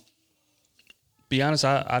 Be honest,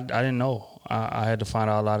 I didn't know. I had to find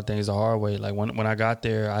out a lot of things the hard way. Like when I got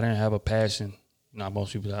there, I didn't have a passion.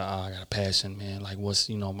 Most people are like, I got a passion, man. Like what's,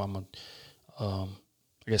 I'm I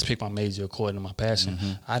guess pick my major according to my passion.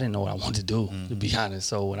 Mm-hmm. I didn't know what I wanted to do, to be honest.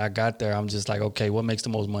 So when I got there, I'm just like, okay, what makes the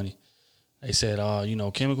most money? They said,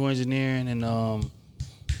 chemical engineering and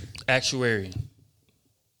actuarian.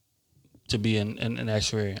 To be an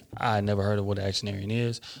actuarian. I had never heard of what an actuarian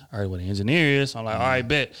is. I heard what an engineer is. I'm like, all right,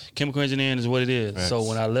 bet. Chemical engineering is what it is. Right. So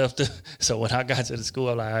when I when I got to the school,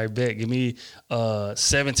 I'm like, all right, bet. Give me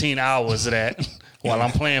 17 hours of that while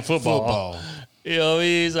I'm playing football. You know what I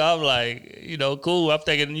mean? So I'm like, cool. I'm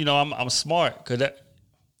thinking, I'm smart.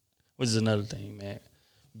 Which is another thing, man.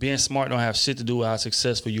 Being smart don't have shit to do with how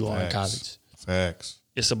successful you are in college. Facts.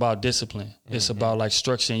 It's about discipline. Mm-hmm. It's about like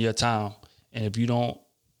structuring your time. And if you don't,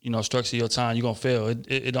 structure your time, you're going to fail.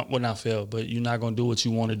 It don't, well, not fail, but you're not going to do what you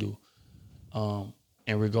want to do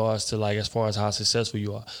in regards to, like, as far as how successful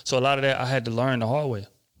you are. So a lot of that I had to learn the hard way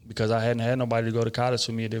because I hadn't had nobody to go to college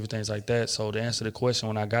with me and different things like that. So to answer the question,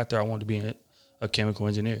 when I got there, I wanted to be a chemical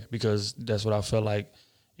engineer because that's what I felt like,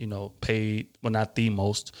 paid, well, not the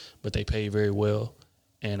most, but they paid very well.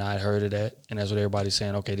 And I heard of that, and that's what everybody's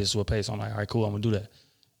saying, okay, this is what pays. So I'm like, all right, cool, I'm going to do that.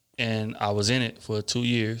 And I was in it for 2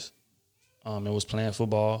 years. It was playing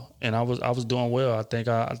football, and I was doing well. I think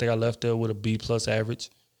I left there with a B+ average,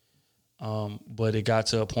 but it got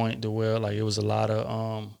to a point to where like it was a lot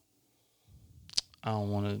of I don't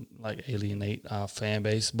want to like alienate our fan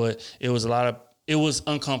base, but it was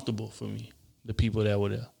uncomfortable for me, the people that were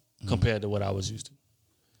there compared to what I was used to.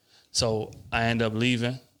 So I ended up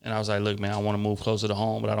leaving, and I was like, look, man, I want to move closer to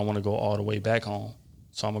home, but I don't want to go all the way back home.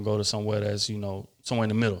 So I'm gonna go to somewhere that's somewhere in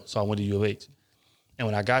the middle. So I went to U of H, and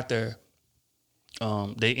when I got there.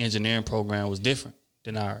 Their engineering program was different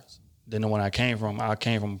than ours. Than the one I came from. I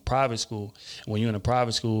came from a private school. When you're in a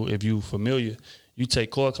private school, if you're familiar, you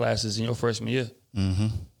take core classes in your freshman year. Mm-hmm.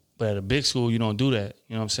 But at a big school, you don't do that.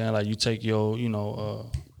 You know what I'm saying? Like you take your,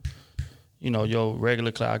 your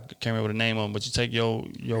regular class. I can't remember the name of them, but you take your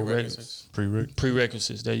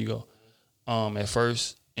prerequisites. There you go. At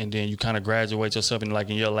first, and then you kind of graduate yourself in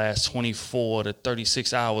your last 24 to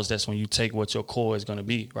 36 hours. That's when you take what your core is going to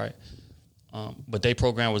be, right? But their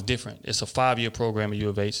program was different. It's a 5-year program at U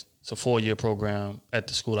of H. It's a 4-year program at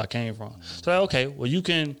the school I came from. So, okay, well, you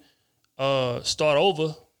can start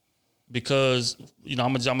over because,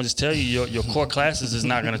 I'm gonna just tell you, your core classes is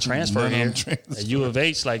not going to transfer here. At U of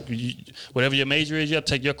H, whatever your major is, you have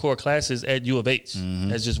to take your core classes at U of H. Mm-hmm.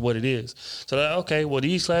 That's just what it is. So, okay, well,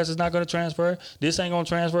 these classes not going to transfer. This ain't going to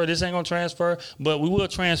transfer. This ain't going to transfer. But we will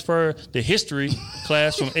transfer the history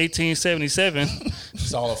class from 1877.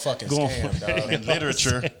 It's all a fucking scam, dog. And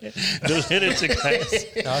literature. The literature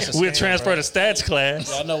class. We'll transfer the stats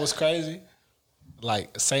class. Y'all know what's crazy?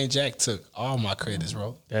 Like, St. Jack took all my credits,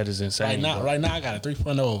 bro. That is insane. Right now, I got a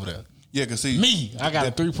 3.0 over there. Yeah, because see, I got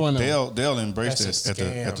a 3.0. They'll embrace that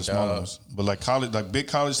at the small ones, but like college, like big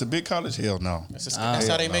college to big college, hell no. That's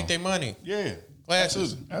how they make their money. Yeah,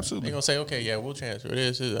 classes, absolutely. They're gonna say, okay, yeah, we'll transfer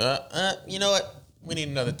this. You know what? We need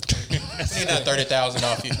another 30,000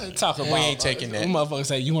 off you. We ain't taking that. Motherfuckers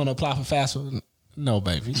say, you want to apply for FAFSA? No,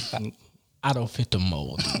 baby. I don't fit the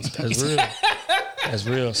mold. That's real. That's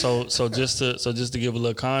real. So just to give a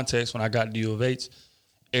little context, when I got to U of H,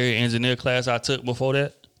 area engineer class I took before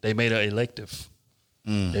that, they made an elective.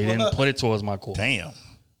 They didn't put it towards my core. Damn.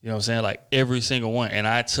 You know what I'm saying? Like every single one. And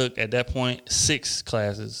I took at that point 6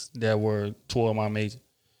 classes that were toward my major.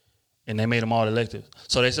 And they made them all elective.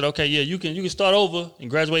 So they said, okay, yeah, you can start over and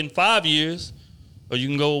graduate in 5 years, or you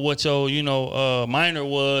can go with what your minor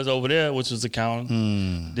was over there, which was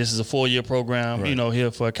accounting. This is a 4-year program, right. Here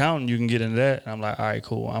for accounting. You can get into that. And I'm like, all right,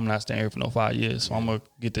 cool. I'm not staying here for no 5 years, so I'm gonna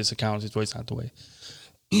get this accounting situation out the way.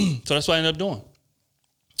 So that's what I ended up doing.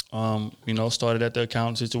 Started at the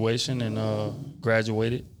accounting situation and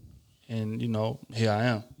graduated, and here I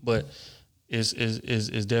am. But it's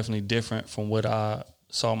definitely different from what I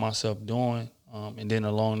saw myself doing. And then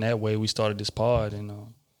along that way, we started this pod,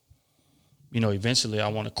 and eventually I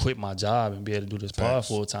want to quit my job and be able to do this pod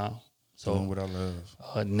full time. So doing what I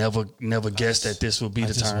love. Never guessed that this would be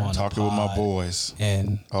the turn. Talking with my boys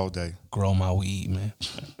and all day. Grow my weed, man.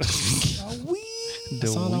 My weed.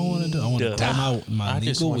 That's all I want to do. I want to grow my I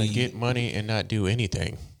just legal want to weed. get money and not do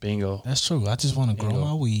anything. Bingo. That's true. I just want to grow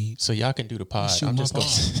my weed. So y'all can do the pod. Shoot I'm my just gonna.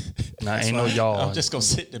 Nah, ain't no y'all. I'm just gonna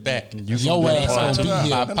sit in the back. Your ass gonna be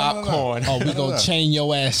here. My popcorn. Oh, we gonna chain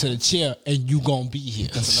your ass to the chair, and you gonna be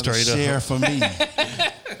here. Straight up. Share for me.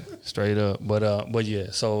 Straight up. But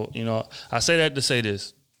yeah, so, you know, I say that to say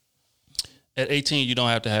this. At 18, you don't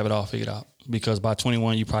have to have it all figured out, because by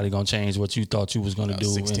 21, you probably going to change what you thought you was going to do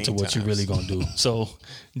 16 into what you times. really going to do. So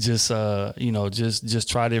just, you know, just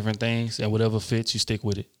try different things, and whatever fits, you stick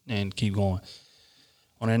with it and keep going.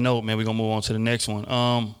 On that note, man, we're going to move on to the next one.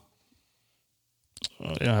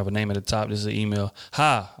 They don't have a name at the top. This is an email.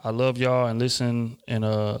 Hi, I love y'all and listen and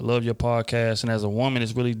love your podcast. And as a woman,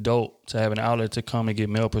 it's really dope to have an outlet to come and get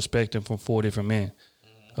male perspective from 4 different men.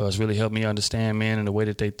 It's really helped me understand men and the way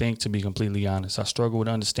that they think, to be completely honest. I struggle with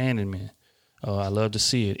understanding men. I love to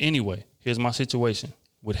see it. Anyway, here's my situation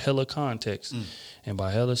with hella context. And by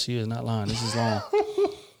hella, she is not lying. This is long.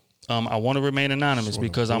 I want to remain anonymous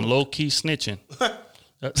because I'm low-key snitching.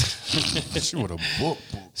 She with a book.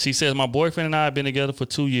 She says, my boyfriend and I have been together for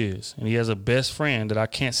 2 years, and he has a best friend that I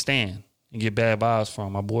can't stand and get bad vibes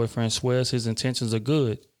from. My boyfriend swears his intentions are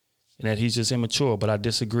good and that he's just immature, but I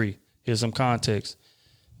disagree. Here's some context.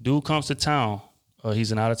 Dude comes to town,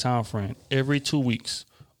 he's an out-of-town friend, every 2 weeks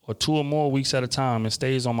or 2 or more weeks at a time, and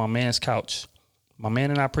stays on my man's couch. My man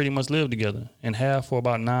and I pretty much live together and have for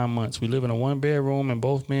about 9 months. We live in a 1-bedroom, and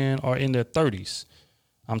both men are in their 30s.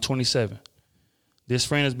 I'm 27. This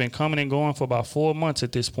friend has been coming and going for about 4 months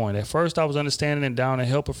at this point. At first, I was understanding and down to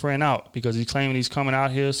help a friend out because he's claiming he's coming out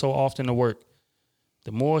here so often to work.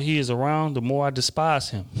 The more he is around, the more I despise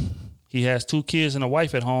him. He has 2 kids and a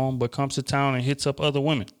wife at home, but comes to town and hits up other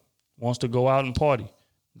women, wants to go out and party,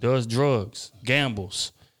 does drugs,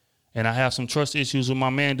 gambles. And I have some trust issues with my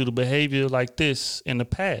man due to behavior like this in the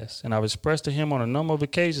past. And I've expressed to him on a number of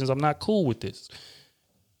occasions I'm not cool with this.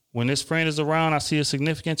 When this friend is around, I see a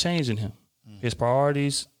significant change in him, his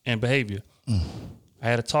priorities and behavior. I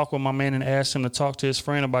had a talk with my man and asked him to talk to his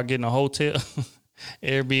friend about getting a hotel,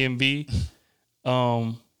 Airbnb,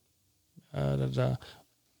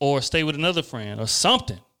 or stay with another friend or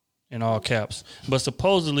something, in all caps. But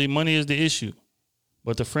supposedly money is the issue.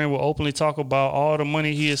 But the friend will openly talk about all the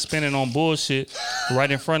money he is spending on bullshit right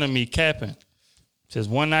in front of me, capping. Says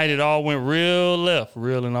one night it all went real left,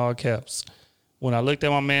 real in all caps. When I looked at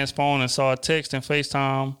my man's phone and saw a text and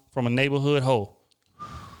FaceTime from a neighborhood hoe.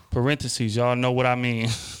 Parentheses, y'all know what I mean.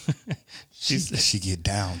 She get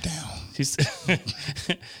down. She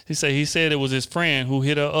said he said it was his friend who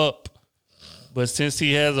hit her up. But since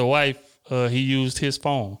he has a wife, he used his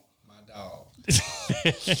phone. My dog.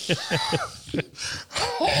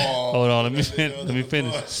 Hold on, let me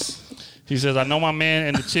finish. He says, I know my man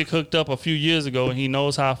and the chick hooked up a few years ago, and he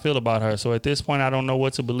knows how I feel about her. So at this point, I don't know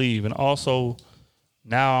what to believe. And also,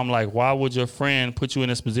 now I'm like, why would your friend put you in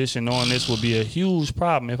this position knowing this would be a huge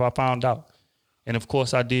problem if I found out? And of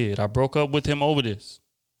course I did. I broke up with him over this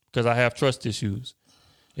because I have trust issues.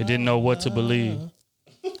 I didn't know what to believe.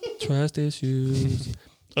 Trust issues.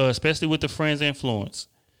 Especially with the friend's influence.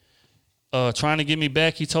 Trying to get me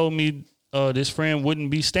back, he told me this friend wouldn't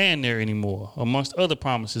be staying there anymore, amongst other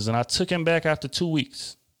promises. And I took him back after 2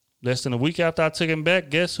 weeks. Less than a week after I took him back,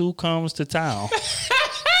 guess who comes to town?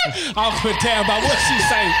 I'll quit down by what she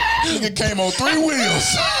say. Nigga came on 3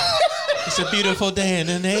 wheels. It's a beautiful day in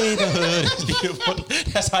the neighborhood. It's beautiful.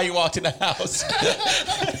 That's how you walked in the house.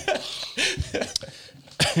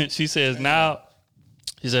 She says, now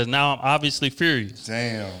I'm obviously furious.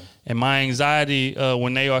 Damn. And my anxiety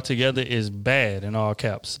when they are together is bad, in all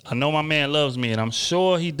caps. I know my man loves me, and I'm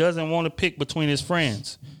sure he doesn't want to pick between his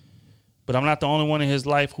friends. But I'm not the only one in his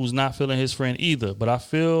life who's not feeling his friend either. But I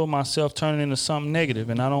feel myself turning into something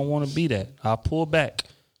negative, and I don't want to be that. I pull back,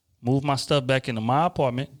 move my stuff back into my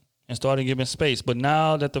apartment, and started giving space. But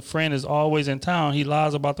now that the friend is always in town, he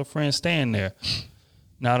lies about the friend staying there.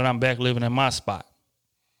 Now that I'm back living in my spot.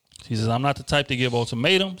 She says, I'm not the type to give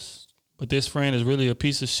ultimatums, but this friend is really a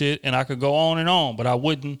piece of shit, and I could go on, but I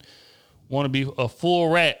wouldn't want to be a full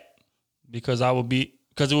rat because it would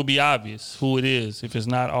be obvious who it is if it's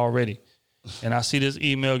not already. And I see this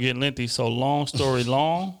email getting lengthy, so long story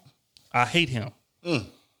long, I hate him.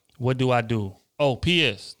 What do I do? Oh,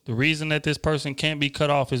 P.S. The reason that this person can't be cut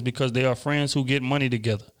off is because they are friends who get money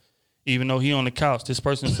together. Even though he on the couch, this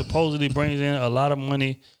person supposedly brings in a lot of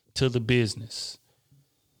money to the business.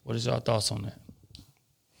 What is y'all thoughts on that?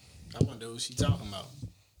 I wonder what she talking about.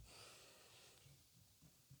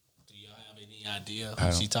 Do y'all have any idea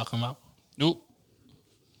what she talking about? Nope.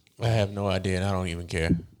 I have no idea, and I don't even care.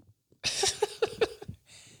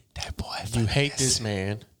 That boy. You hate this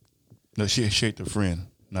man. No, she hate the friend,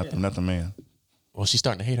 not the man. Well, she's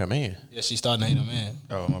starting to hate her man. Yeah, she's starting to hate her man.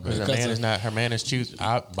 Oh my bad. Her man is choosing.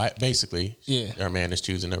 Basically, her man is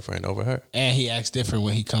choosing her friend over her. And he acts different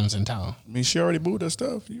when he comes in town. I mean, she already booed her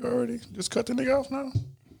stuff. You already just cut the nigga off now.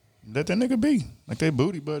 Let that nigga be. Like they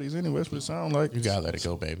booty buddies anyway. That's what it sound like. You gotta let it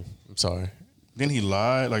go, baby. I'm sorry. Then he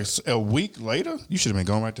lied. Like a week later, you should have been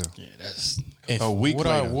gone right there. Yeah, that's a week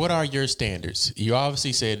later. What are your standards? You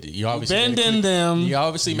obviously said you obviously bending them. You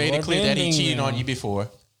obviously made it clear that he cheated them. on you before.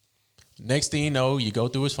 Next thing you know, you go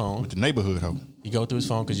through his phone. With the neighborhood hoe. You go through his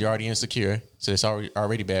phone because you're already insecure, so it's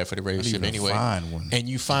already bad for the relationship anyway. Find one. And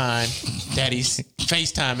you find that he's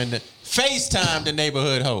FaceTime the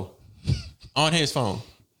neighborhood hoe on his phone.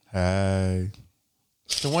 Hey,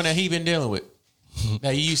 the one that he been dealing with,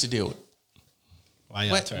 that he used to deal with.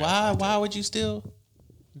 Why would you still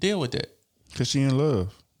deal with that? Because she in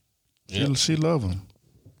love. Yep. She love him.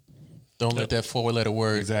 Don't let that 4-letter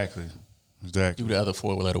word Exactly. do the other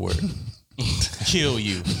 4-letter word. Kill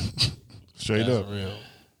you. Straight That's up. real.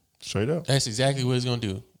 Straight up. That's exactly what it's gonna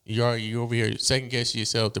do. You're over here second guessing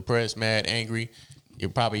yourself, depressed, mad, angry.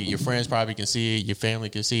 Your friends probably can see it. Your family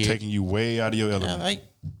can see it. Taking you way out of your element. Like,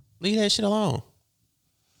 leave that shit alone.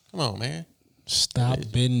 Come on, man. Stop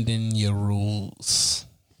bending your rules.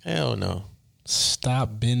 Hell no. Stop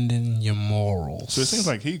bending your morals. So it seems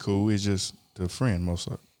like he cool. It's just the friend most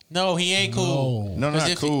of it. No, he ain't cool. No,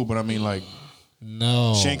 not cool, but I mean like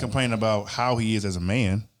no. She ain't complaining about how he is as a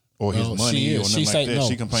man or his No, money or nothing like that.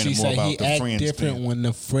 She complaining more about the friend's different thing. when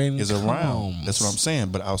the friend is comes. around. That's what I'm saying.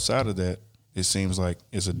 But outside of that, it seems like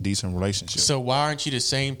it's a decent relationship. So why aren't you the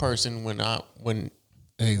same person when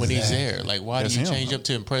he's there? Like, why That's do you him. change up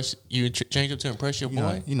to impress? You change up to impress your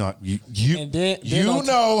boy? You know And then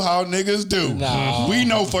know how niggas do. No. We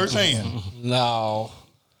know firsthand. No.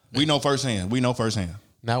 We know firsthand.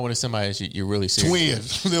 Not when it's somebody that you're really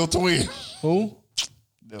serious. Twins, little twin. Who?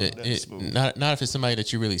 Not if it's somebody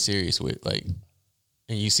that you're really serious with, like,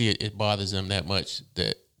 and you see it bothers them that much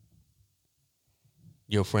that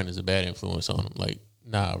your friend is a bad influence on them. Like,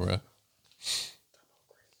 nah, bro.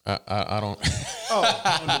 I don't.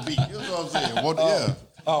 On the beat. That's what I'm saying. Well, yeah.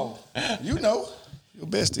 Oh. You know. Your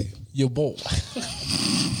bestie. Your boy.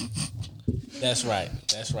 That's right.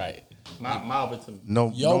 No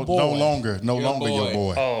longer your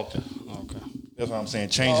boy. Oh, okay. That's what I'm saying.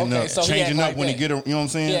 Changing up. So Changing like up when that. he get her, you know what I'm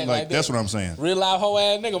saying? Yeah, like that's that. what I'm saying. Real life hoe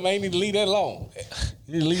ass nigga, man, you need to leave that alone.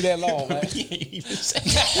 You need to leave that alone, man. He's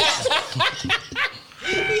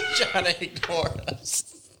trying to ignore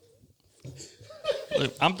us.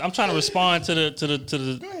 Look, I'm trying to respond to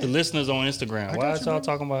the listeners on Instagram. Why are y'all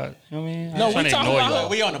talking about? You know what I mean? No, I'm trying we to talking ignore about- y'all.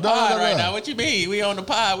 We on the pod right now. What you mean? We on the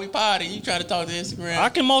pod. We podding. You trying to talk to Instagram? I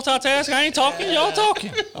can multitask. I ain't talking. Y'all talking.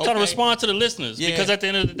 I'm trying to Okay. respond to the listeners Yeah. because at the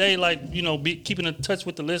end of the day, like keeping in touch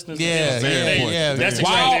with the listeners. Yeah, at the end of the yeah, day, yeah. That's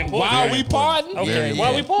Very extremely Why important. are we partying? Okay, Yeah, why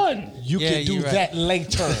yeah. we partying? You Yeah, can do you right. that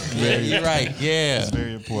later. Yeah, you're right. Yeah, It's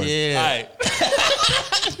very important. yeah. All right.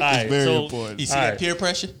 All right. Very so, important. You see all that right. peer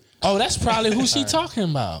pressure? Oh, that's probably who she talking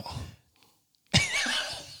about.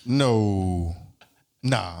 No.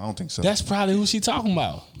 Nah, I don't think so. That's probably who she talking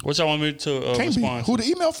about. What y'all want me to Can't be. respond Who to? the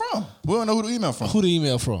email from? We don't know who the email from. Who the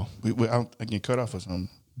email from? I get cut off or something.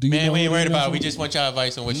 Do you Man, know we who ain't the worried email about it. from? We just want y'all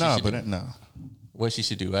advice on what Nah, she but should do. What she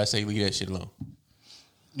should do. I say leave that shit alone.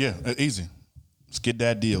 Yeah, easy. Let's get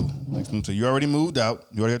that deal. Like so you already moved out.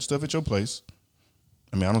 You already got your stuff at your place.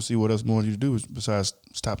 I mean, I don't see what else more you to do besides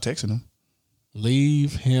stop texting him.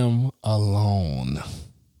 Leave him alone.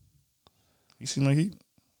 He seemed like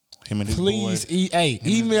him and his Please, boy.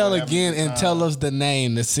 email boy having again a good and tell us the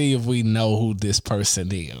name to see if we know who this person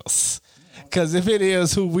is. Because if it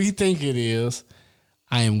is who we think it is,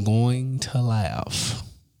 I am going to laugh.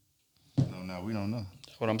 No, we don't know.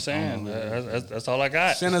 That's what I'm saying. That's all I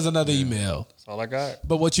got. Send us another email. That's all I got.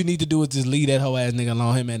 But what you need to do is just leave that whole ass nigga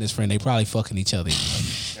alone. Him and his friend, they probably fucking each other.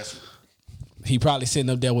 He probably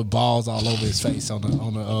sitting up there with balls all over his face on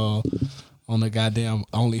the goddamn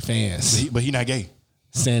OnlyFans. But he not gay.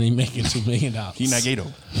 Saying he making $2 million. He not gay though.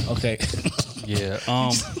 Okay. Yeah.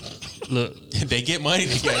 Look, They get money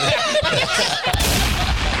together.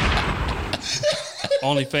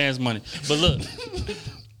 OnlyFans money. But look,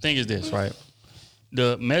 thing is this, right?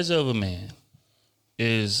 The measure of a man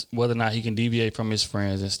is whether or not he can deviate from his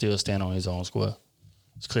friends and still stand on his own square.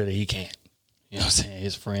 It's clear that he can't. You know what I'm saying?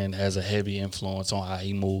 His friend has a heavy influence on how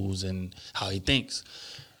he moves and how he thinks,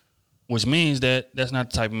 which means that that's not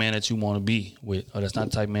the type of man that you want to be with, or that's not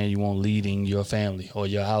the type of man you want leading your family or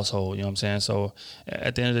your household. You know what I'm saying? So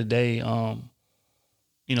at the end of the day,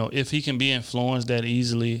 if he can be influenced that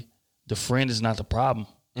easily, the friend is not the problem.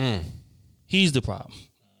 He's the problem.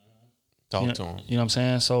 Talk to him. You know what I'm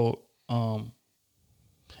saying? So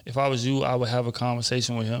if I was you, I would have a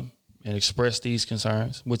conversation with him and express these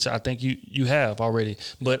concerns, which I think you have already.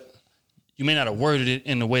 But you may not have worded it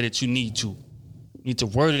in the way that you need to. You need to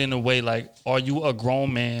word it in a way like, are you a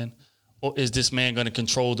grown man, or is this man going to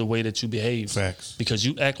control the way that you behave? Facts. Because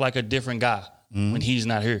you act like a different guy when he's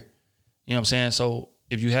not here. You know what I'm saying? So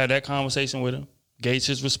if you have that conversation with him, gauge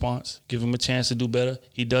his response, give him a chance to do better.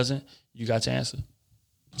 He doesn't, you got your answer.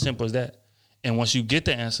 Simple as that. And once you get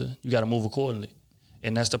the answer, you got to move accordingly.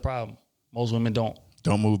 And that's the problem. Most women don't.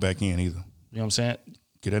 Don't move back in either. You know what I'm saying?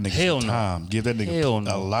 Give that nigga Hell some no. time. Give that nigga Hell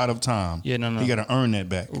no. a lot of time. Yeah, no. He got to earn that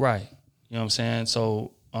back. Right. You know what I'm saying?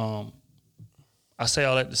 So I say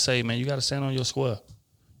all that to say, man, you got to stand on your square.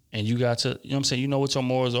 And you got to, you know what I'm saying? You know what your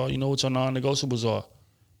morals are. You know what your non-negotiables are.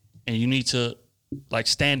 And you need to, like,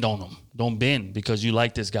 stand on them. Don't bend because you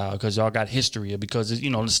like this guy, because y'all got history, or because it's, you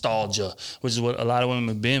know, nostalgia, which is what a lot of women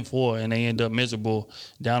have been for, and they end up miserable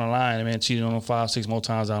down the line. And man, cheating on them 5-6 more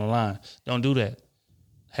times down the line. Don't do that.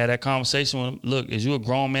 Have that conversation with them. Look, is you a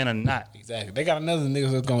grown man or not? Exactly. They got another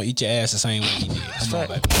nigga that's gonna eat your ass the same way he did. Come on,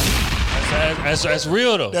 baby. That's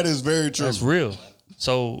real though. That is very true. That's real.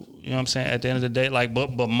 So, you know what I'm saying? At the end of the day, like,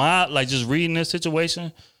 but my, like, just reading this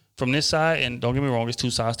situation from this side, and don't get me wrong, there's two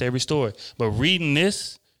sides to every story. But reading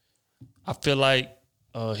this, I feel like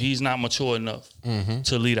he's not mature enough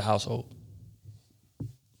to lead a household.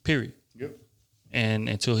 Period. Yep. And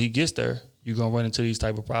until he gets there, you're gonna run into these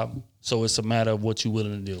type of problems. So it's a matter of what you're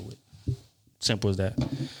willing to deal with. Simple as that.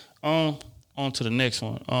 On to the next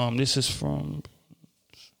one. This is from,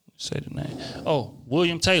 say the name. Oh,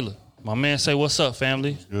 William Taylor. My man say, what's up,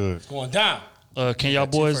 family? Good. It's going down. Can y'all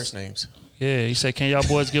Two boys? first names. Yeah, he said, can y'all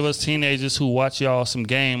boys give us teenagers who watch y'all some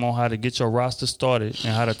game on how to get your roster started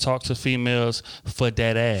and how to talk to females for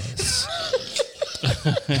that ass?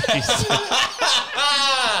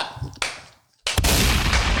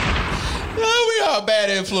 We are a bad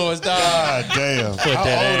influence, dog. God damn. For How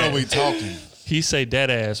that old ass. are we talking? He say that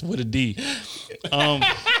ass with a D. Like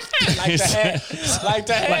the hat. Like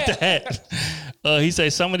the hat. Like the hat. He say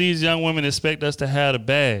some of these young women expect us to have the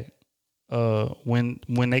bag when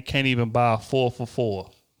they can't even buy a 4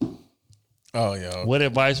 for $4. Oh, yeah. What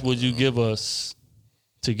advice would you give us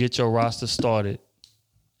to get your roster started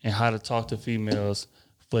and how to talk to females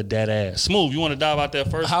for that ass? Smooth, you want to dive out there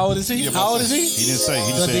first? How old is he? How old is he? He didn't say.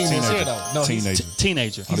 He No, just he said didn't say teenager. though. No, he's Teenager.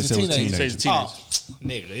 Teenager. Oh, they said it was a teenager. He says teenager. teenager. Oh,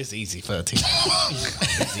 nigga, it's easy for a teenager.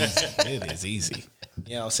 It's easy. It is easy.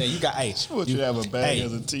 You know what I'm saying? You got, hey. What you have a bag hey,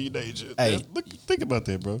 as a teenager? Hey. Look, think about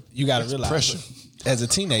that, bro. You got to That's realize, pressure. as a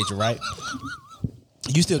teenager, right?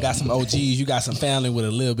 You still got some OGs. You got some family with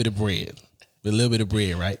a little bit of bread. With a little bit of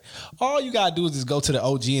bread, right? All you gotta do is just go to the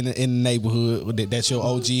OG in the neighborhood that's your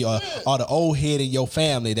OG, or the old head in your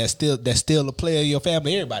family that's still a player in your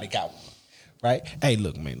family. Everybody got one, right? Hey,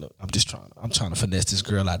 look, man, look. I'm trying to finesse this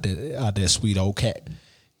girl out there, sweet old cat.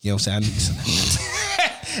 You know what I'm saying?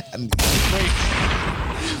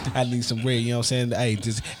 I need some bread. You know what I'm saying?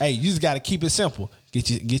 Hey, you just gotta keep it simple.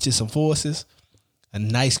 Get you some forces, a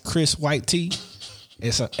nice crisp white tee.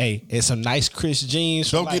 It's some nice crisp jeans.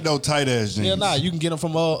 Don't get no tight ass jeans. Yeah, nah, you can get them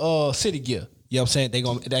from City Gear. You know what I'm saying? They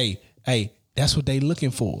gonna hey, that's what they looking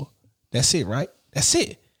for. That's it, right? That's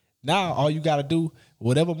it. Now all you gotta do,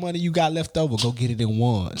 whatever money you got left over, go get it in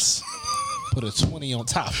ones. Put a 20 on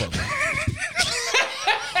top of it.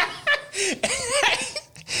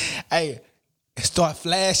 Hey, start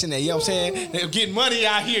flashing it. You know what I'm saying? They're getting money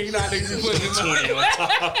out here. You know how they be putting the 20 on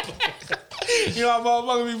top. You know how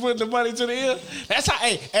motherfuckers be putting the money to the ear? That's how,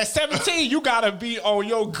 hey, at 17, you gotta be on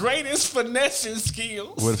your greatest finessing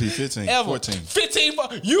skills. What if he's 15, ever. 14? 15,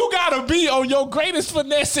 you gotta be on your greatest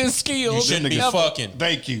finessing skills. You shouldn't be ever. fucking.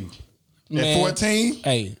 Thank you. Man, At 14?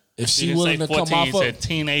 Hey, if He she didn't willing say to come 14, off he of said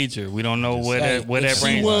teenager. We don't know where hey, that where if that she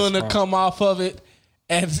range willing was to from. come off of it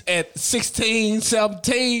at 16,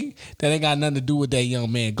 17, that ain't got nothing to do with that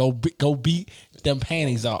young man. Go beat them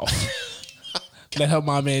panties off. Let her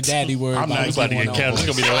mama and daddy worry I'm about not what's About to going get on. canceled.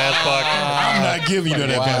 It's gonna be the last podcast. I'm not giving you that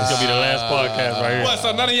It's advice. gonna be the last podcast right here. What,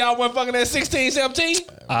 so none of y'all went fucking at 16, 17?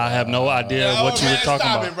 I have no idea Yeah, what you were man, talking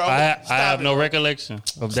stop about. it, bro. I Stop have it, no bro. recollection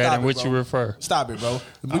of that Stop in it, which bro. you refer. Stop it, bro.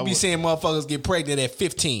 We be seeing motherfuckers get pregnant at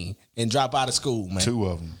 15 and drop out of school, man. 2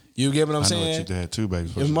 of them. You get what I'm I know saying? what you had 2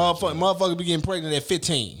 babies. If motherfuckers be getting pregnant at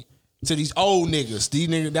 15. To these old niggas. These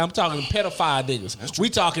niggas, I'm talking pedophile niggas. We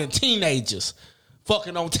talking teenagers.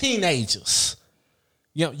 Fucking on teenagers.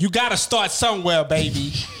 You know, you gotta start somewhere,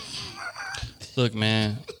 baby. Look,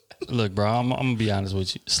 man. Look, bro. I'm gonna be honest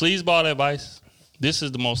with you. Sleazeball advice. This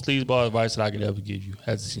is the most sleazeball advice that I could ever give you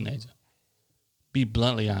as a teenager. Be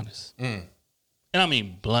bluntly honest, and I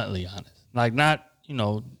mean bluntly honest. Like not,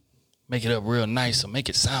 make it up real nice or make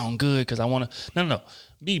it sound good because I want to. No.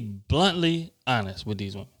 Be bluntly honest with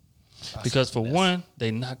these women. Because for one,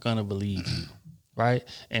 they're not going to believe you, right?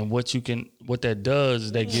 And what that does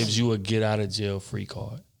is that gives you a get out of jail free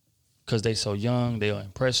card. Because they so young, they are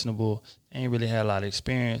impressionable, they ain't really had a lot of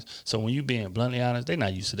experience. So when you being bluntly honest, they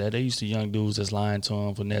not used to that. They used to young dudes that's lying to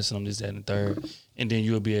them, finessing them, this, that, and the third. And then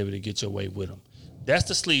you'll be able to get your way with them. That's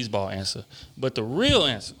the sleazeball answer. But the real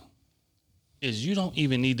answer is you don't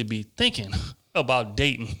even need to be thinking about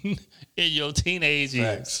dating in your teenage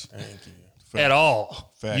years. Thank you. At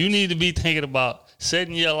all. Facts. You need to be thinking about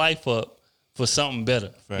setting your life up for something better.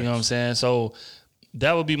 Facts. You know what I'm saying? So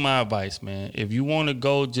that would be my advice, man. If you want to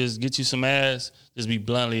go just get you some ass, just be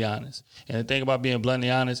bluntly honest. And the thing about being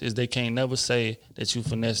bluntly honest is they can't never say that you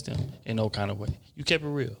finessed them in no kind of way. You kept it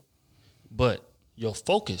real. But your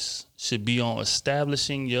focus should be on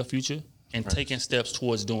establishing your future and taking steps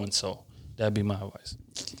towards doing so. That'd be my advice.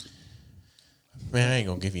 Man, I ain't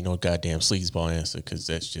gonna give you no goddamn sleazeball answer because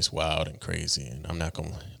that's just wild and crazy, and I'm not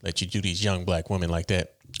gonna let you do these young black women like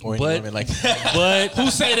that or any women like that. But who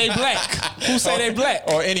say they black? Who say they black?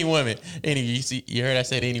 Or any woman? You heard I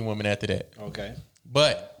said any woman after that. Okay.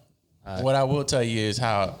 But what I will tell you is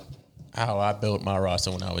how I built my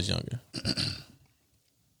roster when I was younger.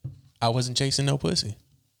 I wasn't chasing no pussy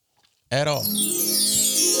at all.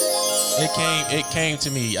 It came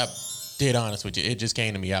to me. I dead honest with you. It just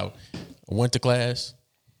came to me. I went to class.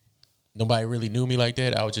 Nobody really knew me like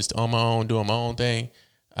that. I was just on my own, doing my own thing.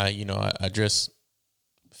 I dressed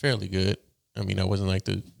fairly good. I mean, I wasn't like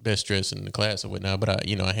the best dressed in the class or whatnot, but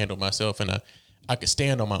I handled myself and I could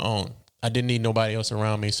stand on my own. I didn't need nobody else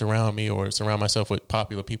around me, surround me, or surround myself with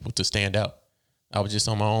popular people to stand out. I was just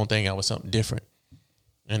on my own thing. I was something different.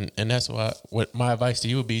 And that's why what my advice to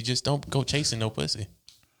you would be, just don't go chasing no pussy.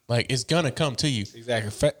 Like, it's gonna come to you.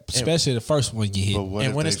 Exactly. Especially the first one you hit. But what And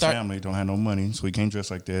if when their it start- family don't have no money, so he can't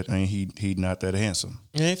dress like that, and he not that handsome?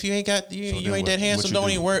 And if you ain't got you then ain't what- that handsome, what you don't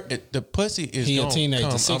do? even worry. The pussy is He a gonna teenager,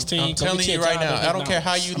 come. 16, I'm come telling get you your right job now. at I don't care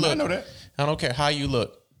how you look. I know that. I don't care how you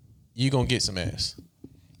look. You gonna get some ass.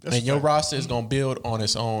 That's And your fact. roster is gonna build on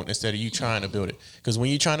its own instead of you trying to build it. Because when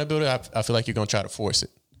you're trying to build it, I feel like you're gonna try to force it,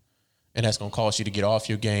 and that's gonna cause you to get off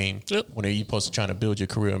your game. Yep. When you're supposed to try to build your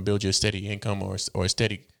career and build your steady income or a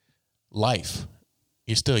steady life.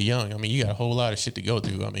 You're still young. I mean, you got a whole lot of shit to go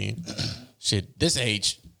through. I mean, shit. This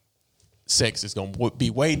age, sex is gonna be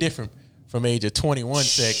way different from age of 21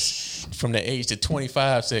 sex, from the age to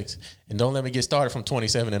 25 sex, and don't let me get started from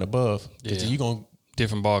 27 and above. Because you gonna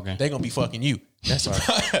Different ballgame. they gonna be fucking you. That's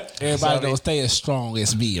right. Everybody don't stay as strong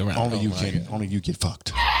as me around. Only you get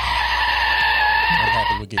fucked. I'm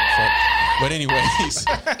happy with getting fucked. But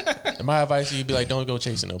anyways, my advice to you be like, don't go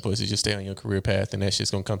chasing no pussy. Just stay on your career path, and that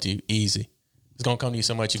shit's gonna come to you easy. It's gonna come to you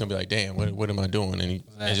so much you're gonna be like, damn, what am I doing? And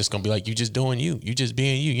it's just gonna be like, you just doing you. You just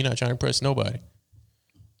being you. You're not trying to impress nobody.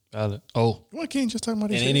 Valid. Oh, What King just talking about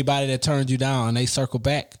this And shit? anybody that turns you down and they circle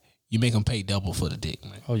back, you make them pay double for the dick,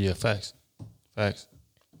 man. oh yeah, facts.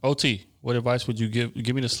 OT, what advice would you give?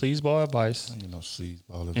 Give me the sleazeball advice, I ain't no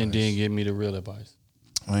sleazeball advice. and then give me the real advice.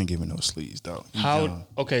 I ain't giving no sleaze, dog. You How? young.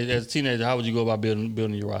 Okay, as a teenager, how would you go about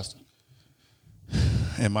building your roster?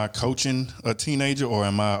 Am I coaching a teenager or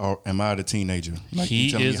am I the teenager? Like, you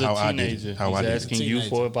He telling me is a how I did teenager. it, how He's I did it. asking you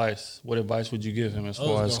for advice. What advice would you give him as I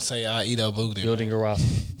far was gonna as say I eat up booty. building a roster?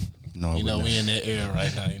 No, You know, we we in that era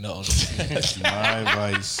right now. You know. my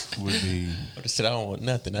advice would be I said I don't want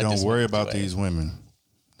nothing. I don't just worry want about to these women.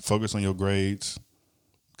 Focus on your grades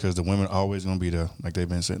because the women always gonna be there. Like they've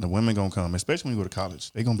been saying, the women gonna come, especially when you go to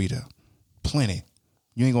college. They gonna be there, plenty.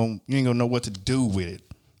 You ain't gonna know what to do with it.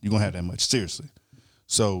 You gonna have that much, seriously.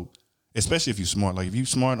 So, especially if you smart. Like if you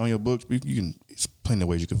smart on your books, you can. It's plenty of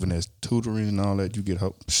ways you can finesse tutoring and all that. You get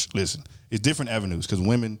help. Listen, it's different avenues because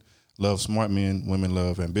women love smart men, women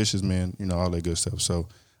love ambitious men. You know, all that good stuff. So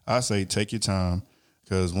I say take your time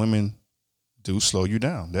because women do slow you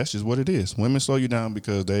down. That's just what it is. Women slow you down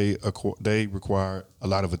because they require a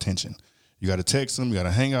lot of attention. You got to text them. You got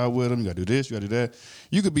to hang out with them. You got to do this. You got to do that.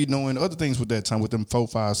 You could be doing other things with that time, with them 4,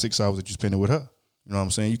 5, 6 hours that you're spending with her. You know what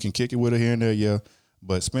I'm saying? You can kick it with her here and there, yeah.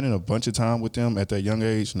 But spending a bunch of time with them at that young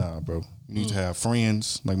age, nah, bro. You need to have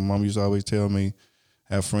friends. Like my mom used to always tell me,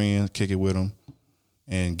 have friends, kick it with them,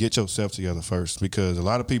 and get yourself together first. Because a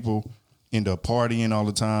lot of people end up partying all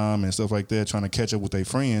the time and stuff like that, trying to catch up with their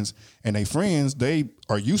friends. And their friends, they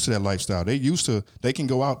are used to that lifestyle. They can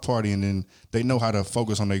go out partying and they know how to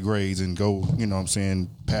focus on their grades and go, you know what I'm saying,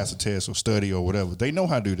 pass a test or study or whatever. They know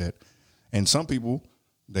how to do that. And some people,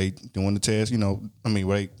 they doing the test, they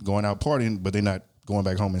going out partying, but they're not going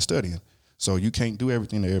back home and studying. So you can't do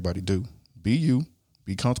everything that everybody do. Be you,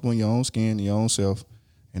 be comfortable in your own skin, your own self,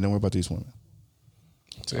 and don't worry about these women.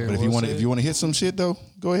 Very But if well you want to hit some shit though,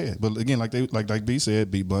 go ahead. But again, like B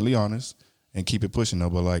said, be bluntly honest and keep it pushing though.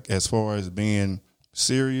 But like as far as being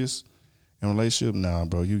serious in a relationship, nah,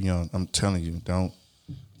 bro, you young. I'm telling you, don't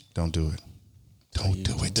do it. Don't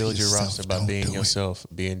do it. Build your yourself. roster by Don't being do it. yourself,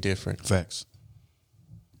 being different. Facts.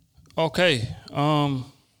 Okay. No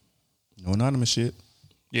anonymous shit.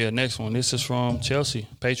 Yeah, next one. This is from Chelsea,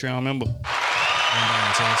 Patreon member.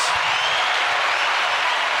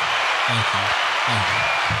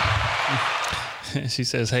 She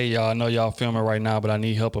says, hey, y'all, I know y'all filming right now, but I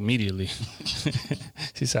need help immediately.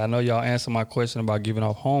 She said, I know y'all answered my question about giving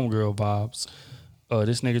off homegirl vibes.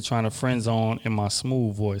 This nigga trying to friend zone in my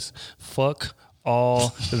smooth voice. Fuck all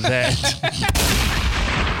that.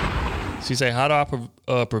 She said, how do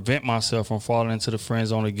I prevent myself from falling into the friend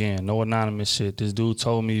zone again? No anonymous shit. This dude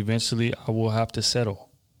told me eventually I will have to settle.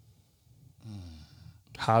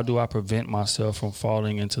 How do I prevent myself from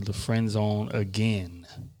falling into the friend zone again?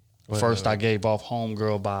 First, I gave off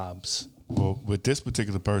homegirl vibes. Well, with this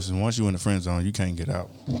particular person, once you're in the friend zone, you can't get out.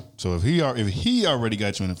 So if he already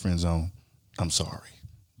got you in the friend zone, I'm sorry.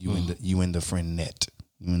 You in the friend net.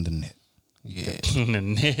 You in the net. Yeah. In the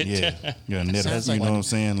net. Yeah. You're a net. Sounds You like- know what I'm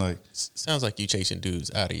saying? Like Sounds like you chasing dudes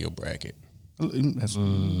out of your bracket. that's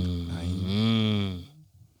Getting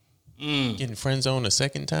friend zone a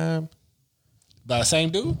second time. By the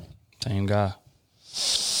same dude? Same guy.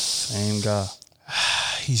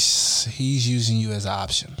 He's using you as an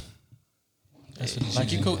option.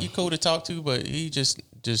 Like you cool to talk to, but he just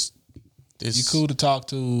You cool to talk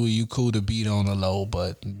to, you cool to beat on the low,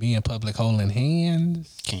 but be in public holding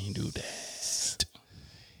hands. Can't do that.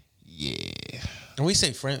 Yeah. And we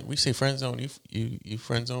say friend zone. You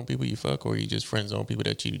friend zone people you fuck, or you just friend zone people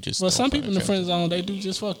that you just. Well, don't some find people in the attractive? friend zone, they do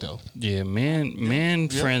just fuck though. Yeah, men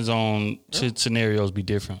friend zone scenarios be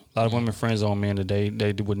different. A lot of women friend zone men that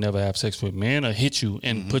they would never have sex with. Men will hit you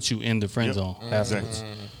and put you in the friend zone afterwards.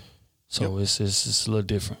 So it's a little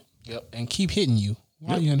different. Yep. And keep hitting you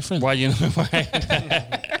while you're in the friend zone. Why you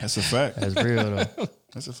That's a fact. That's real though.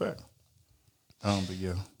 That's a fact. But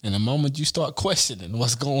yeah. And the moment you start questioning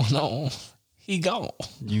what's going on, he gone.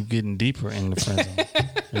 You getting deeper in the friend zone.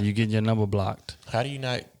 And you getting your number blocked. How do you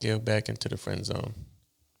not get back into the friend zone?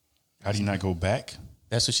 How do you not go back?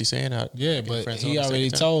 That's what she's saying. Yeah, but he already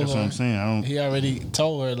told That's her. what I'm saying. He already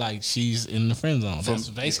told her like she's in the friend zone. That's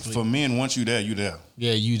basically For men, once you there, you there.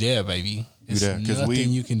 yeah, you there, baby. You there. Because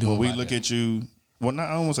you can do when we about look that. at you, well, not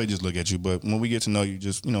I don't want to say just look at you, but when we get to know you,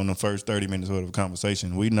 just in the first 30 minutes of a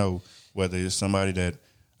conversation, we know whether it's somebody that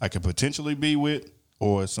I could potentially be with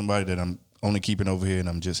or somebody that I'm only keeping over here and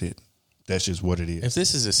I'm just hitting. That's just what it is. If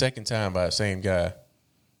this is the second time by the same guy,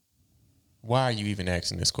 why are you even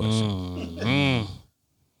asking this question?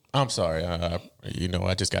 I'm sorry. I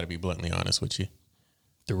just got to be bluntly honest with you.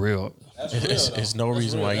 The real. There's no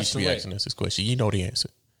reason why you should be asking us this question. You know the answer.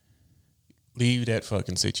 Leave that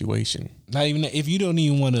fucking situation. Not even if you don't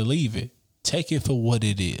even want to leave it, take it for what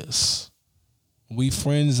it is. We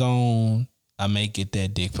friend zone. I may get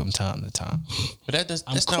that dick from time to time. But that's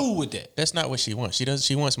cool not, with that. That's not what she wants.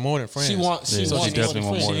 She wants more than friends. She wants more than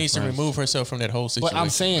friends. She needs to remove herself from that whole situation. But I'm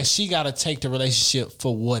saying she got to take the relationship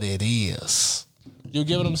for what it is. You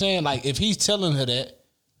get what I'm saying? Like if he's telling her that,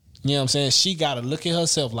 you know what I'm saying? She got to look at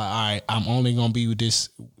herself like, all right, I'm only gonna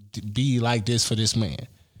be like this for this man.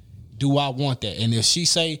 Do I want that? And if she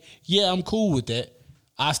say, yeah, I'm cool with that,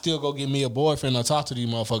 I still go get me a boyfriend or talk to these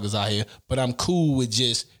motherfuckers out here. But I'm cool with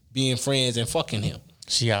just being friends and fucking him.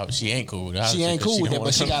 She ain't cool with that. She ain't cool with that,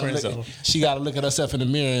 but she got to look at herself in the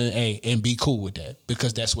mirror and be cool with that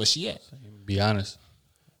because that's where she at. Be honest.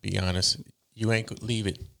 Be honest. You ain't leave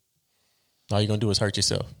it. All you're gonna do is hurt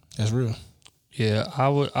yourself. That's real. Yeah, I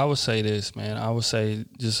would say this, man. I would say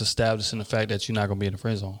just establishing the fact that you're not gonna be in the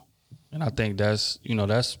friend zone, and I think that's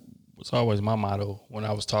was always my motto when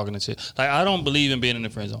I was talking to shit. Like I don't believe in being in the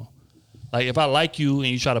friend zone. Like if I like you and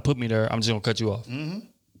you try to put me there, I'm just gonna cut you off. Mm-hmm.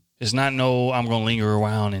 It's not I'm gonna linger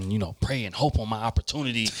around and pray and hope on my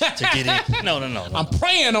opportunity to get in. No. I'm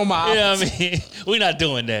praying on my. Yeah, I mean, we're not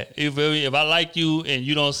doing that. If I like you and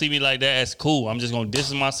you don't see me like that, that's cool. I'm just gonna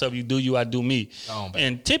distance myself. You do you, I do me.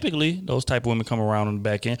 And typically, those type of women come around on the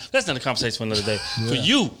back end. That's not a conversation for another day. Yeah. For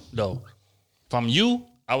you though, if I'm you,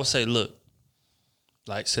 I would say, look,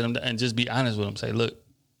 like sit him down and just be honest with him. Say, look,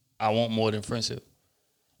 I want more than friendship.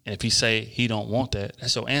 And if he say he don't want that,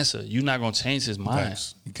 that's your answer. You're not going to change his mind.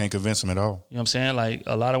 Thanks. You can't convince him at all. You know what I'm saying? Like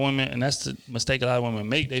a lot of women, and that's the mistake a lot of women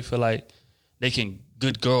make. They feel like they can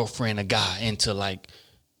good girlfriend a guy into like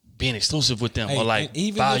being exclusive with them or like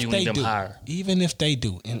valuing them higher. Even if they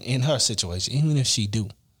do, in her situation, even if she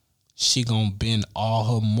she gonna bend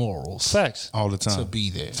all her morals Facts. all the time to be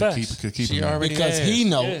there. Facts. Keep She it already Because has. he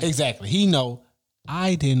know, Yeah. exactly. He know,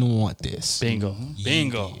 I didn't want this. Bingo.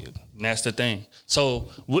 Bingo. And that's the thing. So,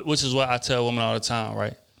 which is what I tell women all the time,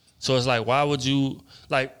 right? So it's like, why would you,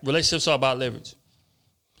 like, relationships are about leverage.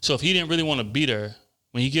 So if he didn't really want to be there,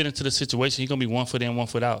 when he get into the situation, he's going to be 1 foot in, 1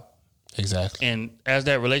 foot out. Exactly. And as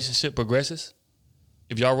that relationship progresses,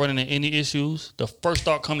 if y'all running into any issues, the first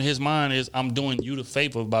thought come to his mind is, I'm doing you the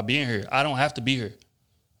favor by being here. I don't have to be here.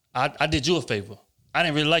 I did you a favor. I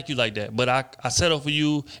didn't really like you like that, but I settled for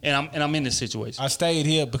you, and I'm in this situation. I stayed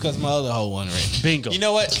here because my other hoe wasn't ready. Bingo. You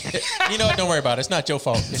know what? Don't worry about it. It's not your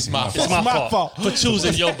fault. It's my fault. It's my fault for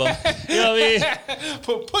choosing your bum. You know what I mean?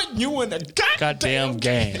 For putting you in the Goddamn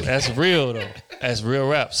game. That's real though. That's real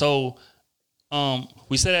rap. So,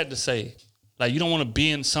 we said that to say, like, you don't want to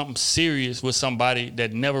be in something serious with somebody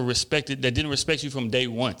that didn't respect you from day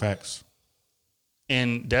one. Facts.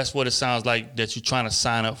 And that's what it sounds like that you're trying to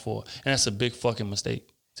sign up for. And that's a big fucking mistake,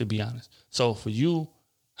 to be honest. So for you,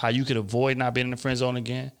 how you could avoid not being in the friend zone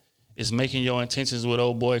again is making your intentions with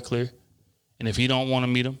old boy clear. And if he don't want to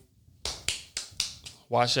meet him,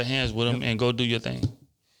 wash your hands with him and go do your thing.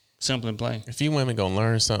 Simple and plain. If you women gonna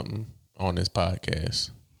learn something on this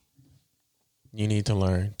podcast, you need to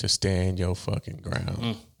learn to stand your fucking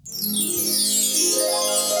ground.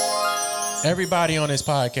 Everybody on this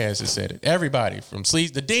podcast has said it. Everybody from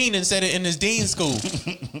Sleeves. The dean has said it in his dean school.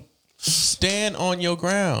 Stand on your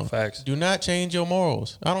ground. Facts. Do not change your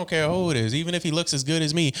morals. I don't care who it is, even if he looks as good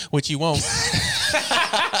as me, which he won't.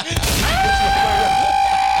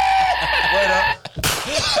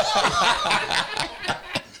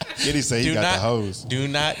 Did he say he got the hose? Do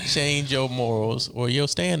not change your morals or your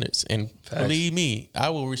standards. And believe me,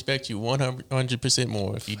 I will respect you 100%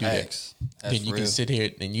 more if you do Facts. that. Then you can sit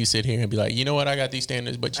here and be like, you know what, I got these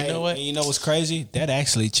standards, but you know what? And you know what's crazy? That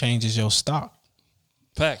actually changes your stock.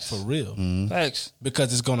 Facts. For real. Facts.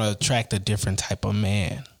 Because it's gonna attract a different type of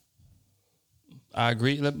man. I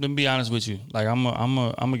agree. Let me be honest with you. Like, I'm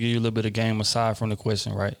gonna give you a little bit of game aside from the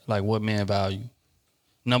question, right? Like, what men value.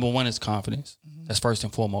 Number one is confidence. That's first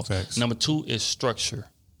and foremost. Facts. Number two is structure.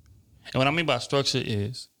 And what I mean by structure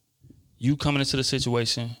is you coming into the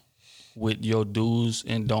situation with your do's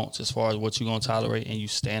and don'ts as far as what you're going to tolerate, and you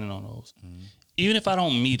standing on those. Even if I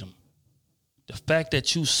don't meet them, the fact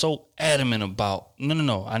that you so adamant about,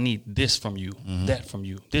 no, I need this from you, that from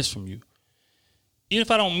you, this from you. Even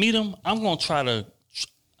if I don't meet them, I'm going to try to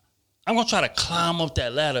climb up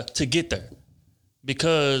that ladder to get there.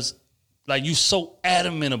 Because like, you so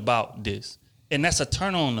adamant about this. And that's a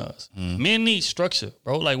turn on us. Men need structure,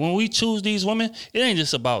 bro. Like, when we choose these women, it ain't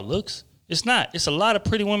just about looks. It's not. It's a lot of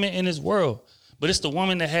pretty women in this world. But it's the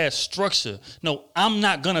woman that has structure. No, I'm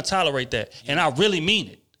not going to tolerate that. And I really mean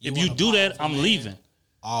it. If you do that, I'm leaving.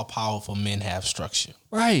 All powerful men have structure.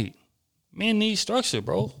 Right. Men need structure,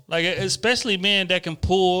 bro. Like, especially men that can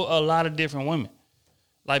pull a lot of different women.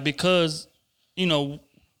 Like, because, we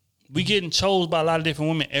getting chose by a lot of different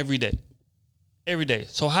women every day. Every day.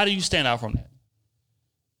 So how do you stand out from that?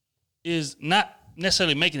 Is not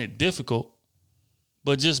necessarily making it difficult,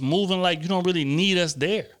 but just moving like you don't really need us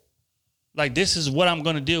there. Like, this is what I'm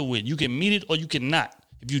going to deal with. You can meet it or you cannot.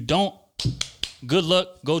 If you don't, good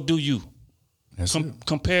luck. Go do you.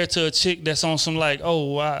 Compared to a chick that's on some like,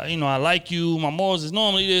 I like you. My morals is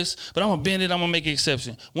normally this, but I'm going to bend it. I'm going to make an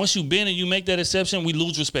exception. Once you bend it, you make that exception, we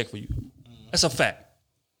lose respect for you. That's a fact.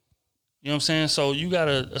 You know what I'm saying? So you got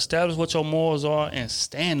to establish what your morals are and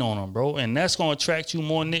stand on them, bro. And that's going to attract you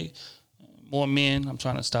more men. I'm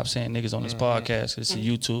trying to stop saying niggas on this podcast. It's a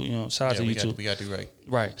YouTube, shout out to YouTube. We got to do right.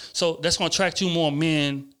 Right. So that's going to attract you more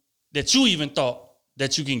men that you even thought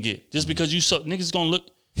that you can get. Just because niggas going to look,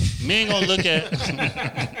 men going to look at,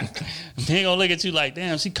 men going to look at you like,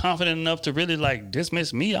 damn, she confident enough to really like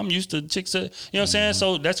dismiss me. I'm used to chicks, you know what I'm saying?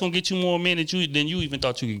 So that's going to get you more men than you even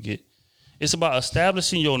thought you could get. It's about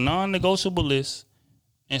establishing your non-negotiable list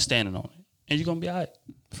and standing on it, and you're gonna be all right.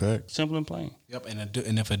 Fact. Simple and plain. Yep.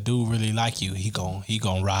 And if a dude really like you, he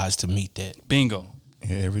gon' rise to meet that. Bingo.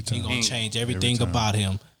 Yeah, every time. He gonna change everything about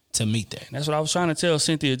him to meet that. And that's what I was trying to tell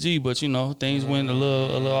Cynthia G, but things went a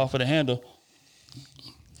little off of the handle.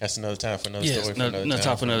 That's another time for another Yes, story. another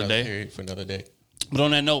time for another day. Period, for another day. But on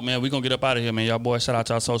that note, man, we're gonna get up out of here, man. Y'all boys, shout out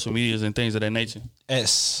to our social medias and things of that nature.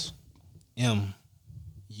 SMU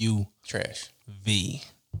Trash. V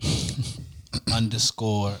 __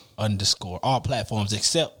 all platforms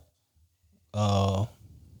except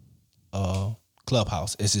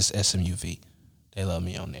Clubhouse. It's just SMUV. They love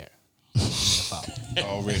me on there.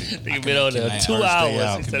 Already. They've been on there 2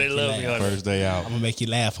 hours, so they love me on there. First day out. I'm gonna make you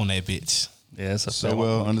laugh on that bitch. Yeah, it's a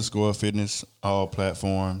Sewell _fitness, all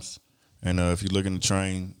platforms. And if you're looking to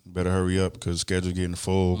train, better hurry up because schedule getting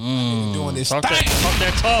full. Doing this Talk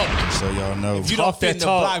that talk. So y'all know. If you don't fit in the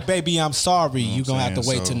block, baby, I'm sorry. You know you're going to have to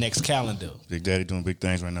wait saying? till next calendar. Big Daddy doing big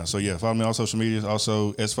things right now. So yeah, follow me on social media.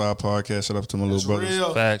 Also S5 Podcast. Shout out to my little brothers.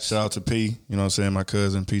 real. Facts. Shout out to P. You know what I'm saying? My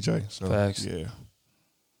cousin PJ. So Facts. yeah.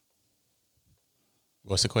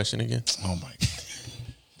 What's the question again? Oh my God.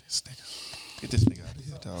 This nigga. Get this nigga out of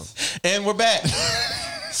here, dog. And we're back.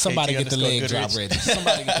 Somebody get the leg KT drop Goodrich. ready.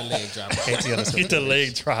 Somebody get the leg drop ready. Get the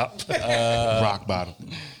leg drop. Rock bottom.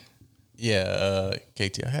 Yeah,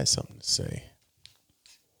 KT, I had something to say.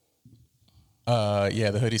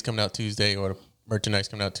 Yeah, the hoodie's coming out Tuesday, or the merchandise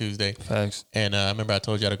coming out Tuesday. Facts. And I remember I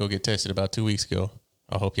told y'all to go get tested about 2 weeks ago.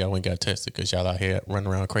 I hope y'all went and got tested because y'all out here running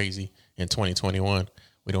around crazy in 2021.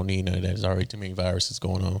 We don't need none of that. There's already too many viruses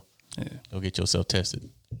going on. Yeah. Go get yourself tested.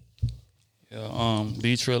 Yeah,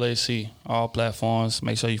 B-Trill-AC, all platforms.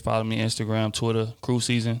 Make sure you follow me Instagram, Twitter, Crew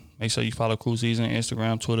Season. Make sure you follow Crew Season,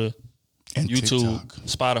 Instagram, Twitter, And YouTube, TikTok.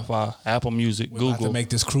 Spotify, Apple Music, We're about to Google. make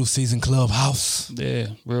this Crew Season Clubhouse. Yeah,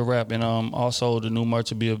 real rap. And also the new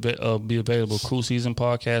merch will be available,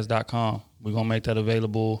 crewseasonpodcast.com. We're going to make that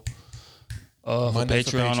available for Monday for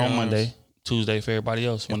Patreon on Patreons. Monday, Tuesday for everybody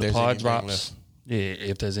else. When the there's pod anything drops, left. yeah,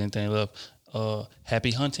 if there's anything left,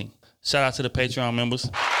 happy hunting. Shout out to the Patreon members.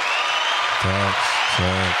 Facts.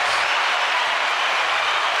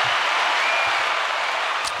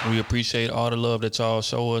 We appreciate all the love that y'all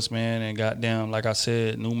show us, man. And goddamn, like I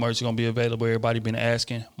said, new merch is gonna be available. Everybody been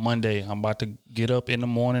asking. Monday, I'm about to get up in the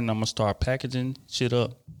morning. I'm gonna start packaging shit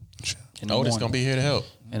up. in the Otis morning. gonna be here to help.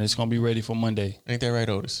 And it's gonna be ready for Monday. Ain't that right,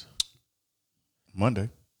 Otis? Monday.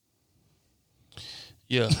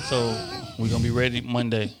 Yeah, so we're gonna be ready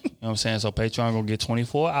Monday. You know what I'm saying? So Patreon gonna get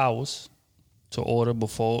 24 hours to order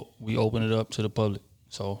before we open it up to the public.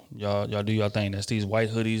 So y'all do y'all thing. That's these white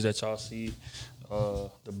hoodies that y'all see. The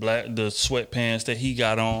sweatpants that he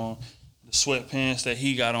got on,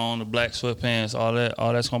 the black sweatpants,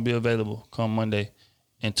 all that's gonna be available come Monday.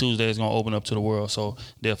 And Tuesday is gonna open up to the world. So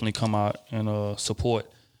definitely come out and support.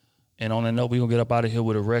 And on that note, we gonna get up out of here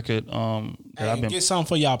with a record that I've been Get something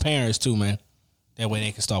for y'all parents too, man. That way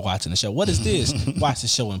they can start watching the show. What is this? Watch the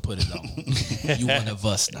show and put it on. You one of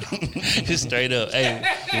us now. straight up.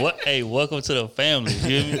 Hey, welcome to the family. You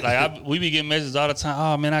hear me? Like we be getting messages all the time.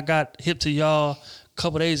 Oh man, I got hip to y'all a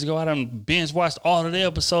couple days ago. I done binge watched all of the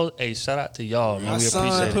episodes. Hey, shout out to y'all, man. My We son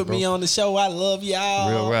appreciate put it, bro. me on the show. I love y'all.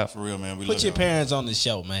 Real rap. For real, man. We Put love your y'all. parents on the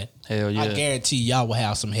show, man. Hell yeah. I guarantee y'all will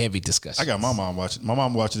have some heavy discussions. I got my mom watching. My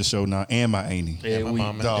mom watching the show now, and my auntie. Yeah, My we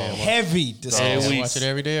mom and dog. dad watch- heavy discussions. we- I watch it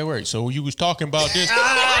every day at work. So you was talking about this. What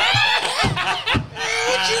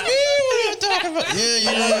you mean? What you talking about?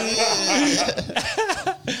 Yeah.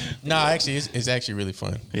 Nah, actually, it's actually really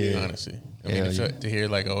fun. Yeah. Honestly, I mean, Yeah, to hear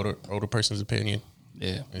like an older person's opinion,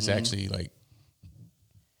 yeah. it's actually like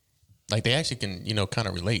they actually can kind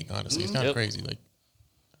of relate. Honestly, it's kind of Yep. crazy. Like,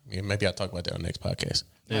 I mean, maybe I'll talk about that on the next podcast.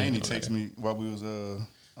 My auntie texted me while we was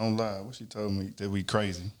on live. What she told me that we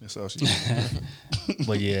crazy. That's all she did.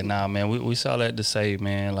 But yeah, nah, man, we saw that to say,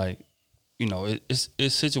 man, like, it's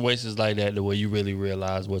situations like that the way you really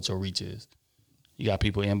realize what your reach is. You got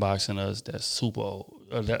people inboxing us that's super old.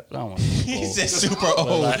 I don't want to be old. super But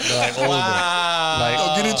old. like older. Like,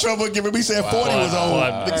 Don't get in trouble giving me saying 40 was old.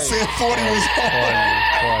 Pardon. Nigga said 40 was old.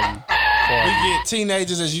 pardon. We get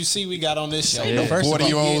teenagers, as you see, we got on this show. Yeah. First of all,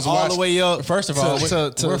 40-year-olds all watch. the way up. First of all, to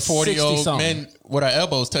we're 40-year-old 60-something. men with our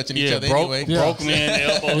elbows touching each Yeah, other broke anyway. man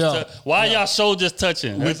elbows. Yeah. Why y'all shoulders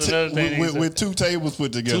touching? That's With, another thing. with 2 tables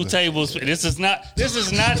put together. 2 tables. This is not 2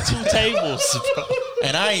 tables. Bro.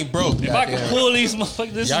 And I ain't broke. If I can pull these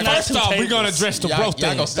motherfuckers, this Y'all is not First 2 off, tables. we're going to address the Y'all broke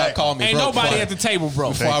thing. gonna stop calling me Ain't broke nobody before- at the table, bro.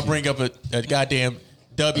 Before I bring up a goddamn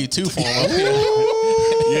W-2 form up here.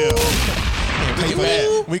 Yeah.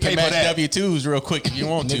 We can Paper match that. W-2s real quick if you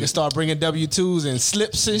want to. Niggas start bringing W-2s and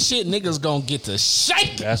slips and shit. Niggas gonna get to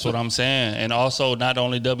shake. That's what I'm saying. And also, not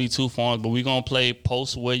only W-2 forms, but we're going to play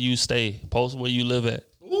post where you stay, post where you live at.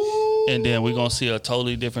 And then we're going to see a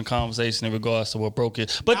totally different conversation in regards to what broke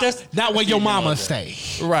is. But that's Not where your mama stay.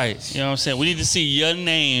 right. You know what I'm saying? We need to see your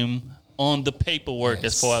name on the paperwork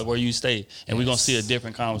as far as where you stay. And we're going to see a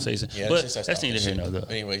different conversation. Yeah, but it's just that's neither here nor there.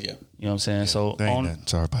 Anyway, yeah. You know what I'm saying? So, There ain't nothing.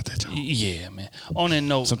 Sorry about that, y'all. yeah, man. On that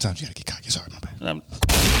note, Sometimes you gotta get cocky. Sorry, my bad.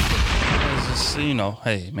 it's just,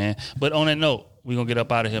 hey, man. But on that note, we're going to get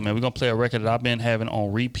up out of here, man. We're going to play a record that I've been having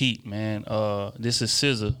on repeat, man. This is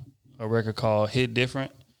SZA, a record called Hit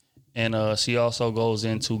Different. And she also goes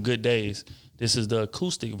into Good Days. This is the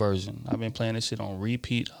acoustic version. I've been playing this shit on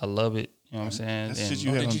repeat. I love it. You know what I'm saying? That's And shit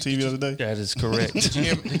you had on TV the other day. that is correct.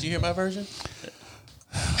 Did you hear my version?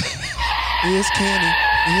 It's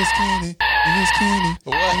Kenny.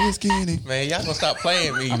 It's Kenny. Man, y'all gonna stop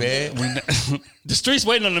playing me, man. The streets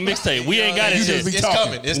waiting on the mixtape. We ain't got it yet. It's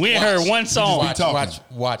coming. We ain't heard one song.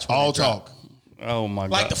 Watch. All talk. Oh my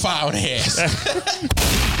god. Like the fire on the ass.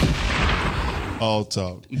 All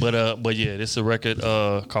talk. But yeah, this is a record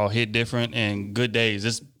called Hit Different and Good Days.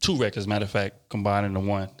 It's 2 records, matter of fact, combined into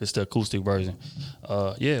one. This is the acoustic version.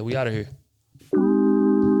 Yeah, we out of here.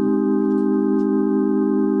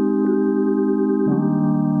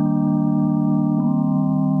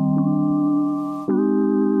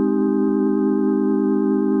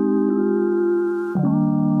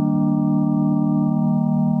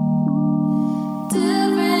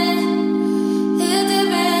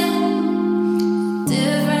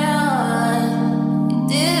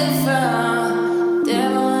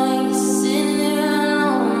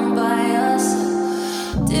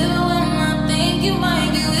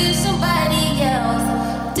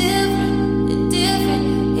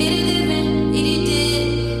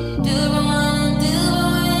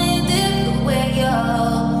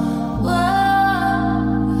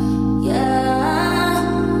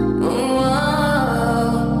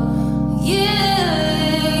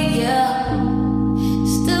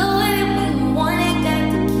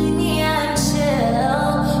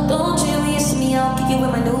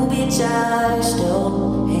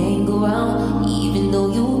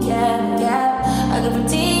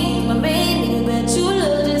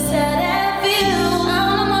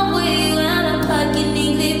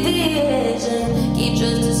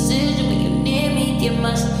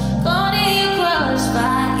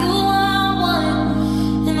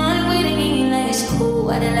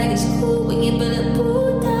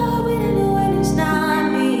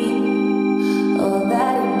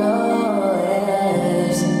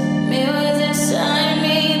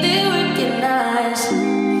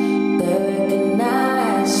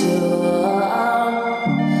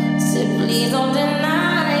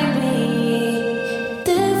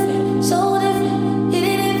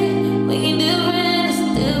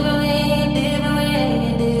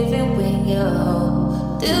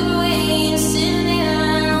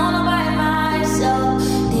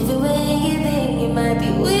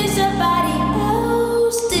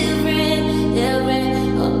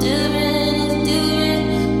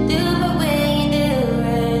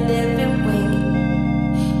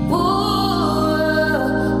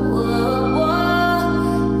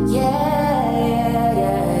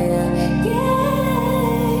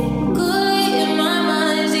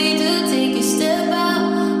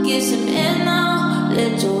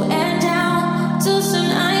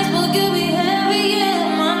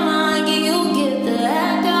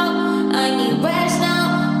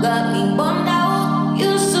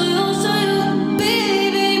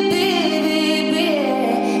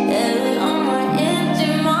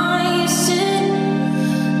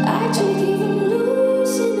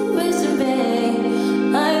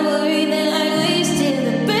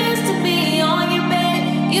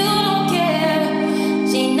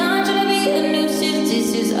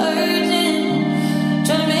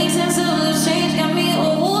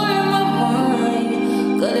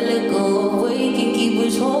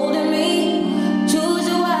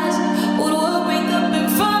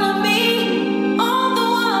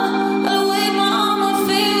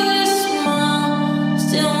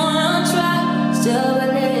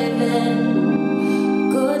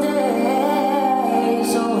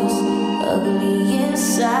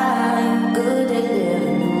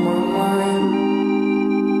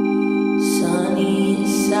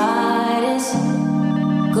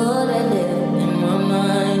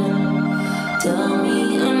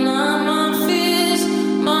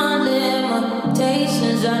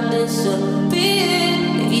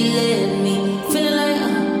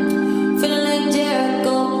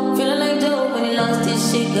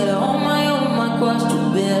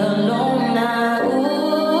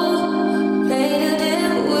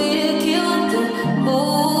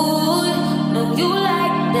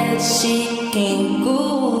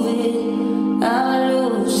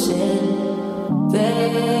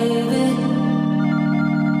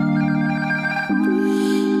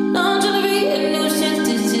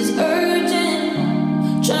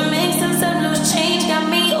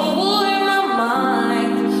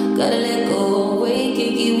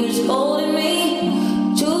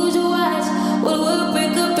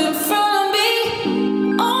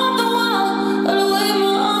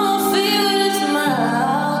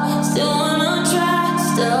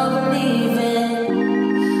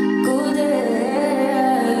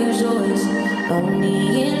 On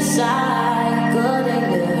the inside, good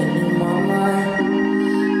and living